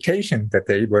enough mutation that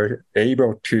they were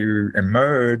able to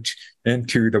emerge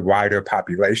into the wider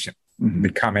population,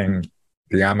 becoming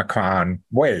the Omicron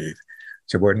wave.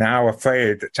 So we're now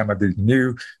afraid that some of these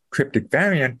new cryptic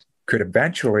variants could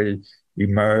eventually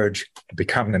emerge to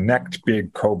become the next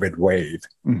big COVID wave.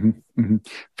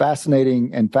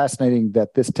 Fascinating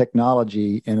that this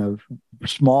technology in a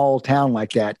small town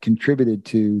like that contributed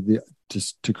to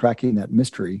cracking that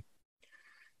mystery.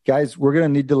 Guys, we're going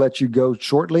to need to let you go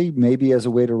shortly. Maybe as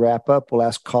a way to wrap up, we'll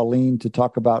ask Colleen to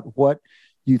talk about what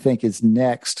you think is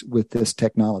next with this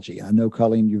technology. I know,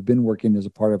 Colleen, you've been working as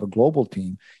a part of a global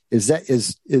team. What's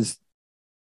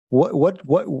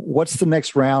the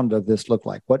next round of this look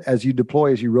like? What, as you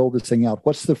roll this thing out,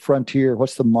 what's the frontier?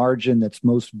 What's the margin that's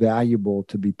most valuable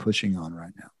to be pushing on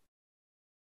right now?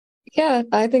 Yeah,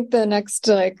 I think the next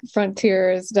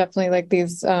frontier is definitely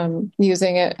these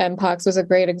using it. Mpox was a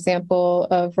great example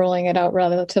of rolling it out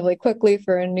relatively quickly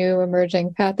for a new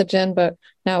emerging pathogen, but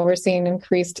now we're seeing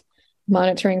increased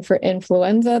monitoring for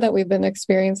influenza that we've been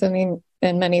experiencing,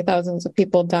 and many thousands of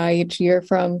people die each year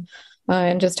from.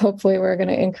 And just hopefully we're going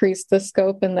to increase the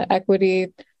scope and the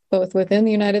equity both within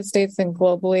the United States and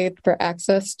globally for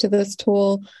access to this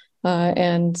tool.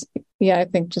 I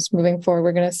think just moving forward,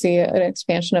 we're going to see an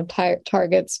expansion of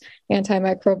targets.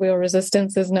 Antimicrobial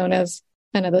resistance is known as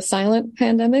kind of the silent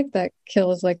pandemic that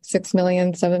kills 6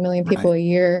 million, 7 million people a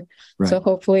year. Right. So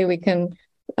hopefully we can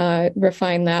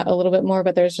refine that a little bit more,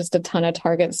 but there's just a ton of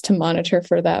targets to monitor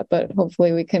for that. But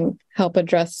hopefully we can help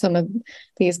address some of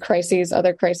these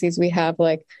other crises we have,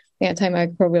 like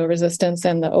antimicrobial resistance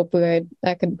and the opioid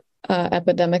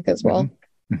epidemic as well.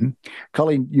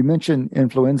 Colleen, you mentioned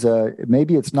influenza.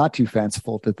 Maybe it's not too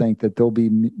fanciful to think that there'll be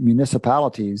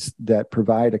municipalities that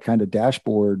provide a kind of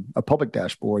dashboard, a public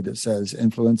dashboard that says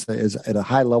influenza is at a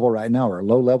high level right now or a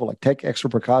low level, like take extra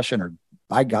precaution, or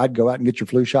by God, go out and get your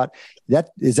flu shot.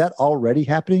 Is that already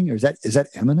happening, or is that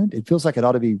imminent? It feels like it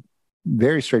ought to be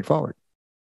very straightforward.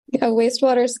 Yeah,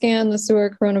 wastewater scan, the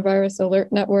sewer coronavirus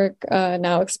alert network,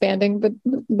 now expanding, but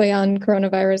beyond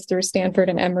coronavirus through Stanford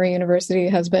and Emory University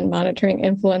has been monitoring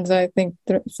influenza, I think,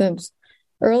 since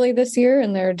early this year,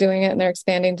 and they're doing it and they're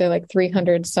expanding to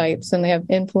 300 sites, and they have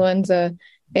influenza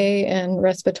A and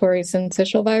respiratory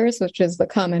syncytial virus, which is the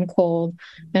common cold.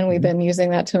 And we've been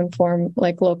using that to inform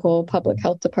local public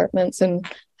health departments, and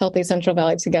Healthy Central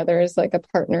Valley together is a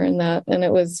partner in that. And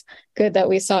it was good that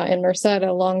we saw in Merced,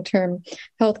 a long-term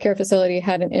healthcare facility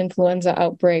had an influenza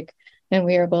outbreak and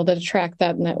we were able to track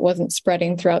that, and that wasn't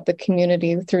spreading throughout the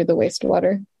community through the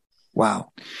wastewater.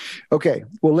 Wow. Okay.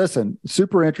 Well, listen,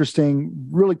 super interesting,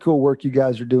 really cool work you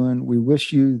guys are doing. We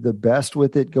wish you the best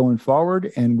with it going forward,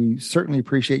 and we certainly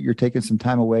appreciate your taking some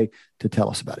time away to tell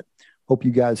us about it. Hope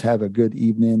you guys have a good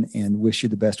evening and wish you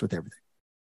the best with everything.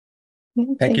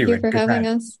 Thank you for having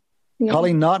us. Yeah.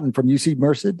 Colleen Naughton from UC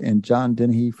Merced and John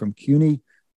Dennehy from CUNY,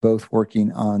 both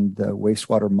working on the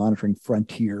wastewater monitoring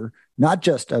frontier, not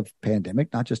just of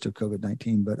pandemic, not just of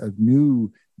COVID-19, but of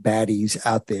new baddies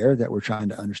out there that we're trying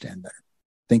to understand better.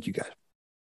 Thank you, guys.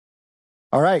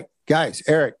 All right, guys,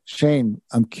 Eric, Shane,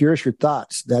 I'm curious your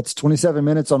thoughts. That's 27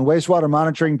 minutes on wastewater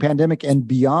monitoring, pandemic, and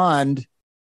beyond.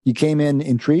 You came in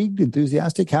intrigued,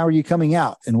 enthusiastic. How are you coming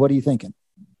out, and what are you thinking?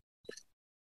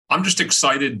 I'm just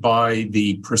excited by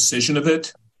the precision of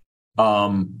it.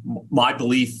 My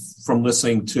belief from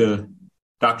listening to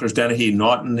Drs. Dennehy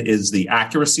Naughton is the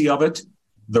accuracy of it,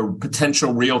 the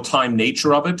potential real-time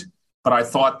nature of it. But I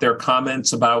thought their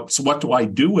comments about, so what do I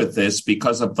do with this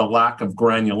because of the lack of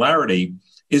granularity,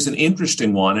 is an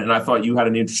interesting one. And I thought you had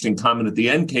an interesting comment at the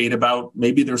end, Kate, about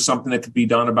maybe there's something that could be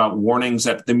done about warnings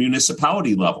at the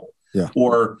municipality level,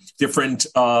 or different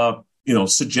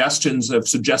suggestions of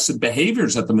suggested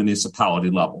behaviors at the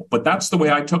municipality level. But that's the way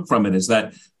I took from it, is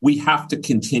that we have to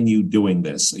continue doing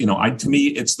this. To me,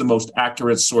 it's the most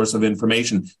accurate source of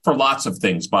information for lots of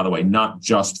things, by the way, not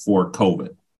just for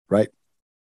COVID. Right.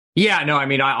 Yeah, no, I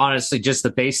mean, I honestly, just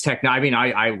the base tech. I mean,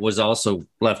 I was also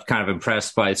left kind of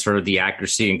impressed by sort of the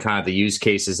accuracy and kind of the use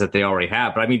cases that they already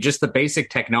have. But I mean, just the basic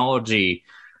technology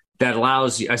that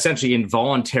allows essentially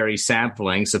involuntary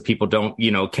sampling, so people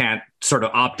can't sort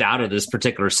of opt out of this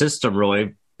particular system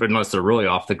really, unless they're really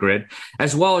off the grid,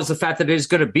 as well as the fact that it is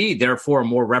going to be therefore a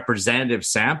more representative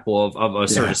sample of a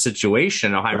sort of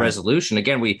situation, a high resolution.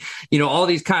 Again, we, all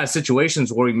these kind of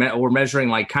situations where we're measuring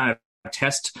like kind of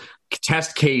test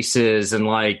cases and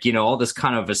all this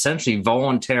kind of essentially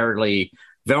voluntary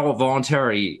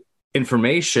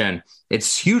information,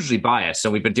 it's hugely biased.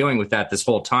 And we've been dealing with that this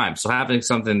whole time. So having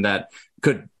something that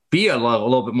could be a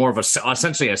little bit more of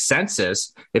essentially a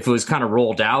census, if it was kind of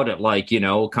rolled out at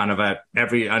kind of at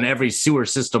every sewer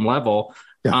system level,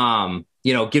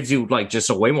 gives you just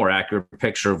a way more accurate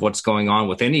picture of what's going on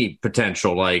with any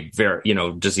potential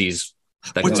disease.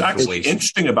 What's actually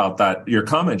interesting about that, your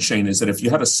comment, Shane, is that if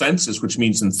you had a census, which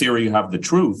means in theory you have the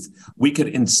truth, we could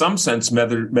in some sense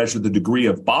measure the degree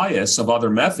of bias of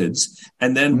other methods.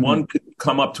 And then one could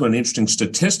come up to an interesting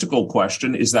statistical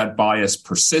question. Is that bias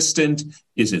persistent?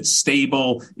 Is it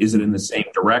stable? Is it in the same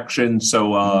direction?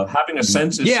 So having a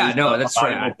census is that's a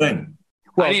valuable thing.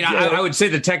 Well, I mean, I would say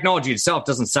the technology itself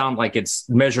doesn't sound like it's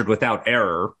measured without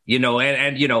error,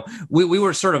 we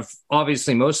were sort of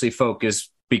obviously mostly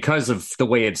focused because of the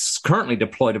way it's currently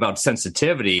deployed about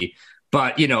sensitivity.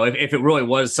 But, if it really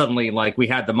was suddenly like we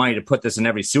had the money to put this in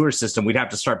every sewer system, we'd have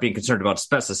to start being concerned about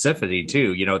specificity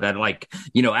too,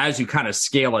 as you kind of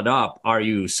scale it up, are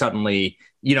you suddenly,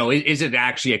 is it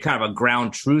actually a kind of a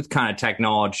ground truth kind of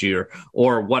technology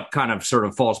or what kind of sort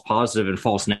of false positive and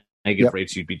false negative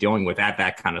rates you'd be dealing with at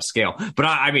that kind of scale. But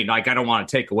I mean, I don't want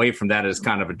to take away from that as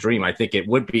kind of a dream. I think it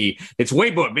would be, it's way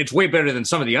better than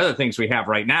some of the other things we have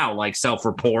right now, like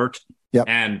self-report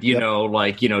and,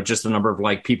 just the number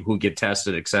of people who get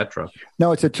tested, et cetera.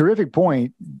 No, it's a terrific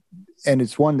point. And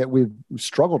it's one that we've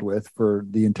struggled with for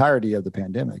the entirety of the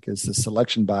pandemic, is the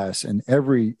selection bias in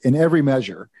every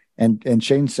measure. And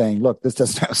Shane's saying, look, this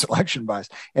doesn't have selection bias.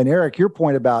 And Eric, your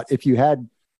point about if you had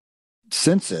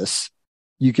census,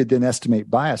 you could then estimate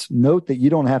bias. Note that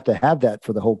you don't have to have that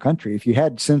for the whole country. If you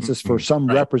had census for some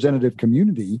representative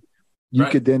community, you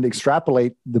could then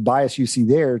extrapolate the bias you see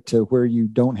there to where you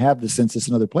don't have the census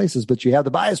in other places, but you have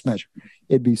the bias measure.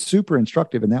 It'd be super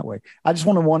instructive in that way. I just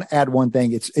want to add one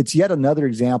thing. It's yet another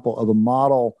example of a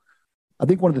model. I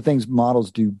think one of the things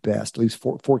models do best, at least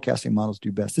forecasting models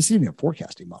do best. This isn't even a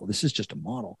forecasting model. This is just a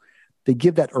model. They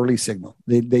give that early signal.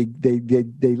 They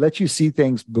let you see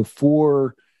things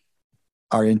before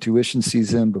our intuition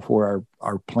sees them, before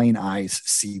our plain eyes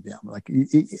see them. Like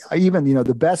even,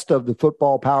 the best of the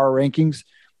football power rankings,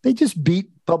 they just beat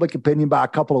public opinion by a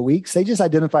couple of weeks. They just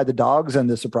identify the dogs and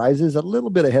the surprises a little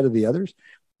bit ahead of the others.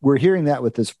 We're hearing that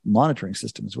with this monitoring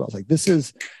system as well. It's like, this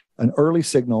is an early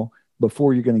signal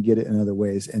before you're going to get it in other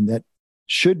ways. And that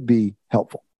should be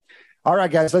helpful. All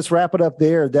right, guys, let's wrap it up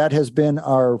there. That has been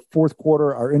our fourth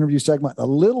quarter, our interview segment, a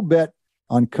little bit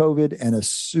on COVID and a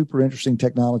super interesting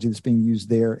technology that's being used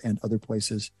there and other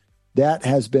places. That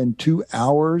has been 2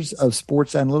 hours of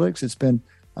sports analytics. It's been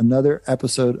another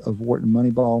episode of Wharton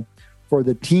Moneyball. For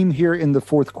the team here in the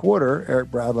fourth quarter,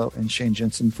 Eric Bradlow and Shane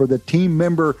Jensen. For the team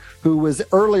member who was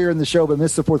earlier in the show but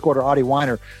missed the fourth quarter, Audie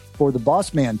Weiner. For the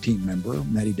Boss Man team member,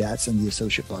 Matty Datz, and the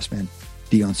associate Boss Man,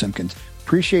 Dion Simpkins.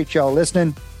 Appreciate y'all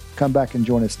listening. Come back and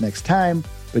join us next time.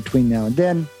 Between now and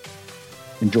then,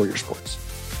 enjoy your sports.